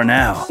there are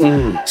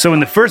now. So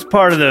in the first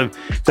part of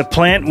the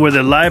plant where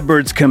the live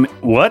birds come in,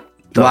 what?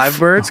 Live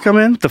birds come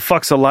in? The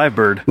fuck's a live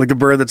bird? Like a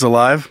bird that's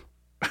alive?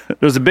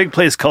 There's a big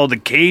place called the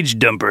Cage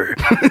Dumper.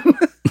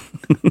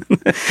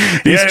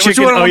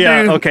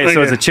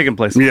 So it's a chicken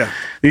place. Yeah.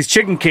 These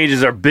chicken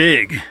cages are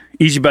big,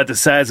 each about the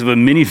size of a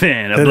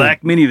minivan, a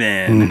black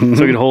minivan.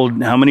 So it can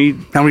hold how many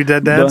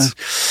dead dads?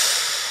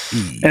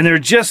 And they're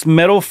just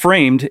metal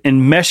framed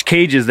in mesh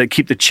cages that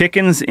keep the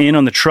chickens in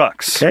on the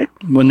trucks. Okay.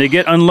 When they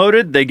get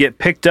unloaded, they get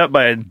picked up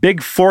by a big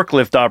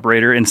forklift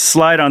operator and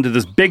slide onto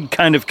this big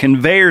kind of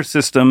conveyor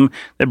system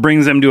that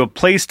brings them to a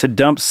place to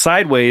dump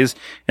sideways,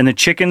 and the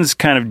chickens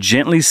kind of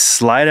gently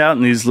slide out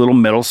in these little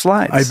metal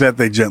slides. I bet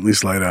they gently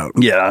slide out.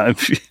 Yeah.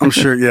 I'm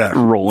sure, yeah.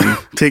 Rolling.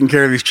 Taking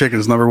care of these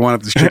chickens, number one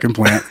at this chicken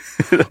plant.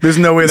 There's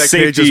no way that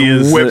cage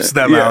just whips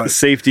them out.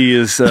 Safety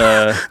is...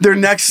 Their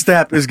next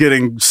step is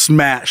getting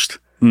smashed.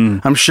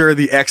 I'm sure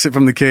the exit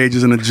from the cage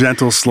is in a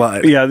gentle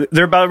slide. Yeah,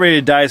 they're about ready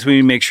to die, so we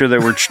need to make sure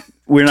that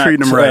we're not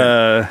treating them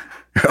right,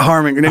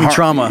 harming any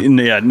trauma.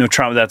 Yeah, no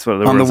trauma. That's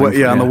what on the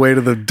way. On the way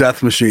to the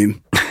death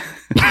machine.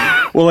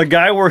 Well, a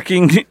guy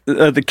working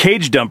the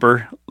cage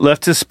dumper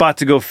left his spot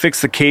to go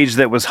fix the cage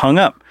that was hung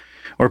up.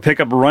 or pick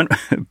up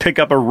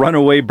a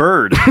runaway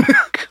bird.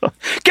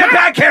 Get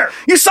back here,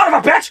 you son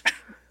of a bitch!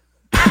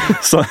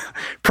 So,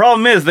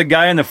 problem is, the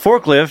guy in the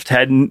forklift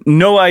had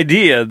no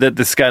idea that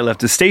this guy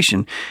left his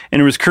station,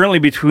 and it was currently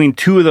between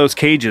two of those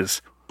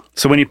cages.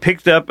 So when he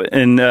picked up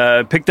and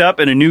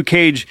a new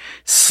cage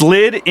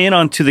slid in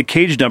onto the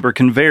cage dumper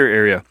conveyor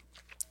area.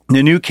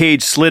 The new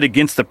cage slid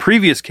against the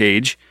previous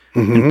cage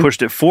and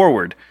pushed it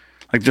forward,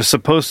 like they're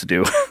supposed to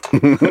do,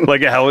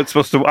 like how it's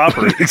supposed to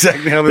operate.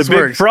 Exactly how this works. The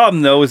big works.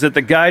 problem, though, is that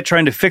the guy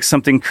trying to fix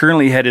something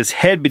currently had his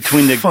head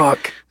between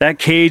that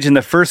cage and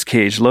the first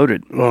cage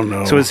loaded. Oh,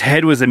 no. So his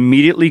head was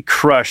immediately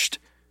crushed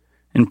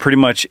and pretty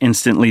much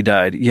instantly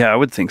died. Yeah, I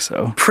would think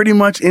so. Pretty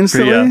much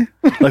instantly?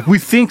 Yeah. Like, we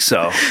think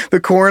so. The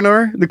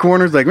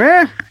coroner's like,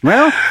 well,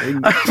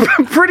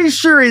 I'm pretty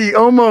sure he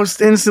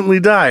almost instantly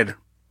died.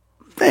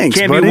 Thanks,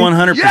 Can't buddy. be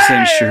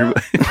 100% sure.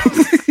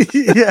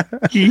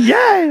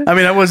 Yeah. I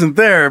mean, I wasn't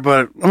there,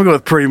 but I'm going to go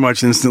with pretty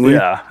much instantly.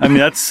 Yeah. I mean,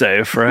 that's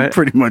safe, right?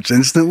 Pretty much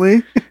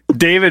instantly.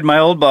 David, my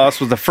old boss,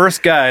 was the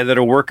first guy that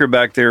a worker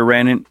back there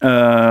ran and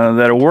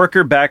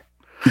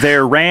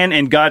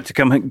got to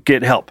come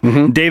get help.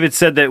 David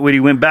said that when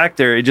he went back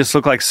there, it just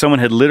looked like someone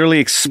had literally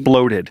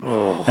exploded.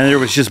 And there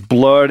was just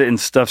blood and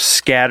stuff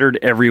scattered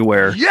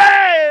everywhere.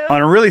 Yeah! On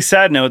a really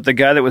sad note, the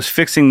guy that was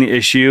fixing the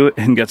issue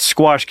and got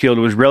squash killed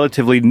was a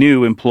relatively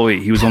new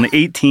employee. He was only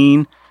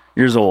 18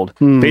 years old,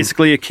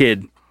 basically a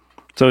kid.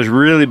 So it was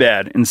really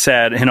bad and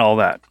sad and all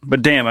that.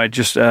 But damn, I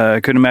just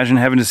couldn't imagine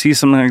having to see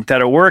something like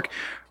that at work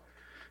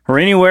or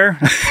anywhere.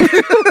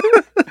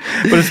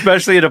 But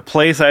especially at a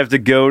place I have to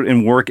go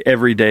and work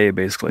every day,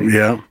 basically.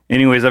 Yeah.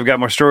 Anyways, I've got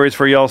more stories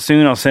for y'all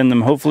soon. I'll send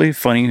them, hopefully.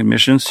 Funny,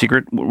 missions,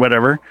 secret,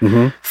 whatever.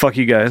 Fuck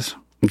you guys.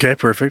 Okay,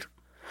 perfect.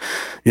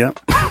 Yeah.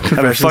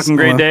 Have a fucking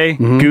great day.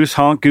 Goose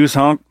honk, goose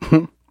honk.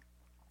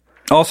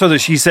 Also,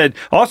 she said,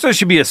 it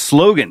should be a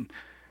slogan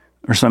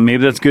or something.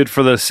 Maybe that's good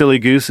for the silly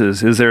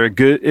gooses. Is there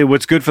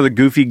what's good for the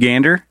goofy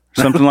gander?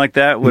 Something like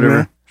that? Whatever.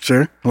 Yeah,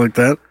 sure. I like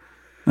that.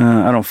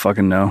 I don't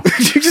fucking know.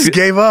 You just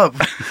gave up.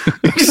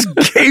 You just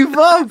gave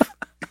up.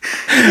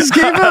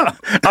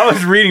 I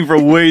was reading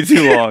for way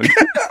too long.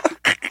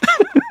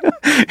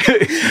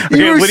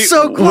 You were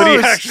so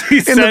close.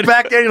 In the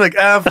back end, you're like,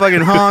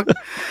 fucking honk.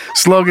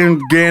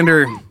 Slogan,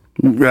 gander,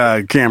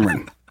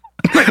 Cameron.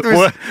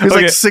 There's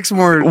like six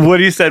more. What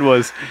he said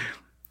was,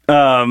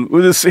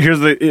 is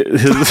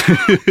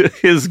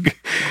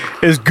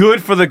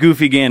good for the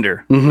goofy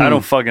gander. I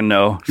don't fucking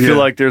know. Feel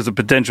like there's a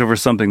potential for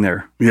something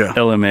there. Yeah.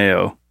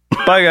 LMAO.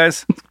 Bye,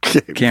 guys.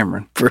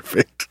 Cameron.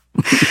 Perfect.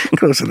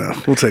 Close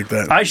enough. We'll take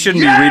that. I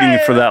shouldn't be reading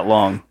it for that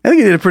long. I think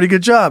you did a pretty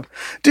good job.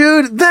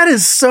 Dude, that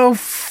is so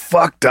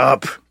fucked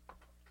up.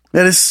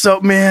 That is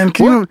so, man.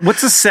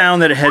 What's the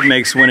sound that a head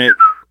makes when it...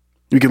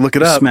 You can look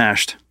it up.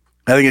 Smashed.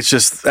 I think it's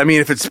just,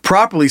 if it's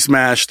properly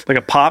smashed. Like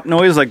a pop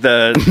noise, like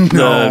the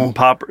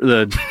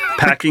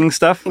packing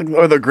stuff?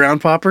 Or the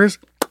ground poppers?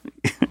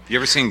 You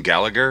ever seen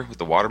Gallagher with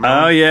the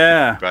watermelon? Oh,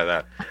 yeah. Try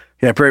that.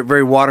 Yeah, very,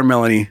 very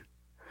watermelon-y.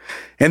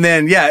 And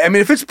then,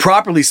 if it's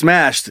properly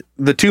smashed,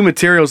 the two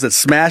materials that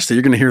smashed it,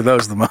 you're going to hear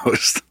those the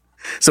most.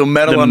 So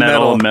metal on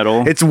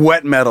metal. It's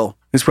wet metal.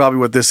 It's probably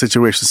what this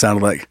situation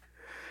sounded like.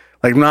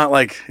 Like, not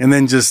like, and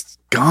then just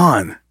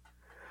gone.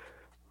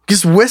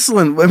 Just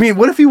whistling.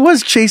 What if he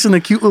was chasing a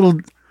cute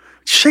little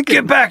chicken?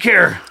 Get back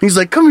here. He's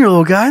like, come here,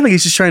 little guy. Like,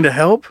 he's just trying to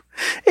help.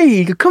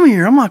 Hey, come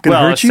here. I'm not going to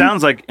hurt you. Well, it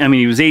sounds like,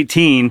 he was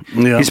 18.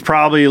 Yeah. He's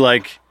probably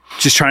like,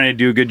 just trying to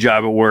do a good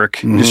job at work.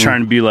 Just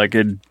trying to be like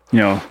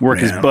work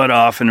his butt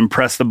off and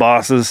impress the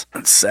bosses.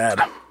 That's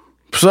sad.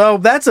 So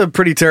that's a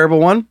pretty terrible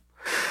one.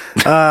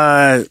 Poor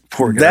guy.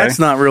 That's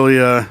not really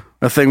a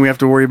thing we have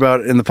to worry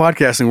about in the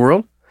podcasting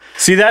world.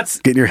 See, that's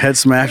getting your head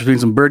smashed between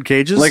some bird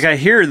cages. Like I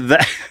hear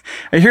that,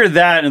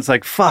 and it's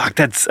like, fuck.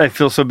 I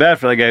feel so bad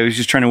for that guy who's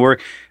just trying to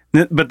work.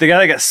 But the guy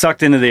that got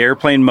sucked into the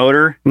airplane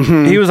motor,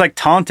 he was like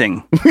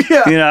taunting.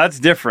 Yeah, that's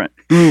different.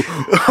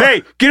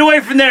 Hey, get away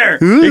from there!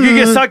 You can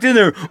get sucked in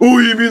there. Oh,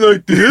 you mean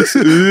like this?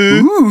 Ooh,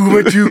 am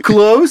I too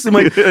close? I'm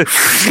like,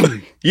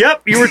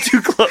 yep, you were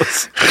too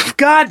close.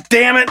 God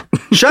damn it!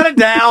 Shut it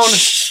down!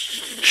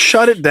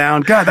 Shut it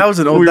down! God, that was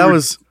an old.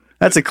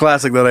 That's a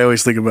classic that I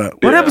always think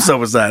about. What episode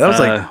was that? That was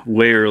like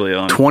way early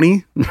on.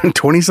 20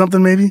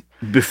 something maybe?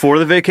 Before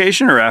the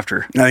vacation or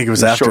after? I think it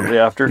was after. Shortly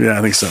after. Yeah,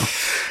 I think so.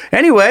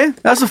 Anyway,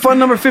 that's a fun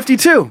number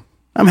 52.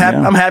 I'm happy.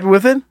 Yeah. I'm happy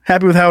with it.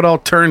 Happy with how it all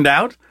turned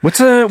out. What's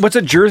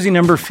a jersey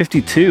number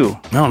 52?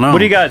 I don't know. What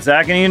do you got,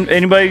 Zach?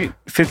 Anybody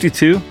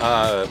 52?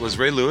 Was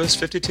Ray Lewis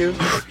 52?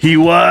 He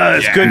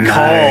was. Yeah. Good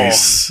call.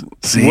 Nice.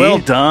 See? Well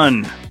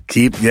done.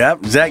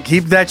 Zach,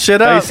 keep that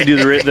shit up. I used to do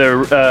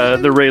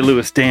the Ray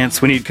Lewis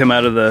dance when he'd come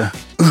out of the.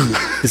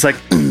 It's like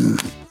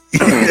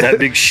that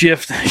big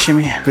shift,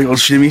 shimmy, big old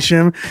shimmy.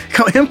 Him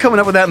coming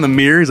up with that in the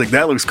mirror. He's like,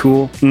 that looks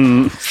cool.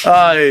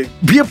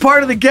 Be a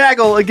part of the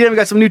gaggle. Again, we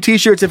got some new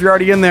T-shirts if you're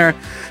already in there.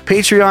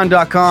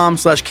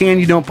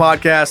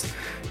 Patreon.com/CanYouDon'tPodcast.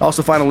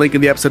 Also find a link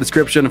in the episode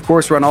description. Of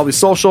course, we're on all these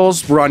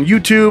socials. We're on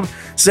YouTube.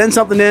 Send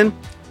something in.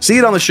 See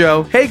it on the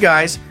show. Hey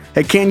guys,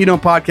 at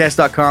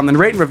canyoudontpodcast.com. Then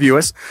rate and review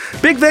us.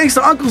 Big thanks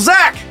to Uncle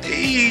Zach.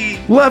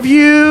 Hey. Love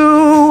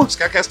you.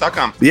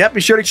 Scatcast.com. Yep,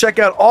 be sure to check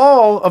out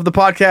all of the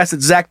podcasts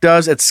that Zach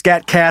does at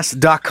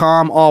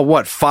scatcast.com.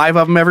 All, 5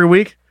 of them every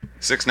week?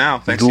 6 now.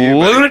 Thanks to you,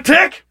 buddy.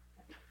 Lunatic!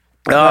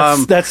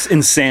 That's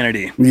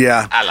insanity.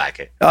 Yeah. I like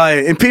it.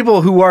 And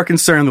people who are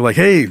concerned, they're like,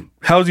 hey,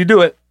 how's he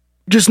do it?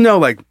 Just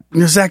know,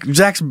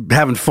 Zach's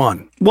having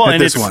fun. Well, at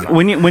and this it's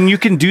one. when you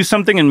can do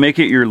something and make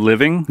it your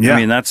living, Yeah. I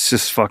mean, that's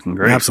just fucking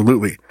great.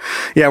 Absolutely.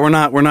 Yeah, we're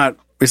not,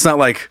 it's not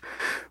like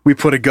we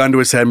put a gun to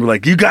his head and we're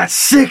like, you got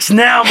 6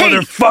 now,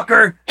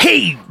 motherfucker.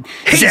 Hey,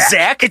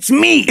 Zach, it's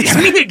me. It's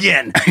me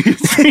again.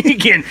 It's me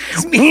again.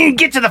 It's me.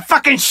 Get to the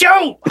fucking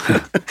show.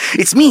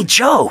 It's me,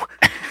 Joe.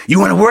 You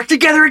want to work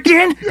together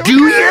again?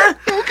 Do ya?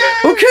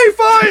 Okay,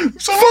 fine.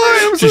 Fine.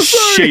 I'm Just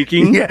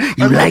shaking. Yeah.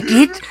 You like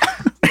it?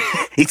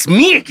 It's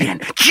me again,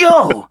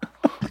 Joe.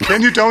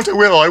 Then you don't,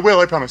 I will,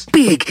 I promise.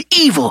 Big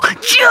evil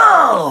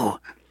Joe.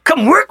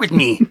 Come work with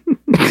me.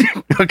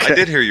 I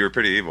did hear you were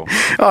pretty evil.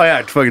 Oh,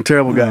 yeah, fucking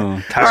terrible guy.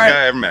 Worst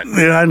guy I ever met.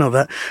 Yeah, I know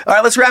that. All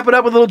right, let's wrap it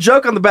up with a little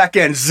joke on the back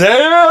end.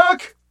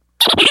 Zach!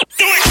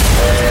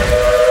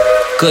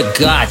 Good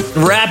God.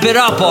 Wrap it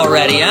up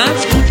already,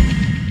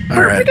 huh?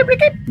 All right.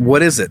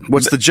 What is it?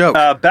 What's the joke?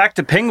 Back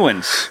to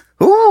penguins.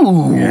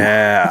 Ooh.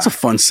 Yeah. That's a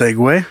fun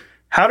segue.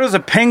 How does a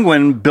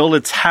penguin build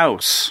its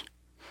house?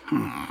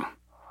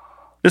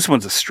 This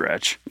one's a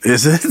stretch.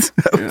 Is it?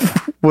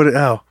 Yeah.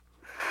 How?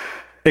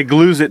 It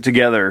glues it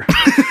together.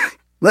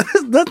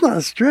 That's not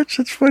a stretch.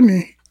 That's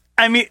funny.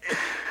 I mean,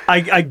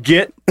 I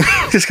get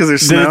just because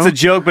there's snow. It's a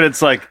joke, but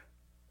it's like,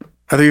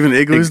 are there even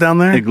igloos down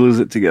there? It glues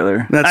it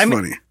together. That's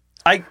funny.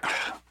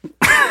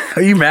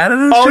 Are you mad at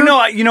us? Oh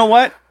no! You know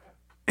what?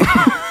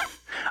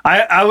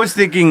 I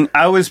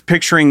was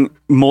picturing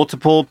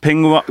multiple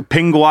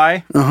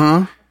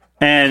pingui.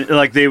 And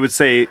like they would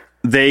say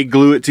they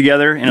glue it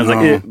together, and I was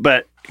like,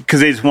 but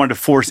because they just wanted to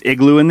force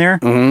igloo in there.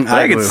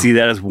 I could see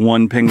that as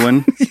one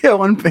penguin. Yeah,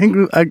 one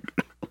penguin.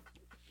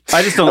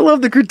 I just don't. I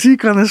love the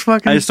critique on this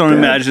fucking. I just don't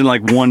imagine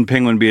like one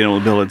penguin being able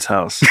to build its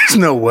house. There's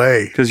no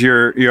way because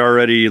you're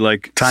already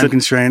like time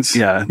constraints.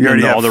 Yeah, you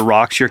already have all the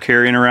rocks you're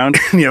carrying around.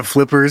 And you have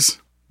flippers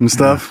and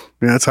stuff.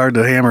 Yeah, it's hard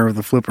to hammer with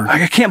a flipper.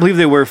 I can't believe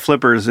they wear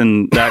flippers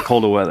in that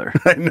cold of weather.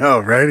 I know,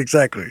 right?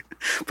 Exactly.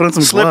 Put on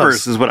some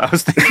slippers gloves. Is what I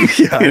was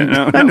thinking.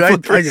 Yeah, I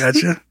got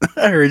you.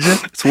 I heard you.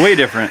 It's way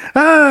different.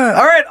 All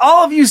right,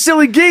 all of you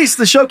silly geese.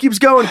 The show keeps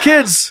going,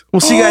 kids. We'll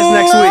see you guys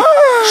next week.